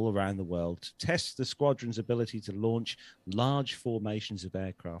and all around the world to test the squadron's ability to launch large formations of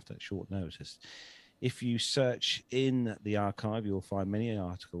aircraft at short notice. If you search in the archive, you'll find many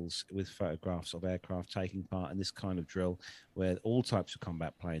articles with photographs of aircraft taking part in this kind of drill, where all types of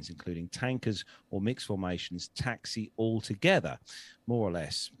combat planes, including tankers or mixed formations, taxi all together, more or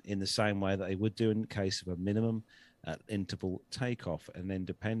less, in the same way that they would do in the case of a minimum interval takeoff. And then,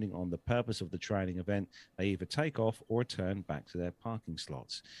 depending on the purpose of the training event, they either take off or return back to their parking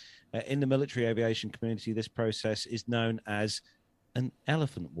slots. In the military aviation community, this process is known as an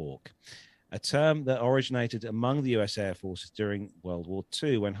elephant walk, a term that originated among the US Air Forces during World War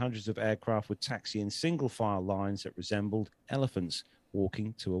II, when hundreds of aircraft would taxi in single-file lines that resembled elephants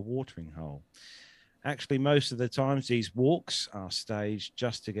walking to a watering hole. Actually, most of the times, these walks are staged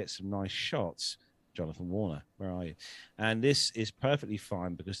just to get some nice shots. Jonathan Warner, where are you? And this is perfectly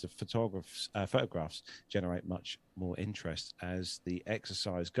fine because the photographs generate much more interest, as the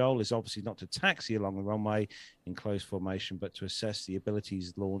exercise goal is obviously not to taxi along the runway in close formation, but to assess the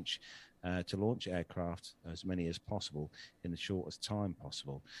abilities to launch aircraft, as many as possible, in the shortest time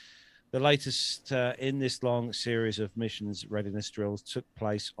possible. The latest in this long series of missions readiness drills took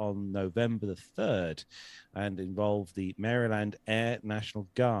place on November the 3rd and involved the Maryland Air National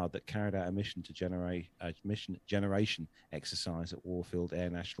Guard that carried out a mission generation exercise at Warfield Air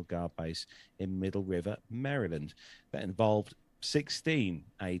National Guard Base in Middle River, Maryland, that involved 16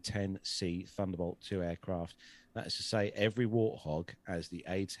 A-10C Thunderbolt II aircraft. That is to say, every Warthog, as the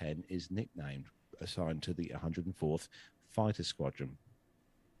A-10 is nicknamed, assigned to the 104th Fighter Squadron.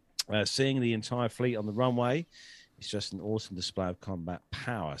 Seeing the entire fleet on the runway is just an awesome display of combat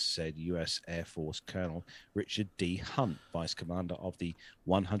power, said U.S. Air Force Colonel Richard D. Hunt, Vice Commander of the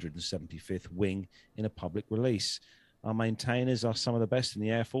 175th Wing, in a public release. Our maintainers are some of the best in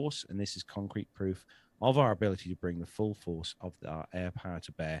the Air Force, and this is concrete proof of our ability to bring the full force of our air power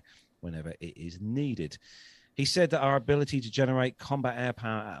to bear whenever it is needed. He said that our ability to generate combat air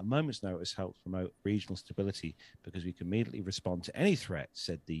power at a moment's notice helps promote regional stability because we can immediately respond to any threat,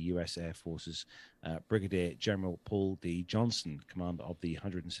 said the U.S. Air Force's Brigadier General Paul D. Johnson, commander of the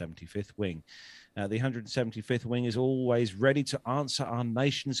 175th Wing. The 175th Wing is always ready to answer our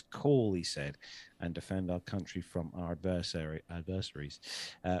nation's call, he said, and defend our country from our adversaries.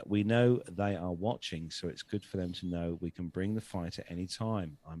 We know they are watching, so it's good for them to know we can bring the fight at any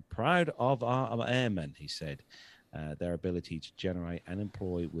time. I'm proud of our airmen, he said, their ability to generate and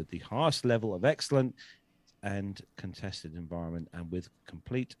employ with the highest level of excellent and contested environment and with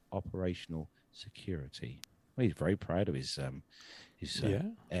complete operational security. Well, he's very proud of his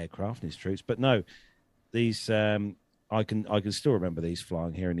aircraft and his troops. But no, these I can still remember these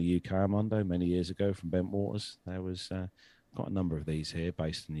flying here in the UK, Armando, many years ago from Bentwaters. There was quite a number of these here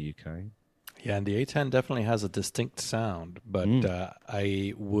based in the UK. Yeah, and the A-10 definitely has a distinct sound, but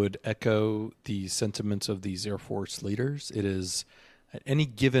I would echo the sentiments of these Air Force leaders. It is, at any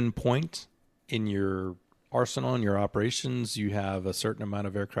given point in your arsenal and your operations, you have a certain amount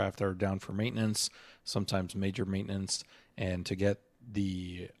of aircraft that are down for maintenance, sometimes major maintenance, and to get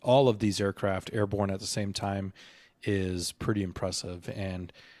all of these aircraft airborne at the same time is pretty impressive.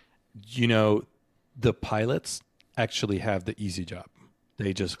 And, the pilots actually have the easy job.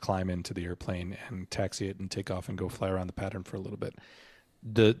 They just climb into the airplane and taxi it and take off and go fly around the pattern for a little bit.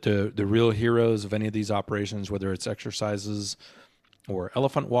 The real heroes of any of these operations, whether it's exercises or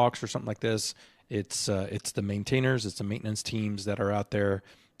elephant walks or something like this, it's the maintainers, it's the maintenance teams that are out there.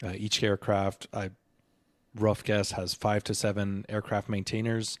 Each aircraft, rough guess, has 5 to 7 aircraft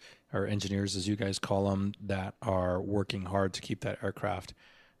maintainers, or engineers as you guys call them, that are working hard to keep that aircraft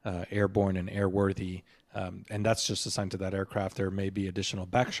airborne and airworthy. And that's just assigned to that aircraft. There may be additional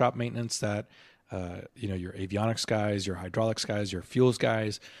back shop maintenance that, your avionics guys, your hydraulics guys, your fuels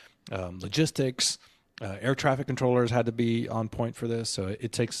guys, logistics, air traffic controllers had to be on point for this. So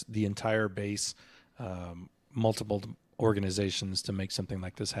it takes the entire base, multiple organizations to make something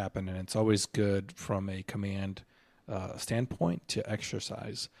like this happen. And it's always good from a command standpoint to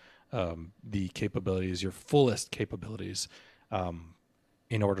exercise the capabilities, your fullest capabilities,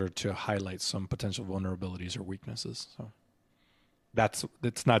 in order to highlight some potential vulnerabilities or weaknesses. So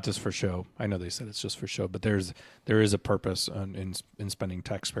it's not just for show. I know they said it's just for show, but there is a purpose in spending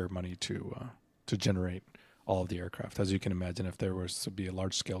taxpayer money to generate all of the aircraft. As you can imagine, if there was to be a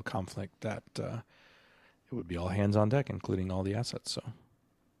large scale conflict, that it would be all hands on deck, including all the assets. So,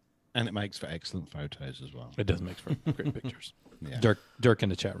 and it makes for excellent photos as well. It does make for great pictures. Yeah. Dirk in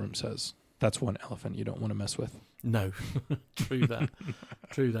the chat room says, that's one elephant you don't want to mess with. No, true that.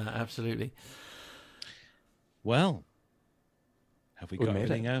 True that, absolutely. Well, Have we We got made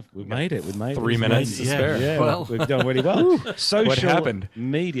everything it. out? We've made it. 3 minutes to spare. Yeah, Well. we've done really well. Social What happened?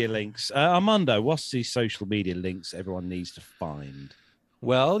 media links. Armando, what's the social media links everyone needs to find?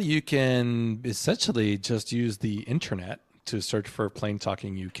 Well, you can essentially just use the internet to search for Plain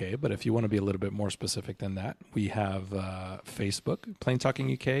Talking UK. But if you want to be a little bit more specific than that, we have Facebook, Plain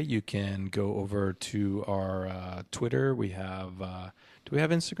Talking UK. You can go over to our Twitter. We have. Do we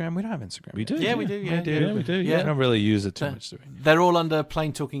have Instagram? We don't have Instagram. We do. Yeah, we do. Yeah, we do. I don't really use it too much, do we? They're all under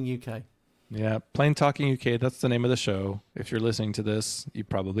Plain Talking UK. Yeah, Plain Talking UK. That's the name of the show. If you're listening to this, you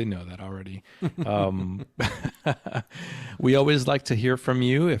probably know that already. We always like to hear from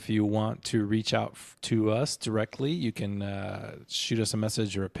you. If you want to reach out to us directly, you can shoot us a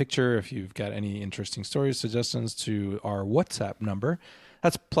message or a picture. If you've got any interesting stories, suggestions, to our WhatsApp number.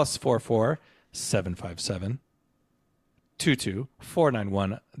 That's +44 757 22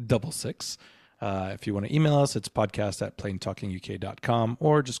 491 66. If you want to email us, it's podcast@plaintalkinguk.com,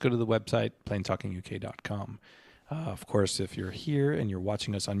 or just go to the website, plaintalkinguk.com. Of course, if you're here and you're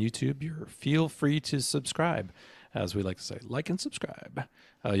watching us on YouTube, feel free to subscribe. As we like to say, like and subscribe.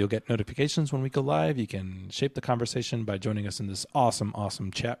 You'll get notifications when we go live. You can shape the conversation by joining us in this awesome, awesome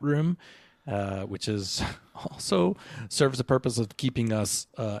chat room, which is also serves the purpose of keeping us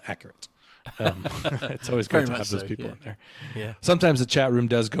accurate. It's always great to have those people in there. Yeah. Sometimes the chat room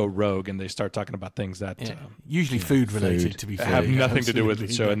does go rogue and they start talking about things that usually food related, to be fair. have nothing to do with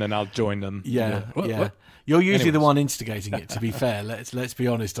the show, and then I'll join them. Yeah, What? yeah. What? You're usually the Anyways. one instigating it. To be fair, let's be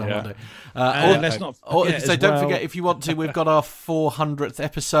honest on Yeah. Monday. Let's not forget so as don't well- forget, if you want to, we've got our 400th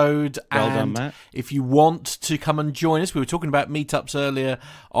episode. Well done, and Matt. if you want to come and join us, we were talking about meetups earlier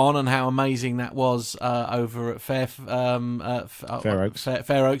on and how amazing that was over at Fair Oaks.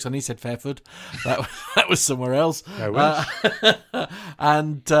 Fair Oaks. I nearly said Fairford. That was somewhere else. I wish.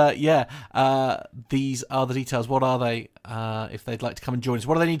 These are the details. What are they? If they'd like to come and join us,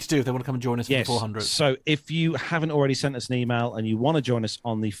 what do they need to do if they want to come and join us for the 400th? So if you haven't already sent us an email and you want to join us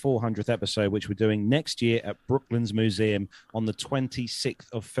on the 400th episode, which we're doing next year at Brooklands Museum on the 26th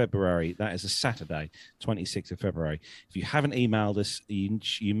of February, that is a Saturday, 26th of February. If you haven't emailed us,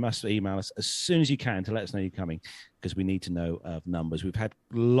 you must email us as soon as you can to let us know you're coming, because we need to know of numbers. We've had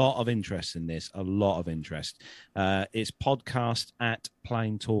a lot of interest in this, a lot of interest. It's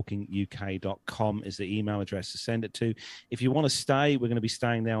podcast@plaintalkinguk.com is the email address to send it to. If you want to stay, we're going to be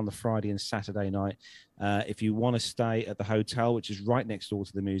staying there on the Friday and Saturday night. If you want to stay at the hotel, which is right next door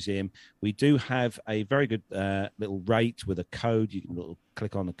to the museum, we do have a very good little rate with a code. You can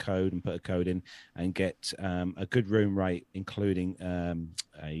click on the code and put a code in and get a good room rate, including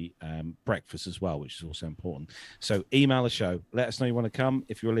a breakfast as well, which is also important. So email the show. Let us know you want to come.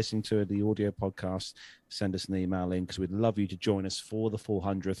 If you're listening to the audio podcast, send us an email in, because we'd love you to join us for the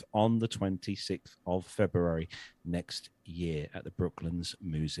 400th on the 26th of February next year at the Brooklands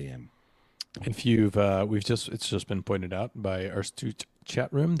Museum. If you've, it's just been pointed out by our astute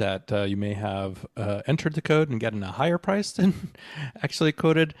chat room that you may have entered the code and gotten a higher price than actually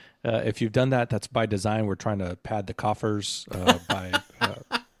quoted. If you've done that, that's by design. We're trying to pad the coffers by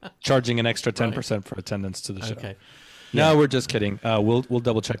charging an extra 10% for attendance to the show. Okay. No, we're just kidding. We'll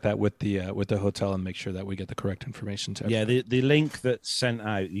double check that with the hotel and make sure that we get the correct information to everyone. Yeah, the link that's sent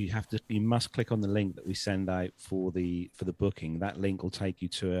out, you must click on the link that we send out for the booking. That link will take you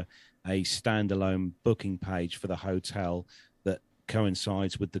to a standalone booking page for the hotel that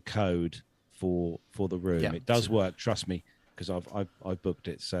coincides with the code for the room. Yeah. It does work, trust me, because I've booked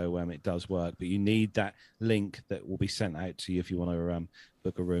it, so it does work. But you need that link that will be sent out to you if you want to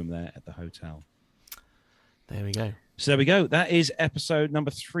book a room there at the hotel. There we go. So there we go. That is episode number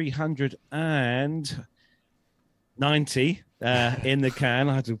 390 in the can.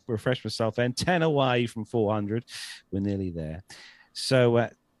 I had to refresh myself then. 10 away from 400. We're nearly there. So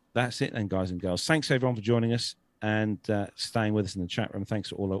that's it then, guys and girls. Thanks, everyone, for joining us and staying with us in the chat room. Thanks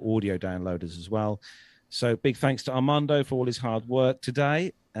to all our audio downloaders as well. So big thanks to Armando for all his hard work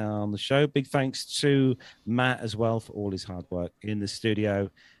today on the show. Big thanks to Matt as well for all his hard work in the studio.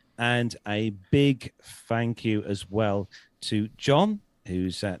 And a big thank you as well to John,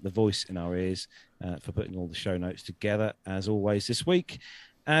 who's the voice in our ears, for putting all the show notes together, as always, this week.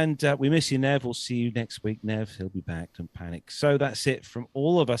 And we miss you, Nev. We'll see you next week, Nev. He'll be back. Don't panic. So that's it from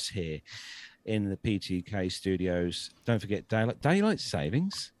all of us here in the PTK studios. Don't forget daylight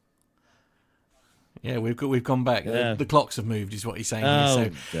savings. Yeah, we've gone back. Yeah. The clocks have moved, is what he's saying. Oh,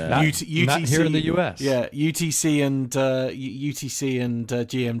 so not UTC here in the US. Yeah, UTC and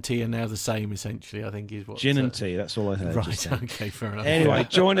GMT are now the same, essentially. I think is what Gin and tea. That's all I heard. just Right. then. Okay. Fair enough. Anyway,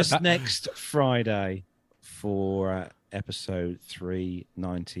 join us next Friday for episode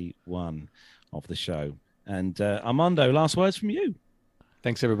 391 of the show. And Armando, last words from you.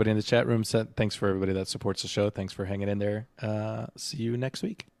 Thanks everybody in the chat room. Thanks for everybody that supports the show. Thanks for hanging in there. See you next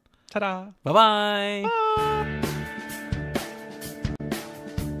week. Ta-da. Bye-bye. Bye.